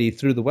society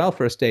through the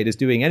welfare state is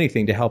doing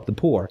anything to help the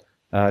poor.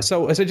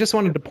 So I just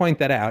wanted to point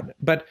that out.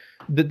 But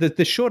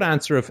the short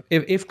answer of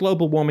if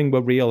global warming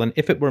were real and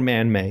if it were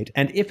man-made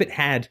and if it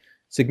had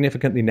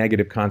significantly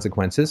negative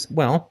consequences,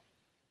 well,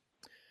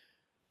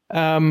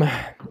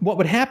 what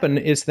would happen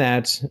is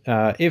that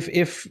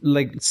if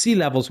like sea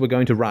levels were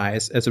going to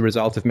rise as a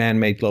result of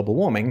man-made global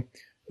warming,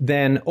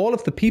 then all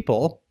of the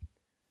people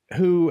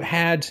who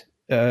had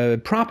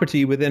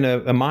property within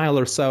a mile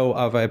or so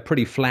of a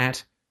pretty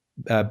flat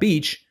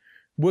beach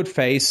would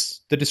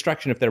face the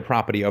destruction of their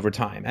property over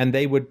time. And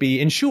they would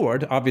be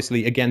insured,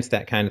 obviously, against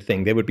that kind of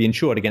thing. They would be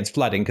insured against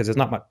flooding, because there's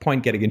not much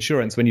point getting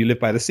insurance when you live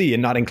by the sea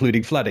and not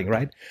including flooding,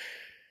 right?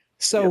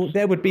 So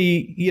there would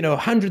be,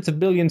 hundreds of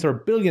billions or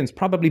billions,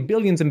 probably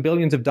billions and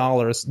billions of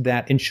dollars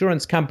that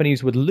insurance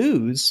companies would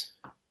lose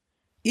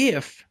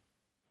if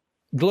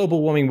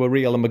global warming were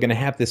real and we're going to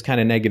have this kind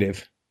of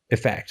negative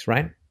effect,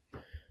 right?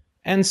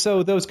 And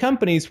so those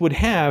companies would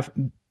have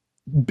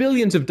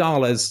billions of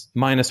dollars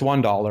minus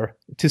 $1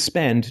 to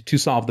spend to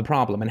solve the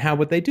problem. And how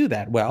would they do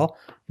that? Well,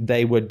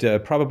 they would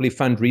probably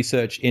fund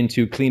research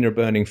into cleaner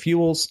burning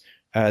fuels.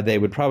 They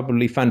would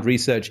probably fund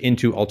research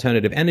into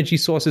alternative energy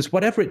sources.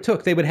 Whatever it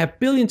took, they would have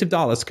billions of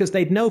dollars, because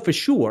they'd know for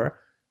sure,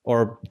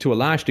 or to a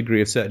large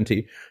degree of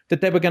certainty, that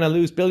they were going to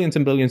lose billions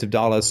and billions of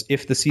dollars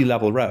if the sea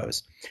level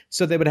rose.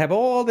 So they would have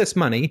all this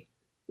money,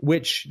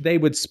 which they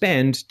would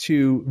spend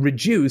to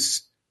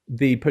reduce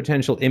the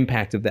potential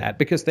impact of that,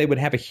 because they would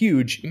have a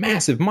huge,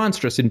 massive,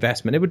 monstrous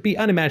investment. It would be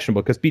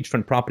unimaginable, because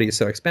beachfront property is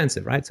so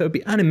expensive, right? So it would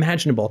be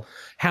unimaginable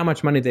how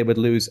much money they would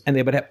lose, and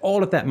they would have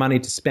all of that money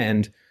to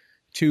spend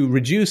to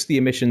reduce the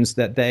emissions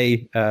that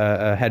they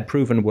had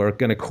proven were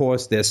going to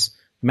cause this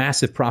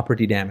massive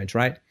property damage,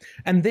 right?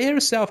 And they're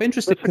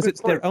self-interested because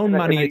it's their own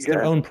money, it's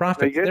their own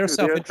profit. They're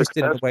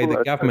self-interested in the way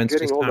that governments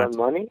just aren't.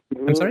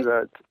 I'm sorry?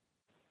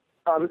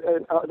 I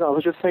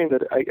was just saying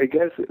that I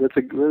guess that's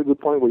a really good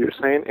point what you're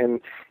saying,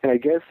 and I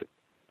guess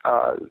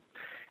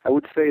I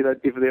would say that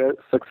if they're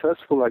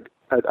successful at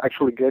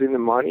actually getting the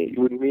money, it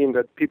would mean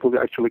that people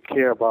actually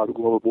care about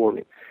global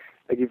warming.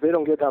 Like if they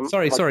don't get that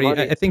sorry,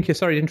 money, I think you're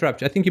sorry to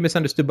interrupt you. I think you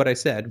misunderstood what I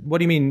said. What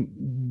do you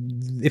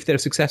mean if they're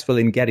successful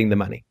in getting the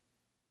money?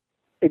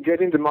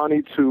 Getting the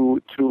money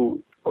to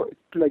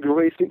like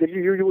raising.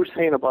 You were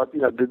saying about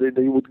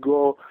they would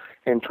go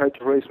and try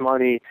to raise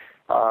money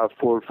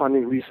for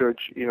funding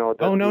research.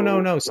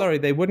 No. Sorry,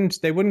 they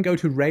wouldn't go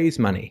to raise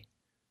money.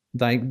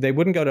 They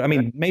wouldn't go to. I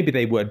mean, maybe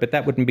they would, but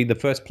that wouldn't be the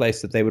first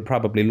place that they would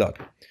probably look.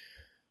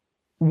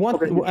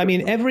 I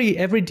mean,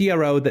 every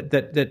DRO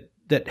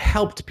that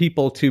helped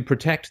people to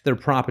protect their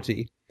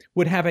property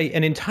would have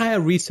an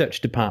entire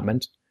research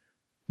department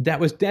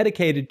that was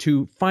dedicated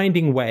to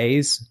finding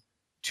ways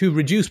to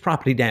reduce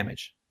property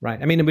damage,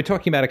 right? I mean, we're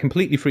talking about a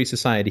completely free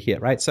society here,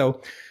 right?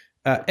 So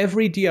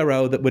every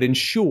DRO that would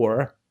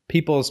insure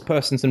people's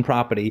persons and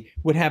property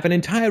would have an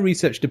entire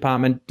research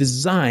department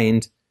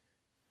designed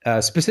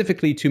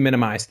specifically to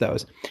minimize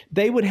those.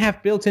 They would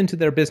have built into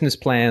their business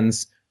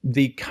plans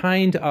the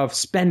kind of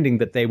spending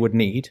that they would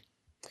need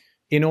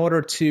in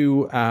order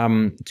to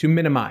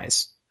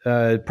minimize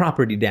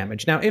property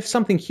damage. Now, if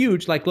something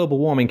huge like global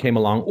warming came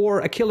along,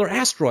 or a killer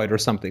asteroid or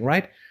something,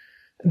 right?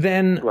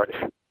 Then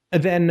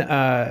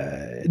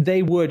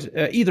they would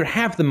either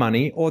have the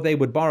money or they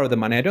would borrow the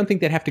money. I don't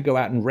think they'd have to go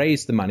out and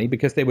raise the money,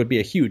 because they would be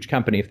a huge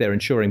company if they're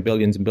insuring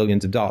billions and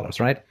billions of dollars,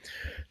 right?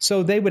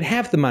 So they would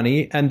have the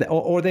money,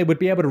 or they would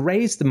be able to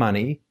raise the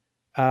money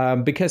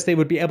because they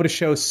would be able to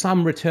show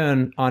some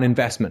return on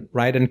investment,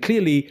 right? And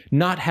clearly,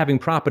 not having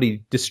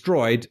property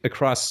destroyed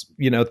across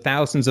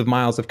thousands of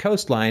miles of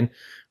coastline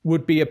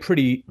would be a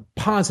pretty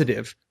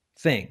positive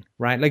thing,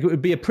 right? Like it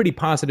would be a pretty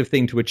positive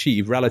thing to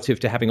achieve relative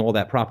to having all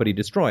that property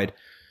destroyed.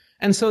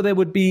 And so there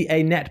would be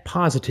a net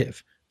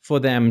positive for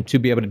them to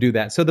be able to do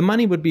that. So the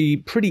money would be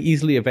pretty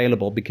easily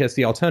available because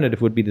the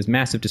alternative would be this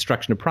massive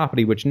destruction of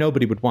property, which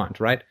nobody would want,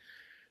 right?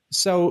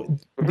 So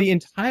the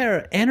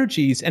entire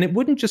energies, and it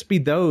wouldn't just be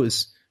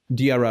those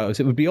DROs.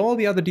 It would be all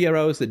the other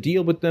DROs that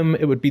deal with them.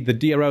 It would be the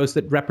DROs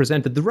that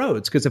represented the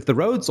roads, because if the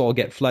roads all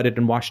get flooded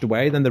and washed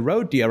away, then the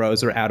road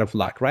DROs are out of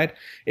luck, right?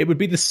 It would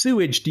be the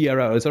sewage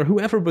DROs or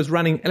whoever was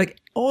running,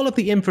 like all of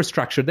the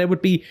infrastructure. There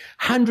would be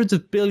hundreds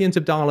of billions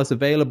of dollars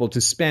available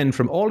to spend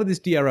from all of these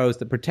DROs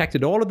that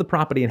protected all of the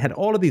property and had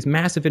all of these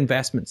massive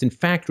investments in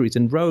factories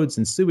and roads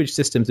and sewage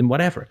systems and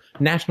whatever,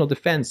 national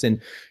defense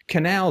and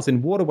canals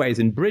and waterways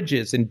and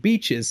bridges and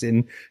beaches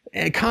and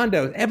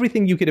condos,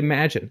 everything you could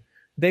imagine.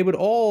 They would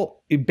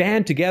all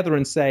band together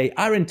and say,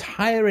 our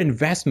entire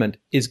investment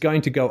is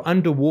going to go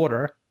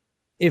underwater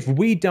if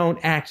we don't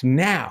act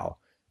now.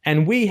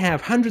 And we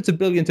have hundreds of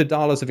billions of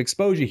dollars of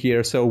exposure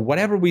here. So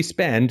whatever we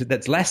spend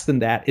that's less than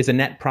that is a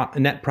net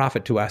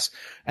profit to us.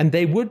 And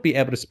they would be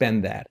able to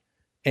spend that.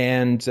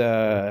 And,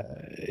 so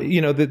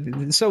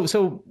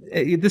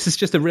this is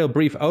just a real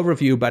brief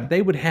overview, but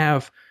they would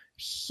have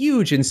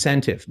huge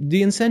incentive,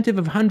 the incentive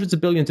of hundreds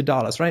of billions of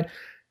dollars, right?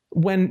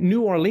 When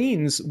New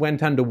Orleans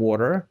went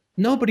underwater,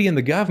 nobody in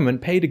the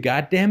government paid a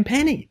goddamn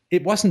penny.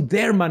 It wasn't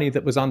their money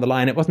that was on the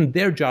line. It wasn't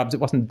their jobs. It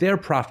wasn't their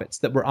profits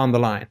that were on the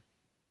line.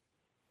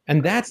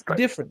 And that's the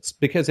difference,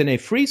 because in a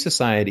free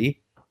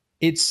society,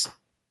 it's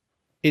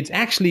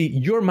actually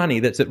your money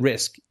that's at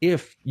risk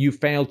if you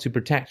fail to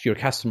protect your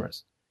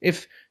customers.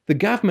 If the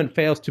government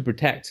fails to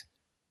protect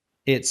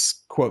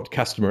its, quote,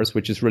 customers,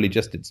 which is really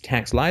just its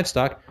tax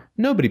livestock,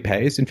 nobody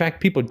pays. In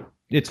fact,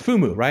 it's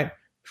FUMU, right?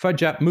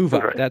 Fudge up, move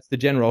up. Right. That's the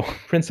general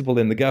principle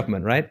in the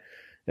government, right?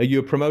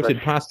 You're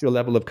promoted past your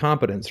level of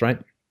competence, right?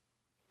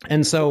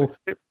 And so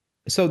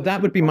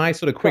that would be my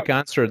sort of quick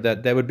answer,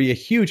 that there would be a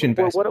huge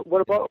investment.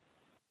 Well,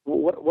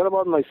 what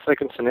about my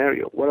second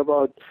scenario? What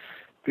about,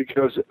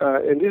 because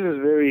and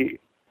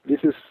this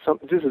is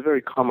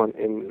very common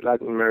in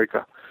Latin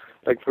America.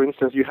 Like, for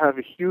instance, you have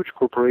huge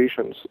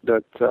corporations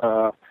that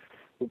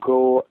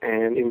go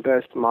and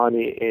invest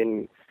money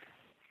in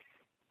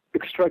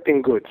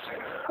extracting goods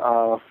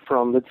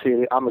from, let's say,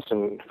 the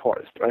Amazon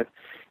forest, right?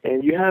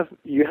 And you have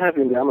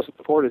in the Amazon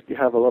forest, you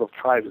have a lot of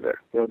tribes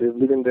there. They've been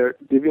living there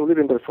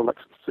for like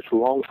such a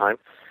long time.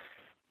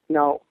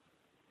 Now,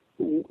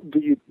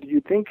 do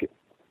you think,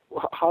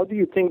 how do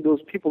you think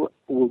those people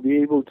will be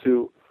able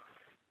to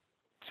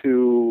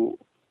kind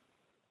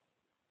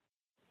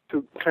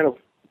of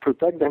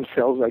protect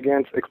themselves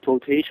against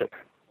exploitation?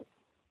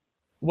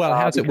 Well,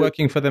 how's it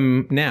working for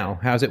them now?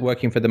 How's it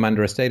working for them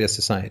under a status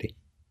society?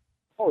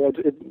 Oh,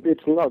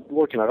 it's not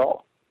working at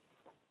all.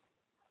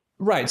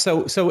 Right.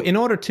 So in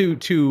order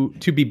to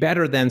be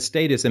better than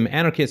statism,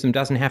 anarchism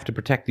doesn't have to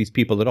protect these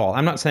people at all.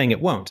 I'm not saying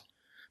it won't,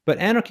 but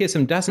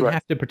anarchism doesn't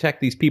have to protect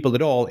these people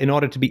at all in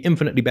order to be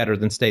infinitely better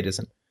than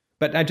statism.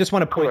 But I just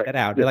want to point that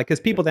out. Yeah. Like,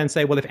 because people then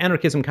say, well, if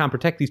anarchism can't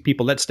protect these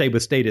people, let's stay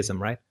with statism,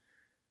 right?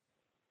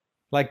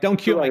 Like, don't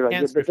cure my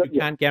cancer if you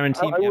can't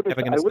guarantee me I'm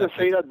never going to stop. I wouldn't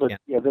say that, but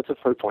yeah, that's a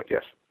fair point,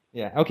 yes.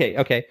 Yeah. Okay.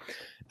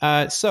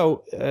 And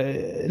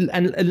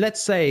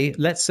let's say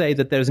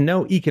that there's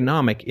no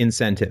economic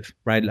incentive,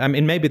 right? I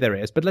mean, maybe there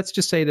is, but let's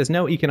just say there's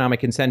no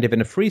economic incentive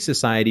in a free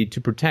society to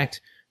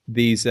protect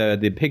these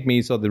the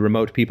pygmies or the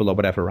remote people or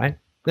whatever, right?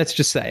 Let's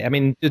just say, I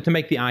mean, to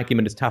make the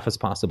argument as tough as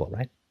possible,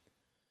 right?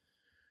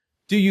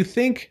 Do you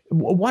think,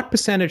 what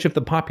percentage of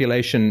the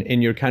population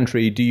in your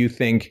country do you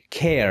think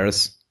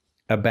cares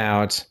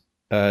about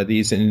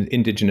these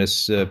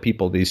indigenous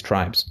people, these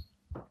tribes?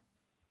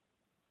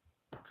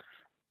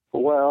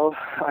 Well,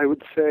 I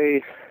would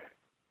say,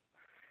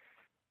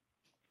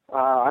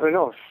 I don't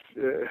know,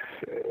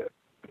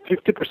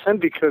 50%,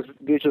 because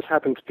they just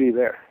happen to be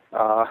there.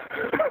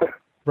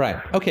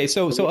 Right. Okay.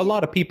 So a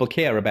lot of people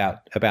care about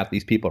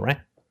these people, right?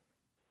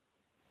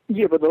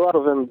 Yeah, but a lot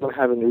of them don't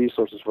have any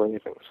resources for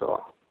anything.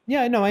 So.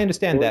 Yeah, no, I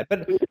understand that,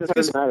 but it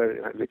doesn't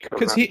matter.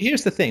 Because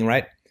here's the thing,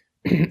 right?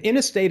 In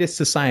a statist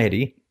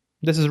society,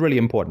 this is really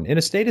important. In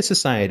a statist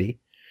society,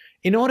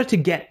 in order to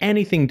get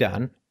anything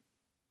done,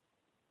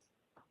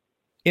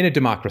 in a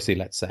democracy,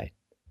 let's say,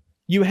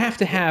 you have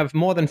to have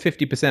more than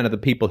 50% of the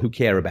people who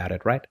care about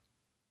it, right?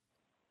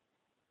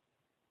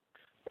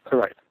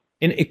 Correct.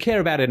 And care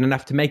about it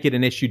enough to make it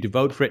an issue, to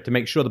vote for it, to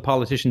make sure the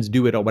politicians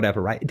do it or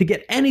whatever, right? To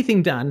get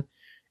anything done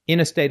in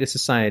a statist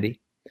society,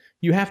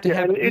 you have to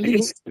have at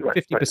least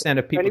 50%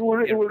 of people.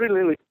 And it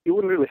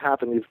wouldn't really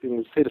happen if in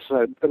the statist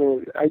society. I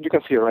mean, you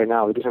can see it right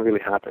now. It doesn't really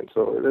happen.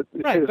 So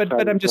right,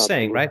 but I'm just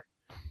saying, right?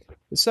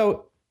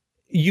 So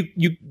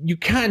you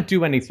can't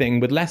do anything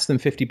with less than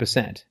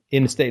 50%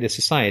 in a statist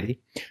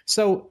society.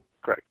 So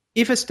correct.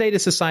 If a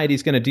statist society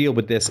is going to deal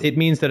with this, it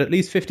means that at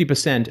least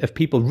 50% of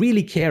people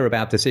really care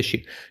about this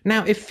issue.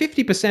 Now, if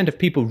 50% of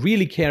people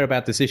really care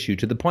about this issue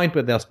to the point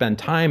where they'll spend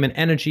time and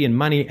energy and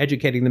money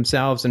educating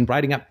themselves and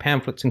writing up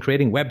pamphlets and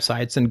creating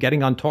websites and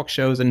getting on talk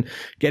shows and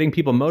getting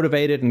people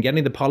motivated and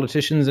getting the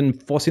politicians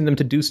and forcing them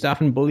to do stuff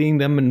and bullying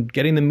them and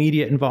getting the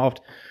media involved,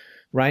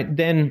 right?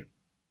 Then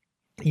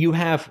you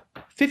have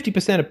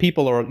 50% of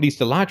people, or at least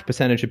a large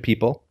percentage of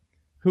people,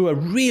 who are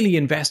really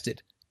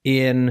invested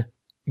in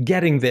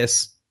getting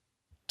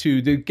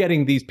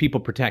getting these people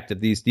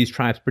protected, these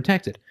tribes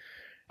protected.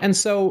 And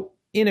so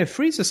in a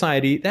free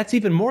society, that's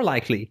even more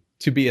likely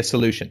to be a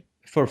solution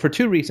for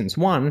two reasons.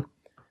 One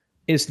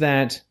is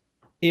that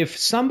if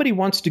somebody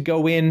wants to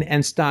go in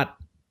and start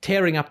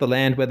tearing up the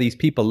land where these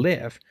people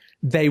live,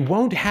 they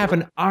won't have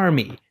an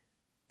army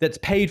that's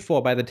paid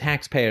for by the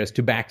taxpayers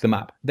to back them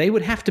up. They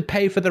would have to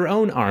pay for their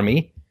own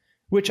army,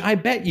 which I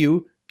bet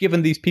you,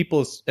 given these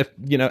people's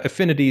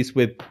affinities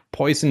with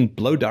poison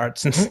blow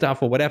darts and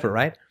stuff or whatever,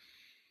 right?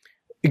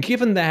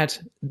 Given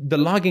that the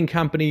logging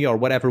company or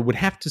whatever would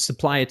have to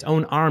supply its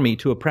own army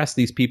to oppress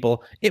these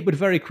people, it would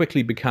very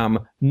quickly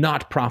become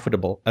not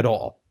profitable at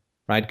all,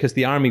 right? Because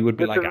the army would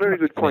be That's a very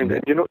good point.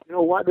 You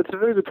know what? That's a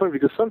very good point,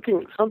 because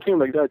something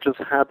like that just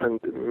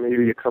happened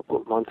maybe a couple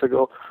of months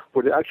ago,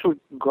 where the actual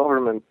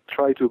government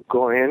tried to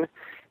go in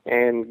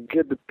and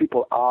get the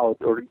people out,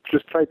 or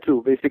just try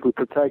to basically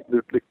protect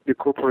the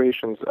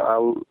corporations'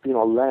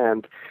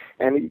 land,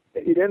 and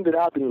it ended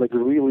up in like a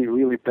really,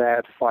 really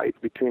bad fight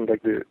between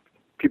like the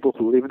people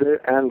who live there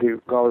and the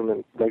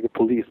government, like the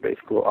police,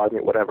 basically, or army,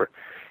 whatever.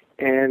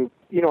 And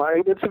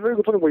it's a very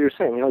good point what you're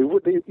saying.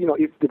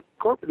 If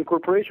the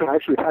corporation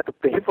actually had to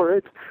pay for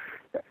it,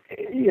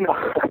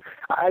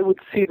 I would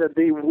see that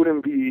they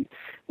wouldn't be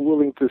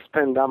willing to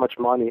spend that much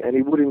money, and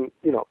it wouldn't,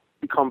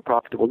 become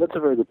profitable. That's a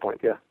very good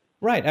point. Yeah.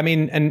 Right. I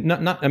mean, and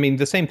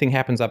the same thing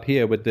happens up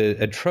here with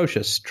the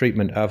atrocious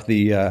treatment of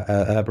the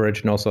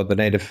Aboriginals or the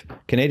Native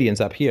Canadians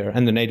up here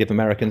and the Native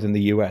Americans in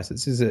the U.S.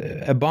 This is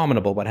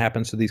abominable what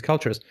happens to these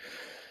cultures.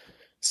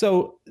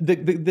 So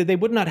they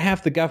would not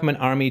have the government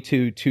army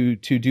to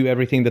do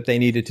everything that they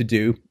needed to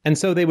do, and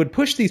so they would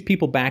push these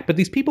people back. But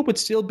these people would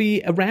still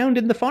be around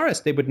in the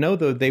forest. They would know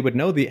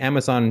the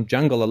Amazon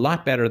jungle a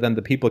lot better than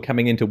the people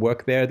coming in to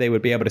work there. They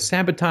would be able to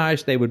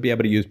sabotage. They would be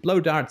able to use blow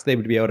darts. They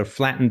would be able to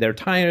flatten their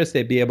tires.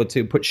 They'd be able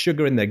to put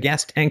sugar in their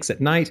gas tanks at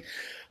night.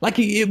 Like,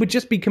 it would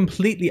just be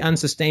completely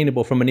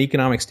unsustainable from an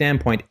economic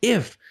standpoint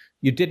if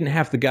you didn't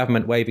have the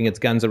government waving its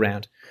guns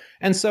around.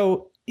 And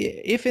so,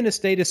 if in a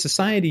statist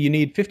society you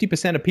need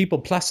 50% of people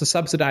plus a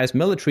subsidized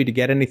military to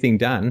get anything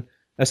done,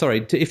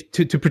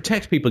 to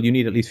protect people you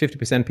need at least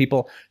 50%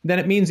 people, then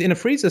it means in a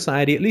free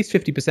society at least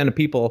 50% of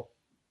people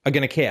are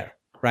going to care,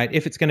 right?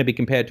 If it's going to be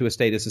compared to a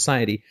statist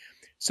society.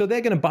 So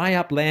they're going to buy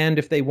up land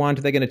if they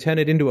want. They're going to turn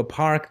it into a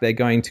park. They're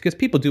going to, because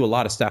people do a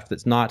lot of stuff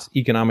that's not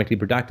economically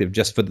productive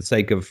just for the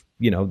sake of,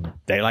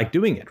 they like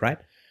doing it, right?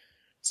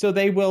 So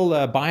they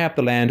will buy up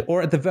the land,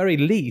 or at the very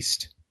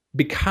least,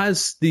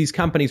 because these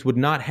companies would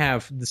not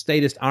have the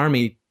statist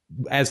army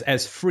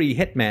as free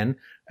hitmen,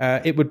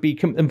 it would be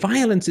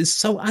violence is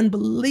so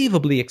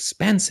unbelievably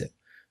expensive.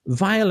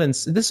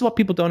 Violence, this is what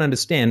people don't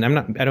understand.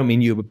 I don't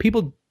mean you, but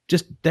people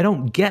they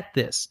don't get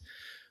this.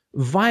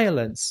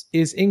 Violence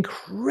is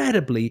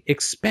incredibly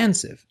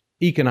expensive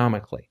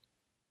economically.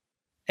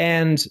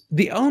 And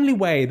the only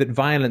way that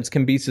violence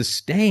can be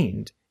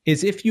sustained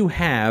is if you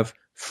have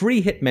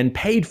free hitmen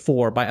paid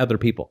for by other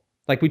people.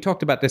 Like we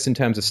talked about this in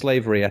terms of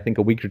slavery, I think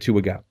a week or two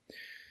ago.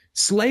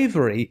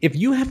 Slavery, if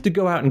you have to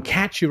go out and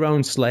catch your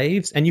own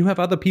slaves and you have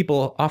other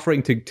people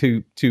offering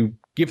to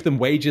give them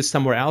wages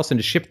somewhere else and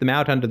to ship them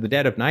out under the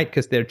dead of night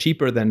because they're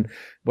cheaper than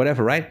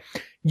whatever, right?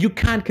 You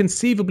can't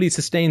conceivably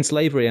sustain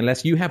slavery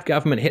unless you have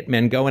government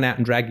hitmen going out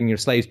and dragging your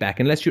slaves back,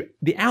 unless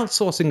the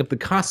outsourcing of the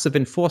costs of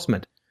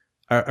enforcement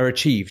are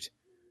achieved,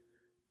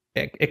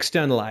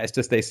 externalized,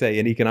 as they say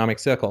in economic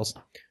circles.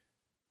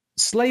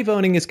 Slave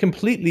owning is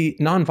completely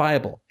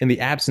non-viable in the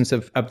absence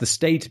of the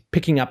state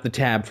picking up the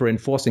tab for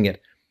enforcing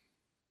it.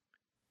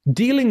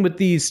 Dealing with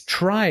these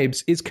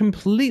tribes is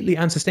completely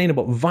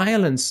unsustainable.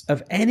 Violence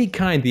of any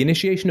kind, the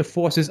initiation of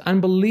force, is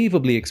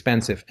unbelievably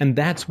expensive. And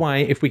that's why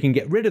if we can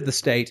get rid of the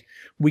state,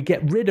 we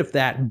get rid of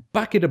that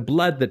bucket of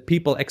blood that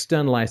people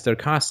externalize their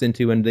costs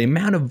into, and the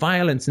amount of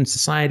violence in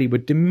society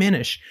would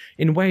diminish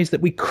in ways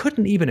that we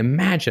couldn't even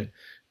imagine,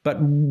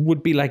 but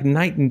would be like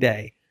night and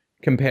day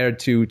compared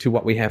to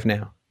what we have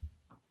now.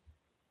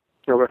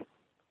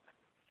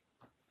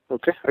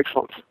 Okay,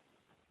 excellent.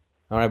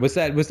 All right, was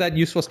that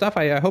useful stuff?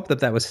 I hope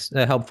that was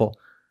helpful.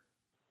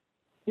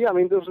 Yeah, I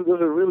mean, those are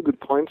really good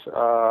points.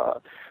 I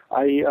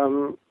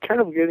am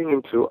kind of getting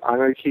into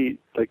anarchy.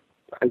 Like,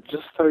 I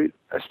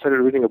started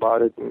reading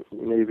about it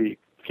maybe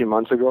a few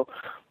months ago,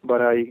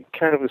 but I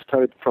kind of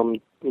started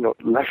from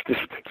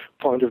leftist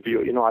point of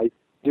view. I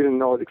didn't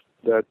know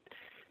that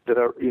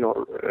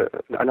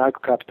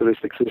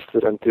anarcho-capitalists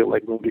existed until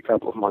like maybe a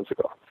couple of months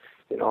ago.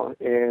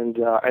 And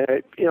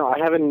I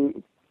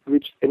haven't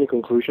reached any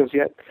conclusions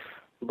yet,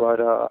 but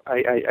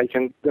I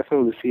can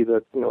definitely see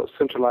that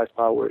centralized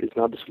power is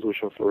not the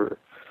solution for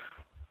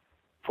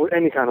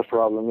any kind of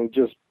problem. It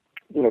just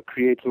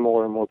creates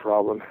more and more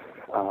problem.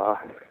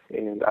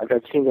 And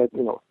I've seen that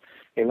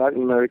in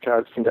Latin America.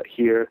 I've seen that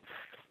here,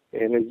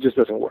 and it just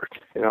doesn't work.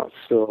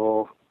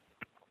 So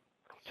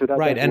that's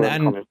right. Where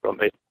I'm coming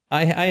from.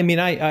 I mean,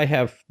 I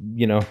have,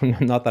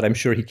 not that I'm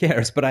sure he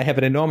cares, but I have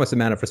an enormous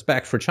amount of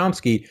respect for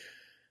Chomsky.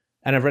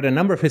 and I've read a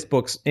number of his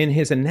books in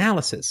his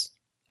analysis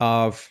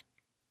of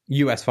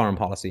U.S. foreign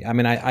policy. I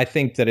mean, I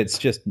think that it's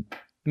just,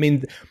 I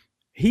mean,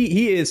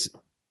 he is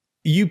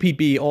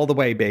UPB all the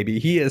way, baby.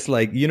 He is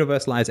like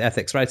universalized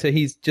ethics, right? So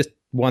he's just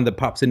one that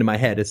pops into my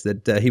head is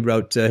that he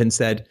wrote and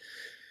said,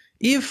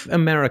 if the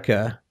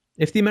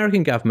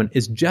American government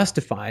is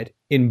justified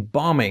in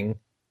bombing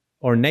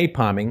or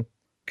napalming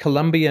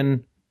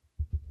Colombian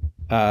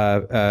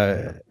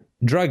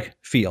drug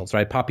fields,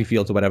 right, poppy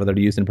fields or whatever that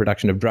are used in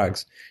production of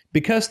drugs,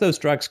 because those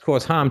drugs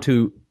cause harm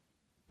to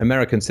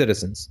American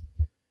citizens,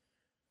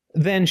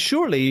 then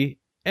surely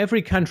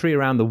every country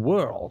around the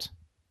world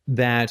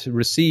that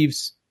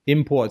receives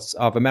imports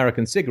of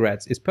American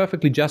cigarettes is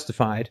perfectly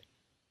justified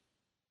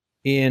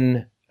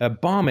in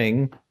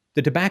bombing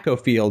the tobacco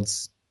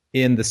fields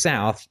in the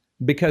South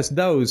because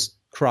those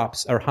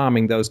crops are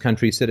harming those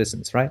countries'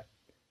 citizens, right?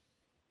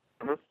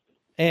 Mm-hmm.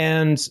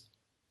 And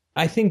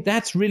I think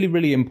that's really,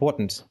 really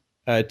important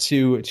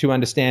to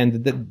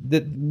understand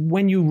that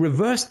when you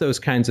reverse those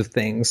kinds of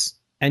things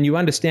and you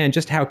understand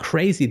just how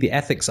crazy the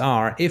ethics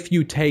are, if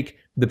you take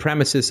the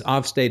premises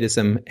of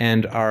statism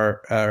and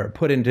are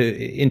put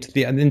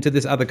into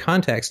this other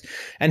context,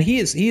 and he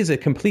is a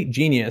complete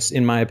genius,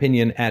 in my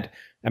opinion, at,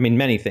 I mean,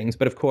 many things,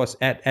 but of course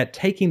at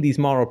taking these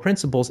moral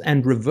principles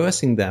and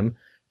reversing them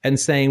and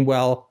saying,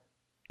 well,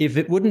 if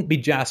it wouldn't be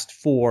just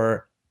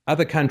for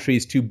other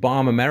countries to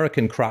bomb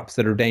American crops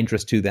that are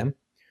dangerous to them,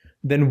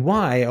 then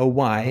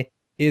why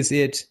is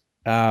it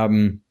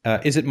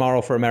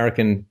moral for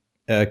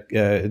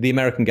the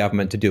American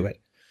government to do it?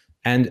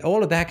 And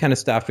all of that kind of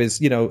stuff is,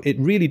 it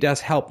really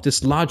does help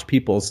dislodge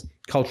people's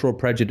cultural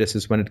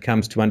prejudices when it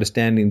comes to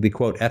understanding the,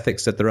 quote,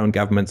 ethics that their own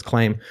governments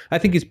claim. I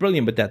think he's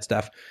brilliant with that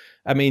stuff.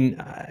 I mean,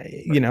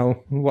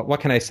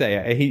 what can I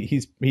say?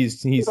 He's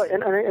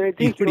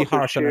pretty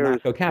harsh on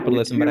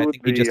anarcho-capitalism, but I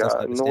think he just doesn't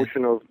understand.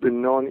 Notion of the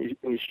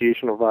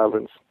non-initiation of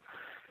violence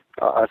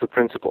as a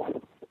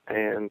principle.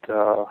 And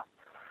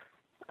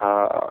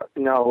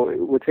now,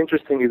 what's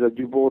interesting is that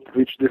you both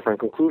reach different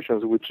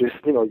conclusions, which is,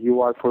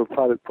 you are for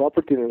private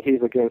property and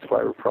he's against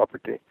private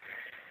property,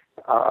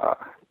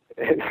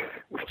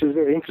 which is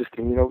very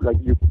interesting. Like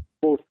you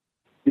both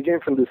began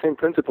from the same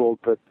principle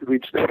but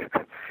reached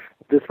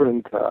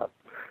different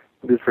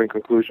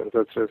conclusions.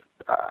 That's just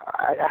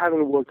I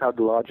haven't worked out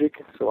the logic,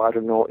 so I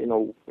don't know,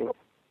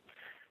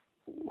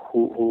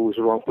 who's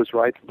wrong, who's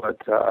right,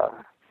 but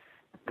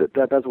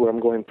that's what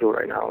I'm going through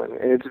right now, and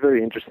it's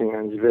very interesting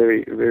and it's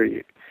very,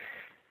 very.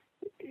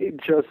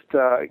 It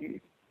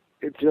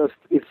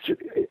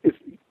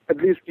at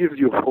least gives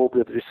you hope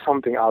that there's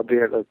something out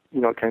there that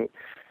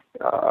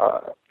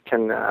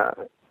can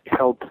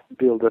help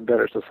build a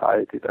better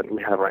society than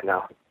we have right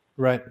now.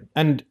 Right,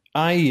 and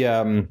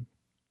I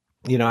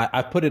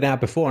put it out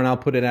before, and I'll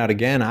put it out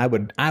again. I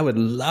would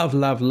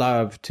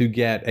love to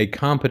get a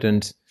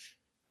competent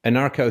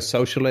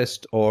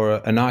anarcho-socialist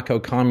or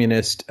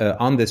anarcho-communist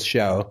on this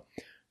show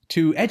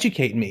to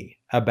educate me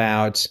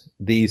about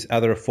these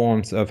other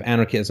forms of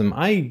anarchism.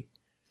 I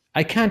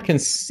can't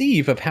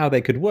conceive of how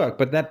they could work,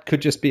 but that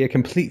could just be a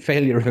complete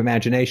failure of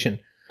imagination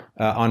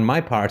on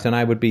my part, and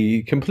I would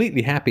be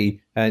completely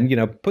happy and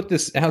put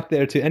this out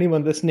there to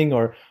anyone listening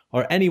or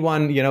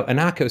anyone,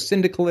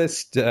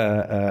 anarcho-syndicalist,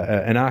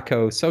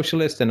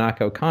 anarcho-socialist,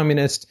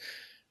 anarcho-communist,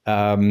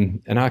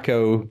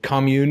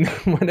 anarcho-commune,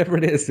 whatever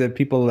it is that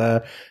people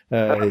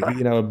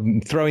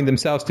throwing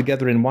themselves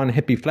together in one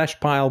hippie flesh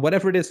pile,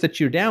 whatever it is that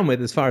you're down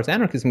with as far as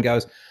anarchism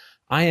goes.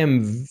 I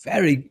am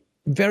very,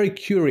 very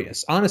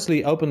curious,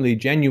 honestly, openly,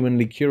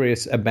 genuinely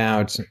curious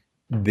about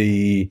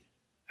the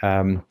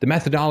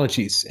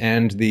methodologies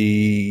and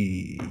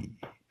the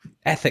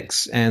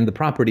ethics and the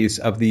properties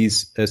of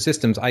these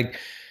systems.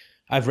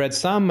 I've read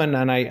some,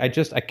 and I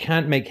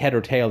can't make head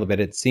or tail of it.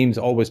 It seems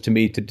always to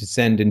me to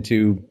descend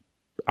into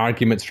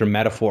arguments from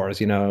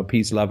metaphors,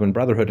 peace, love, and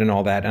brotherhood and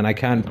all that. And I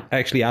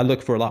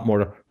look for a lot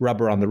more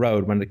rubber on the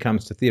road when it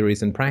comes to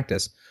theories and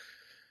practice.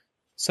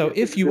 So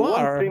if you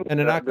are an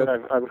anarcho...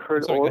 that I've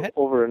heard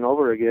over and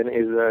over again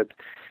is that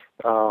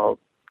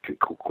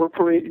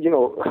corporate,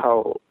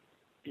 how,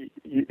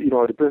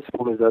 the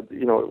principle is that,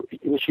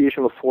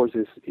 initiation of force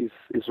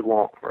is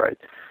wrong, right?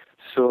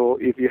 So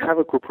if you have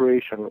a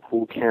corporation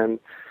who can,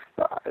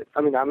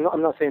 I'm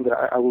not saying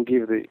that I will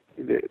give the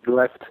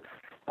left,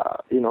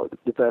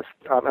 the best.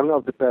 I'm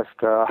not the best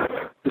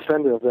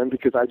defender of them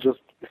because I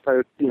just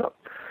started,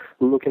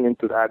 looking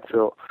into that.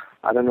 So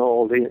I don't know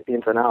all the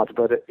ins and outs.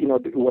 But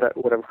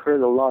what I've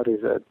heard a lot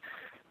is that,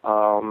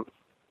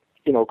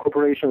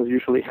 corporations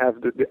usually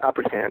have the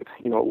upper hand,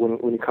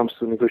 when it comes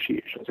to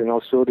negotiations,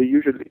 so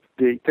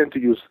they tend to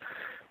use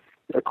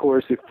a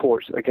coercive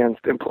force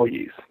against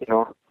employees,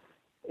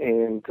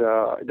 and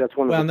that's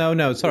one. Well,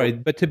 no, sorry,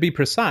 but to be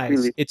precise,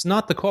 really, it's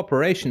not the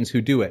corporations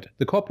who do it.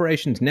 The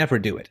corporations never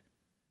do it,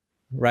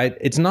 right?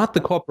 It's not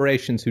the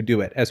corporations who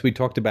do it, as we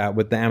talked about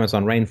with the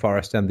Amazon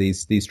rainforest and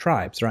these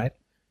tribes, right?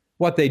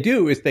 What they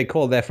do is they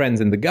call their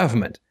friends in the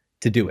government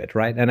to do it,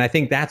 right? And I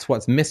think that's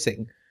what's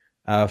missing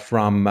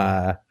from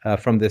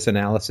this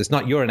analysis,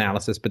 not your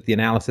analysis, but the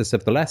analysis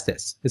of the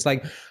leftists. It's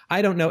like,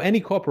 I don't know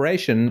any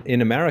corporation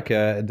in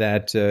America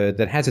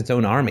that has its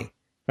own army.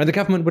 Right? The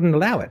government wouldn't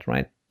allow it,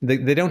 right?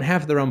 They don't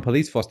have their own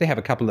police force. They have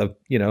a couple of,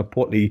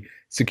 portly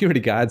security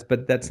guards,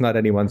 but that's not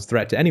anyone's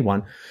threat to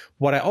anyone.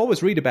 What I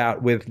always read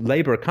about with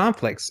labor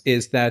conflicts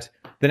is that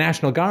the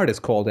National Guard is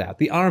called out,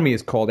 the army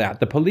is called out,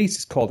 the police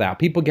is called out,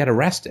 people get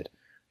arrested.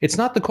 It's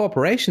not the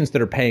corporations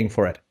that are paying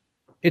for it.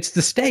 It's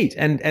the state.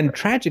 And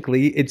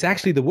tragically, it's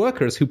actually the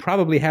workers who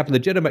probably have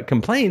legitimate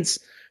complaints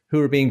who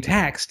are being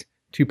taxed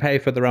to pay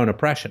for their own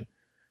oppression.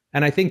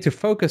 And I think to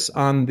focus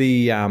on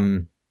the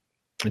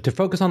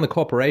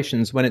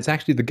corporations when it's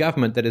actually the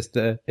government that is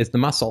the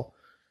muscle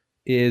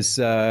is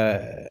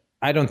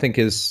I don't think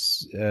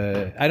it's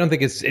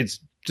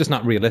just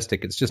not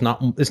realistic. It's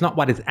not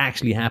what is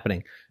actually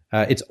happening.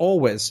 It's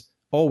always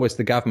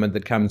the government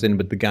that comes in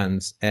with the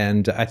guns,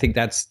 and I think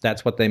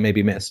that's what they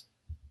maybe miss.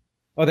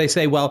 Or they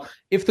say, well,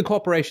 if the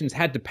corporations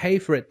had to pay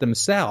for it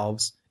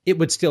themselves, it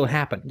would still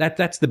happen.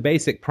 That's the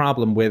basic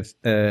problem with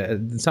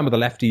some of the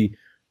lefty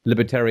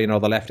libertarian or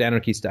the left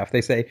anarchy stuff.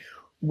 They say,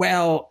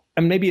 well,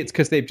 and maybe it's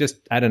because they've just,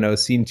 I don't know,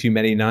 seen too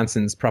many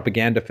nonsense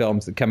propaganda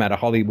films that come out of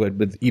Hollywood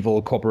with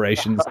evil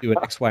corporations doing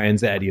X, Y, and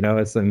Z,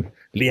 it's some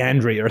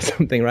Leandri or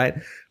something, right?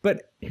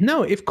 But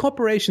no, if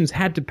corporations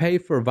had to pay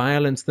for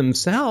violence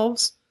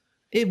themselves,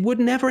 it would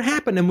never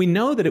happen. And we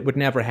know that it would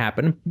never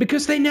happen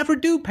because they never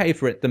do pay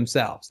for it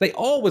themselves. They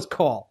always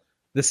call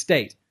the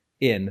state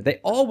in. They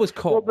always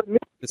call the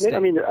state. I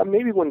mean,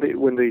 maybe when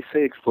they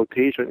say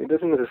exploitation, it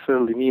doesn't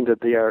necessarily mean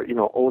that they are,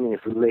 owning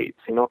slaves,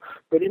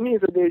 but it means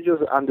that they're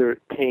just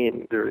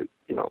underpaying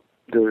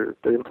their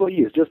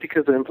employees just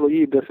because the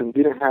employee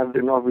didn't have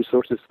enough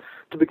resources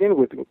to begin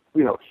with.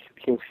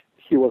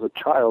 He was a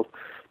child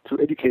to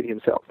educate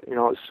himself,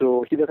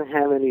 so he doesn't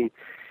have any.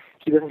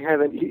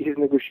 His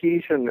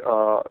negotiation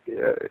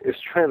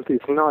strength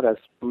is not as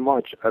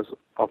much as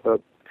of a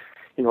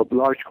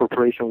large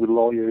corporation with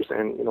lawyers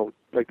and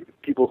like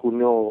people who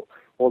know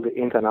all the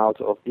ins and outs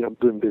of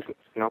doing business.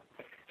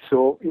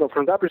 So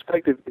from that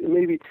perspective,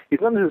 maybe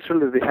it's not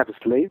necessarily that they have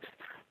slaves,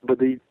 but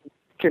they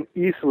can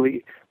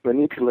easily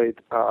manipulate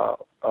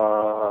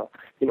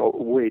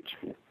wage.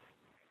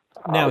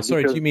 Now,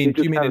 sorry, do you mean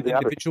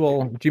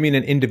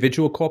an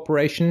individual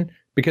corporation?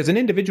 Because an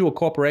individual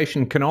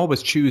corporation can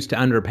always choose to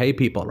underpay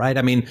people, right?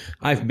 I mean,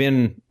 I've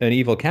been an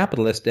evil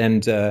capitalist,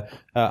 and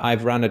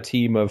I've run a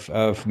team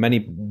of many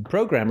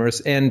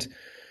programmers, and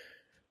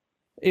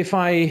if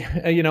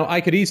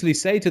I could easily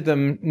say to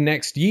them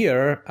next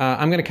year,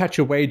 I'm going to cut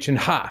your wage in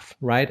half,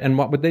 right? And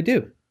what would they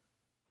do?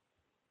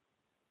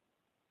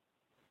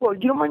 Well,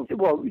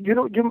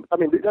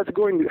 that's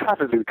going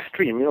half as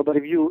extreme, but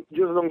if you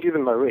just don't give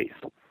them a raise.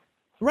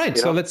 Right.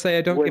 So let's say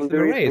I don't give them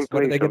a raise.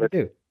 What are they going to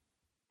do?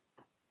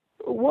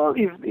 Well,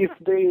 if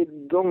they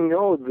don't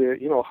know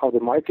how the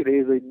market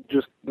is, they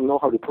just know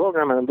how to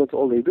program and that's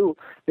all they do,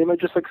 they might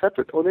just accept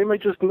it, or they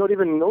might just not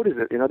even notice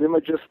it. They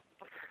might just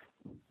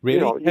really.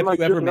 Have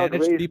you ever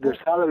managed people? Their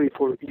salary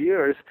for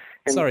years.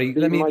 And sorry,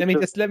 let me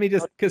just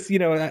because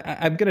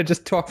I'm going to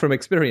just talk from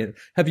experience.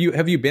 Have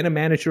you been a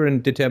manager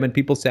and determined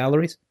people's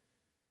salaries?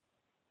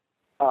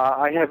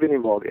 I have been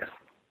involved, yes.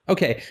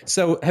 Okay,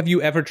 so have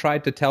you ever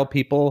tried to tell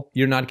people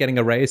you're not getting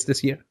a raise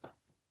this year?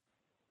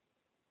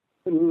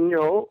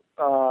 No,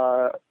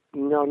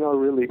 not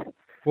really.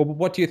 Well,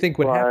 what do you think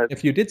would happen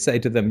if you did say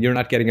to them you're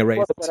not getting a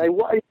raise?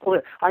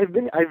 I've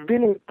been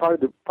in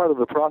part of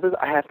the process.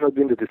 I have not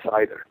been the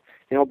decider,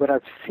 but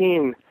I've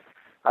seen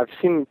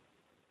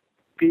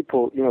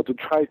people, to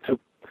try to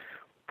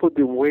put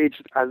the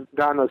wage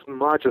down as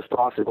much as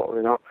possible,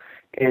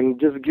 and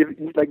just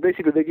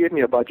basically they gave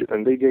me a budget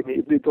and they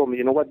told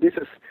me, what, this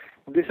is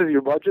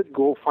your budget,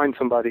 go find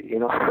somebody,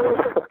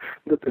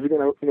 that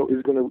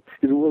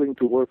is willing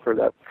to work for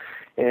that.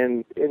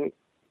 And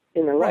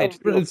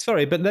right.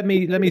 Sorry, but let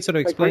me sort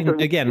of explain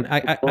again.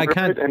 I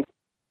can't.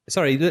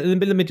 Sorry,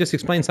 let me just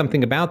explain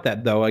something about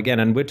that, though, again.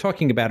 And we're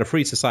talking about a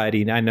free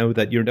society, and I know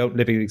that you don't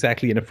live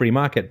exactly in a free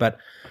market, but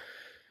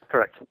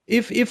correct.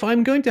 If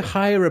I'm going to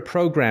hire a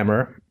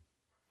programmer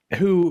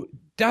who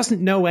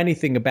doesn't know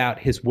anything about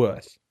his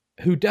worth,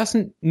 who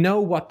doesn't know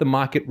what the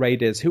market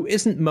rate is, who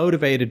isn't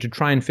motivated to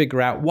try and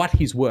figure out what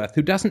he's worth,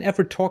 who doesn't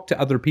ever talk to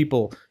other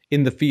people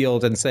in the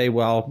field and say,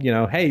 well,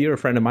 hey, you're a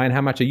friend of mine,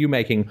 how much are you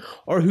making?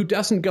 Or who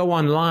doesn't go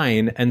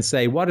online and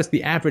say, what is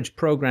the average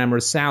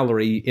programmer's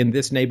salary in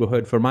this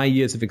neighborhood for my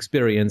years of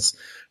experience,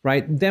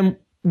 right? Then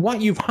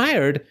what you've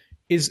hired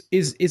is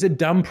a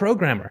dumb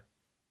programmer,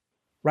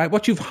 right?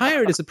 What you've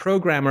hired is a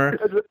programmer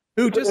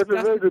who just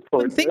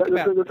doesn't think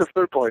about it. That's a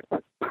fair point.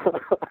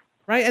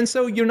 Right, and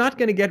so you're not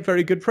going to get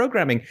very good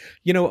programming.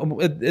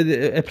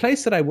 A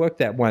place that I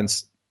worked at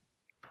once,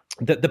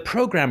 the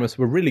programmers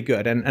were really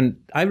good, and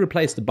I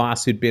replaced the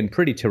boss who'd been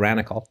pretty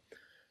tyrannical.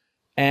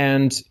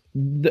 And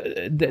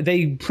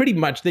they pretty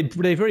much they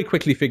very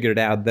quickly figured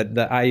out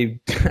that I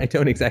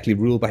don't exactly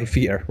rule by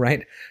fear,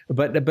 right?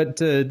 But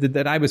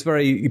that I was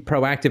very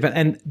proactive,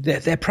 and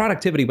their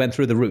productivity went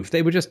through the roof.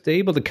 They were just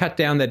able to cut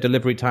down their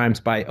delivery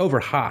times by over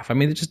half. I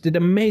mean, they just did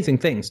amazing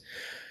things.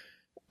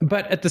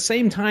 But at the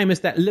same time as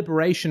that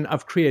liberation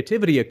of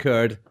creativity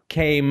occurred,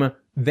 came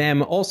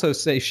them also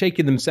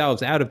shaking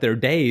themselves out of their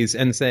days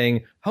and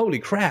saying, "Holy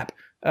crap!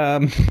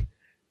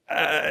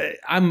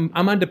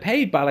 I'm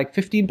underpaid by like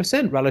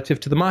 15% relative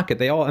to the market."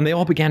 They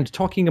all began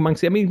talking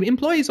amongst. I mean,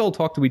 employees all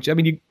talk to each. I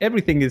mean,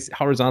 everything is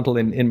horizontal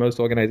in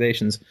most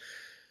organizations.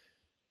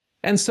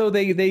 And so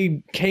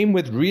they came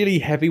with really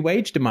heavy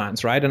wage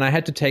demands, right? And I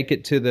had to take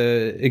it to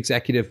the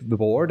executive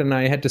board, and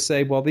I had to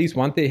say, well,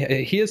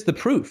 here's the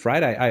proof,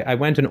 right? I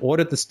went and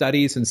ordered the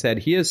studies and said,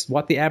 here's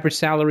what the average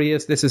salary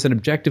is. This is an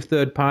objective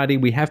third party.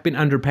 We have been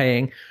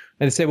underpaying.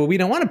 And they say, well, we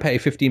don't want to pay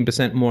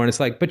 15% more. And it's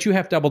like, but you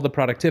have double the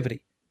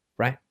productivity,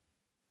 right?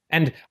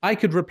 And I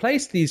could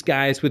replace these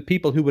guys with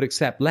people who would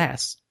accept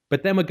less,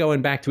 but then we're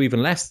going back to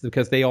even less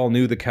because they all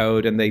knew the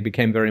code and they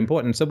became very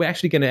important. So we're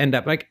actually going to end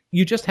up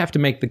you just have to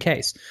make the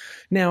case.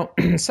 Now,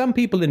 some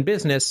people in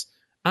business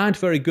aren't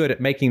very good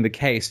at making the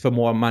case for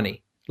more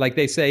money. Like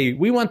they say,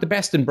 we want the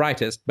best and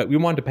brightest, but we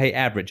want to pay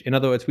average. In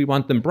other words, we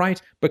want them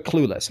bright but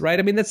clueless, right?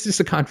 I mean, that's just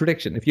a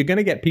contradiction. If you're going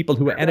to get people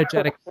who are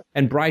energetic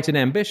and bright and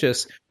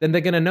ambitious, then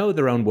they're going to know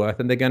their own worth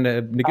and they're going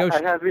to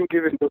negotiate. I have been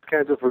given those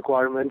kinds of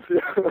requirements.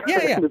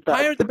 Yeah.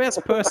 Hire the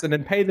best person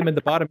and pay them in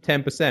the bottom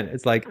 10%.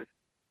 It's like,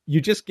 you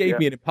just gave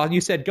me an impulse.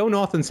 You said go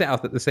north and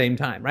south at the same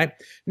time, right?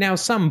 Now,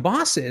 some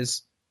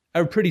bosses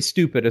are pretty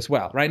stupid as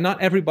well, right?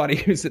 Not everybody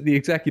who's at the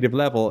executive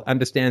level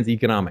understands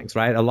economics,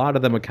 right? A lot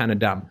of them are kind of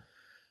dumb.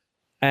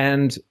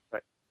 And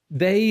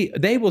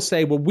they will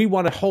say, well, we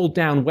want to hold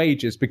down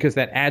wages because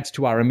that adds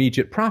to our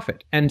immediate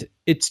profit. And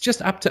it's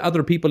just up to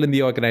other people in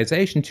the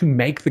organization to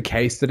make the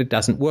case that it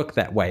doesn't work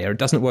that way, or it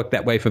doesn't work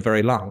that way for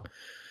very long.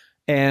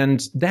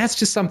 And that's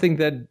just something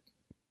that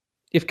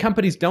if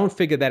companies don't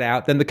figure that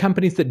out, then the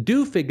companies that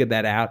do figure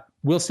that out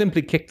will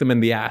simply kick them in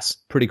the ass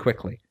pretty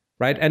quickly,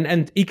 right?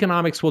 And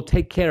economics will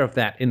take care of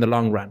that in the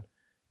long run.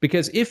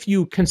 Because if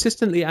you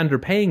consistently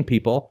underpaying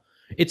people,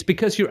 it's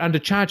because you're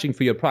undercharging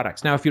for your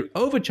products. Now, if you're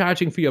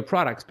overcharging for your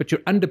products, but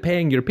you're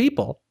underpaying your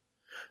people,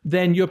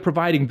 then you're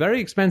providing very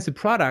expensive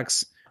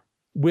products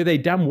with a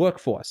dumb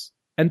workforce.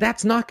 And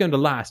that's not going to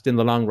last in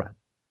the long run.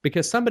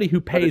 Because somebody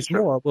who pays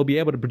more will be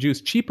able to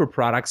produce cheaper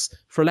products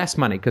for less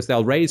money because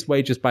they'll raise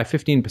wages by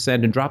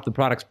 15% and drop the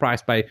product's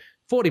price by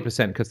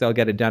 40% because they'll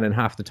get it done in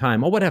half the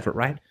time or whatever,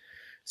 right?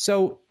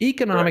 So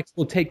economics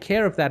will take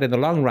care of that in the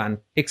long run,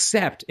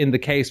 except in the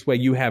case where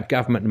you have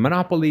government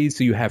monopolies,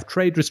 so you have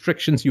trade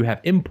restrictions, you have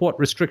import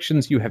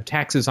restrictions, you have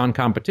taxes on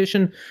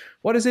competition.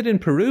 What is it in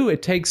Peru?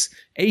 It takes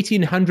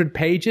 1,800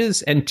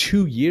 pages and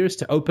 2 years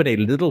to open a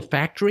little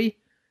factory.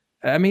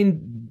 I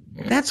mean,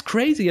 that's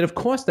crazy. And of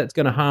course, that's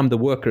going to harm the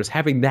workers,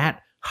 having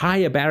that high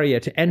a barrier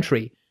to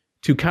entry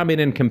to come in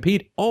and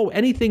compete. Oh,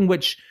 anything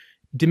which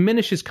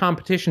diminishes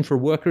competition for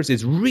workers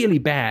is really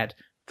bad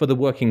for the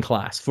working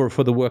class, for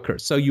the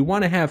workers. So you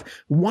want to have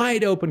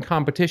wide open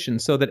competition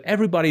so that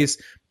everybody's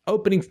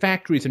opening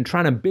factories and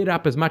trying to bid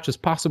up as much as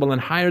possible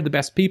and hire the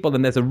best people.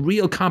 And there's a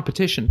real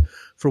competition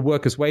for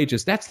workers'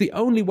 wages. That's the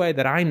only way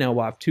that I know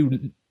of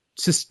to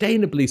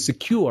sustainably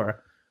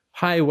secure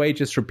high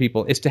wages for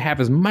people is to have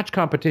as much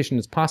competition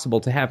as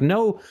possible, to have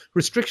no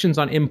restrictions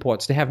on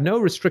imports, to have no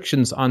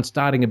restrictions on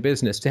starting a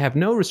business, to have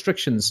no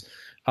restrictions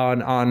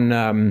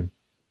on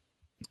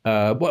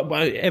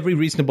every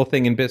reasonable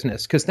thing in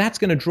business, because that's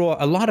going to draw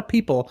a lot of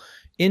people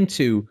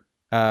into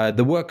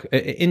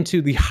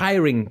into the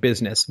hiring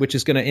business, which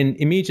is going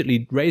to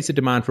immediately raise the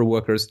demand for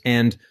workers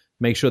and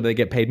make sure they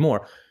get paid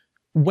more.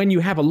 When you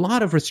have a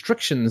lot of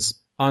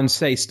restrictions on,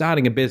 say,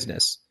 starting a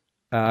business,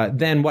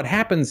 then what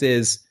happens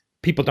is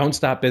people don't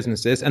start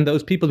businesses, and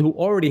those people who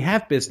already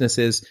have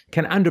businesses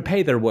can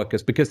underpay their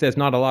workers because there's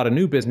not a lot of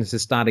new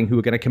businesses starting who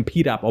are going to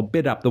compete up or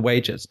bid up the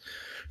wages.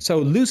 So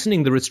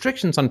loosening the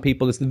restrictions on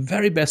people is the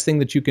very best thing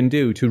that you can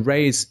do to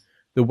raise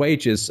the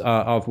wages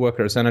of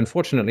workers. And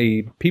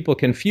unfortunately, people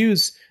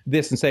confuse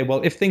this and say,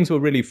 well, if things were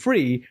really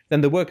free,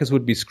 then the workers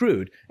would be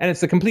screwed. And it's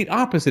the complete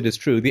opposite is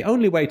true. The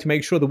only way to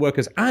make sure the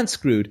workers aren't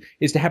screwed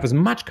is to have as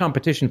much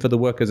competition for the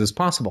workers as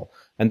possible.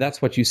 And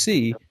that's what you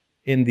see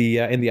in the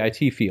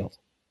IT field.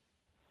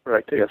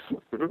 Right, yes.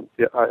 Mm-hmm.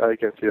 Yeah, I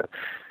can see that.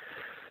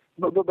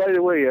 But by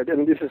the way,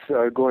 and this is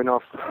going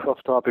off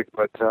topic,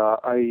 but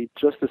I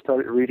just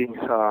started reading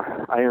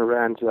Ayn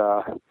Rand's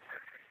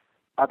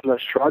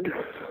Atlas Shrugged,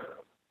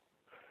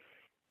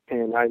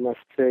 and I must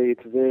say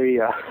it's a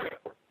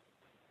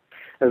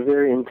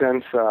very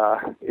intense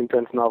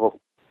novel.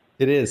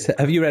 It is.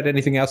 Have you read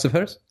anything else of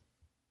hers?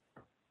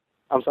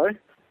 I'm sorry?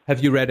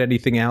 Have you read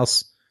anything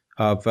else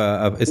of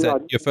is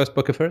that your first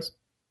book of hers?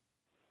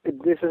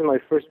 This is my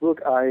first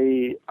book.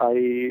 I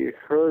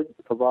heard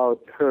about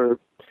her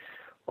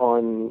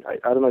on,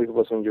 I don't know if it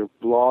was on your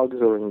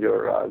blogs or in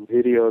your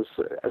videos,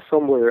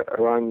 somewhere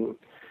around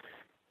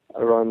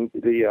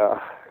the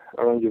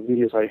around your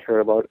videos I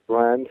heard about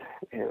Rand,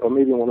 or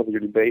maybe one of your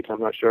debates,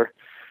 I'm not sure.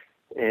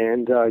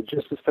 And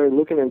just started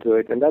looking into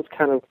it, and that's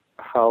kind of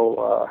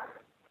how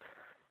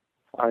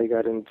I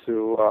got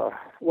into.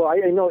 Well,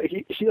 I know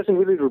she doesn't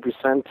really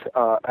represent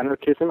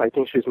anarchism. I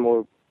think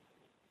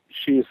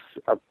she's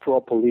a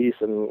pro-police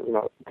and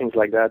things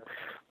like that.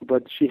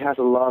 But she has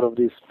a lot of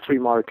these free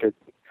market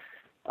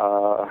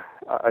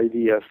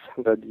ideas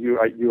that you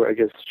I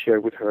guess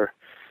shared with her.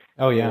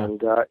 Oh yeah.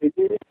 And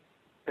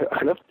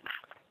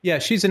yeah,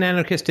 she's an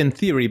anarchist in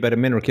theory, but a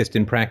minarchist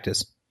in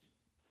practice.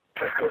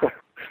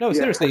 No,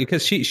 seriously,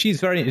 because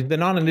she's the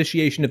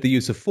non-initiation of the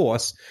use of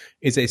force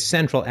is a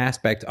central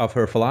aspect of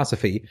her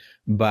philosophy,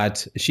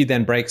 but she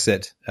then breaks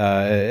it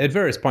at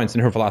various points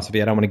in her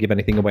philosophy. I don't want to give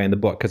anything away in the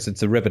book because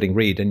it's a riveting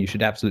read, and you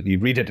should absolutely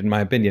read it. In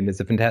my opinion,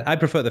 I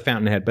prefer the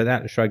Fountainhead, but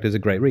Atlas Shrugged is a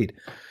great read.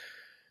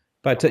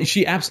 But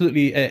she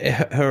absolutely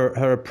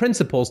her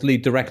principles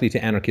lead directly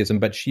to anarchism,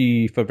 but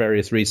she, for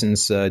various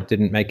reasons,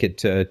 didn't make it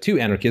to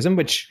anarchism.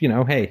 Which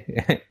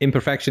hey,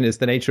 imperfection is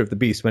the nature of the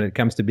beast when it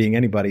comes to being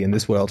anybody in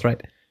this world,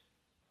 right?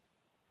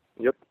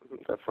 Yep,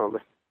 definitely.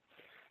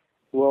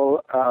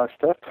 Well,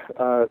 Steph,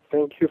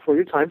 thank you for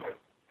your time.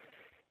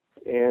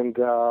 And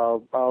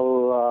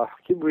I'll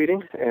keep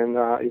reading. And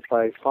if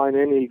I find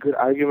any good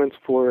arguments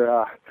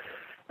for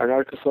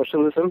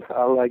anarcho-socialism,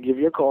 I'll give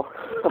you a call.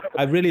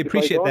 I really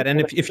appreciate that.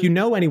 And if you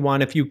know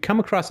anyone, if you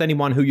come across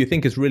anyone who you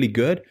think is really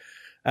good,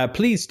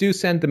 please do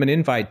send them an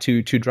invite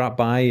to drop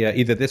by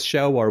either this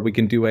show or we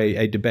can do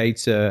a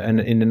debate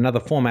in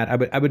another format.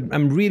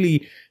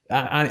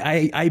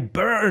 I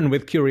burn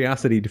with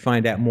curiosity to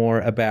find out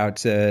more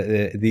about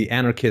the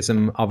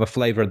anarchism of a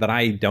flavor that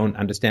I don't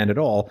understand at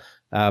all,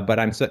 but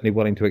I'm certainly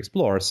willing to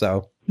explore.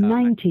 So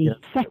 90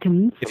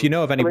 seconds. If you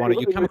know of anyone, or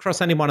you come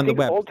across anyone on the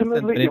web,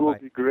 ultimately it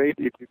would be great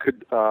if you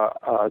could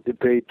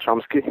debate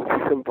Chomsky,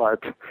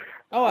 but.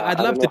 Oh, I'd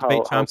love to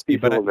debate Chomsky,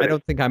 but I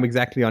don't think I'm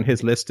exactly on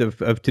his list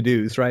of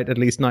to-dos, right? At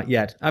least not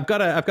yet. I've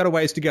got a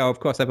ways to go. Of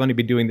course, I've only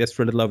been doing this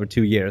for a little over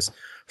 2 years,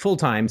 full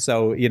time.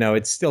 So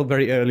it's still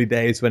very early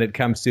days when it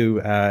comes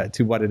to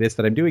what it is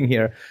that I'm doing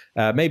here.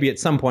 Maybe at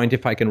some point,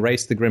 if I can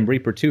race the Grim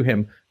Reaper to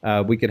him,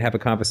 we could have a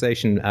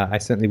conversation. I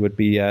certainly would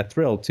be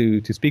thrilled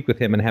to speak with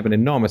him and have an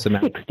enormous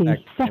amount.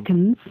 60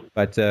 seconds.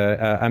 But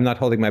I'm not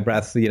holding my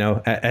breath,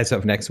 as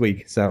of next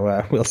week.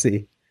 So we'll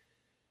see.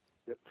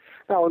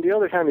 Now, on the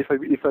other hand, if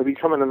I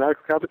become an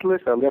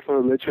anarcho-capitalist, I'll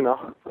definitely let you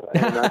know.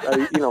 And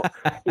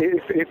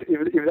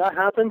if that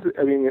happens,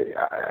 I mean,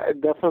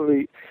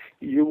 definitely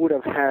you would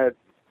have had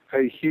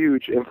a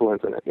huge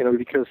influence in it.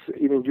 Because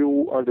even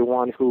you are the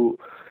one who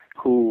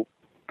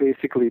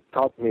basically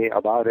taught me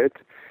about it,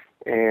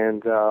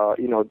 and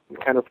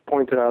kind of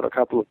pointed out a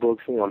couple of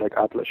books, like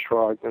Atlas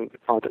Shrugged and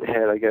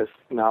Fountainhead, I guess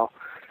now.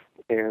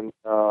 And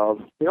I'll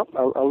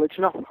let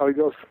you know how it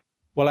goes.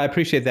 Well, I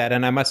appreciate that,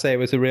 and I must say it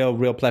was a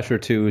real pleasure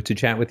to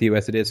chat with you,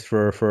 as it is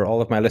for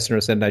all of my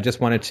listeners. And I just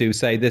wanted to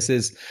say this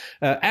is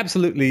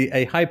absolutely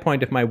a high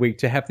point of my week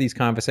to have these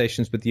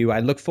conversations with you. I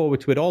look forward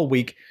to it all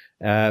week.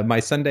 My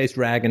Sundays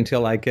drag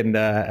until I can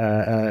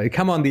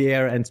come on the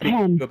air and speak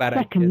to you about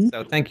ideas.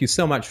 So thank you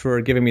so much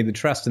for giving me the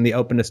trust and the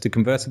openness to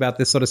converse about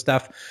this sort of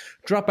stuff.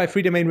 Drop by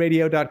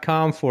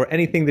freedomainradio.com for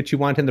anything that you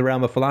want in the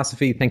realm of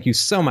philosophy. Thank you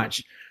so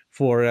much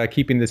for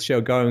keeping this show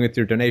going with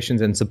your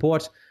donations and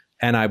support.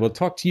 And I will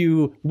talk to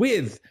you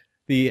with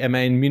the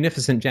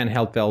munificent Jan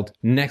Heltfeld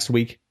next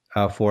week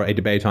for a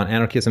debate on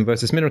anarchism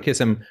versus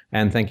minarchism.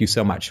 And thank you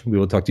so much. We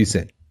will talk to you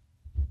soon.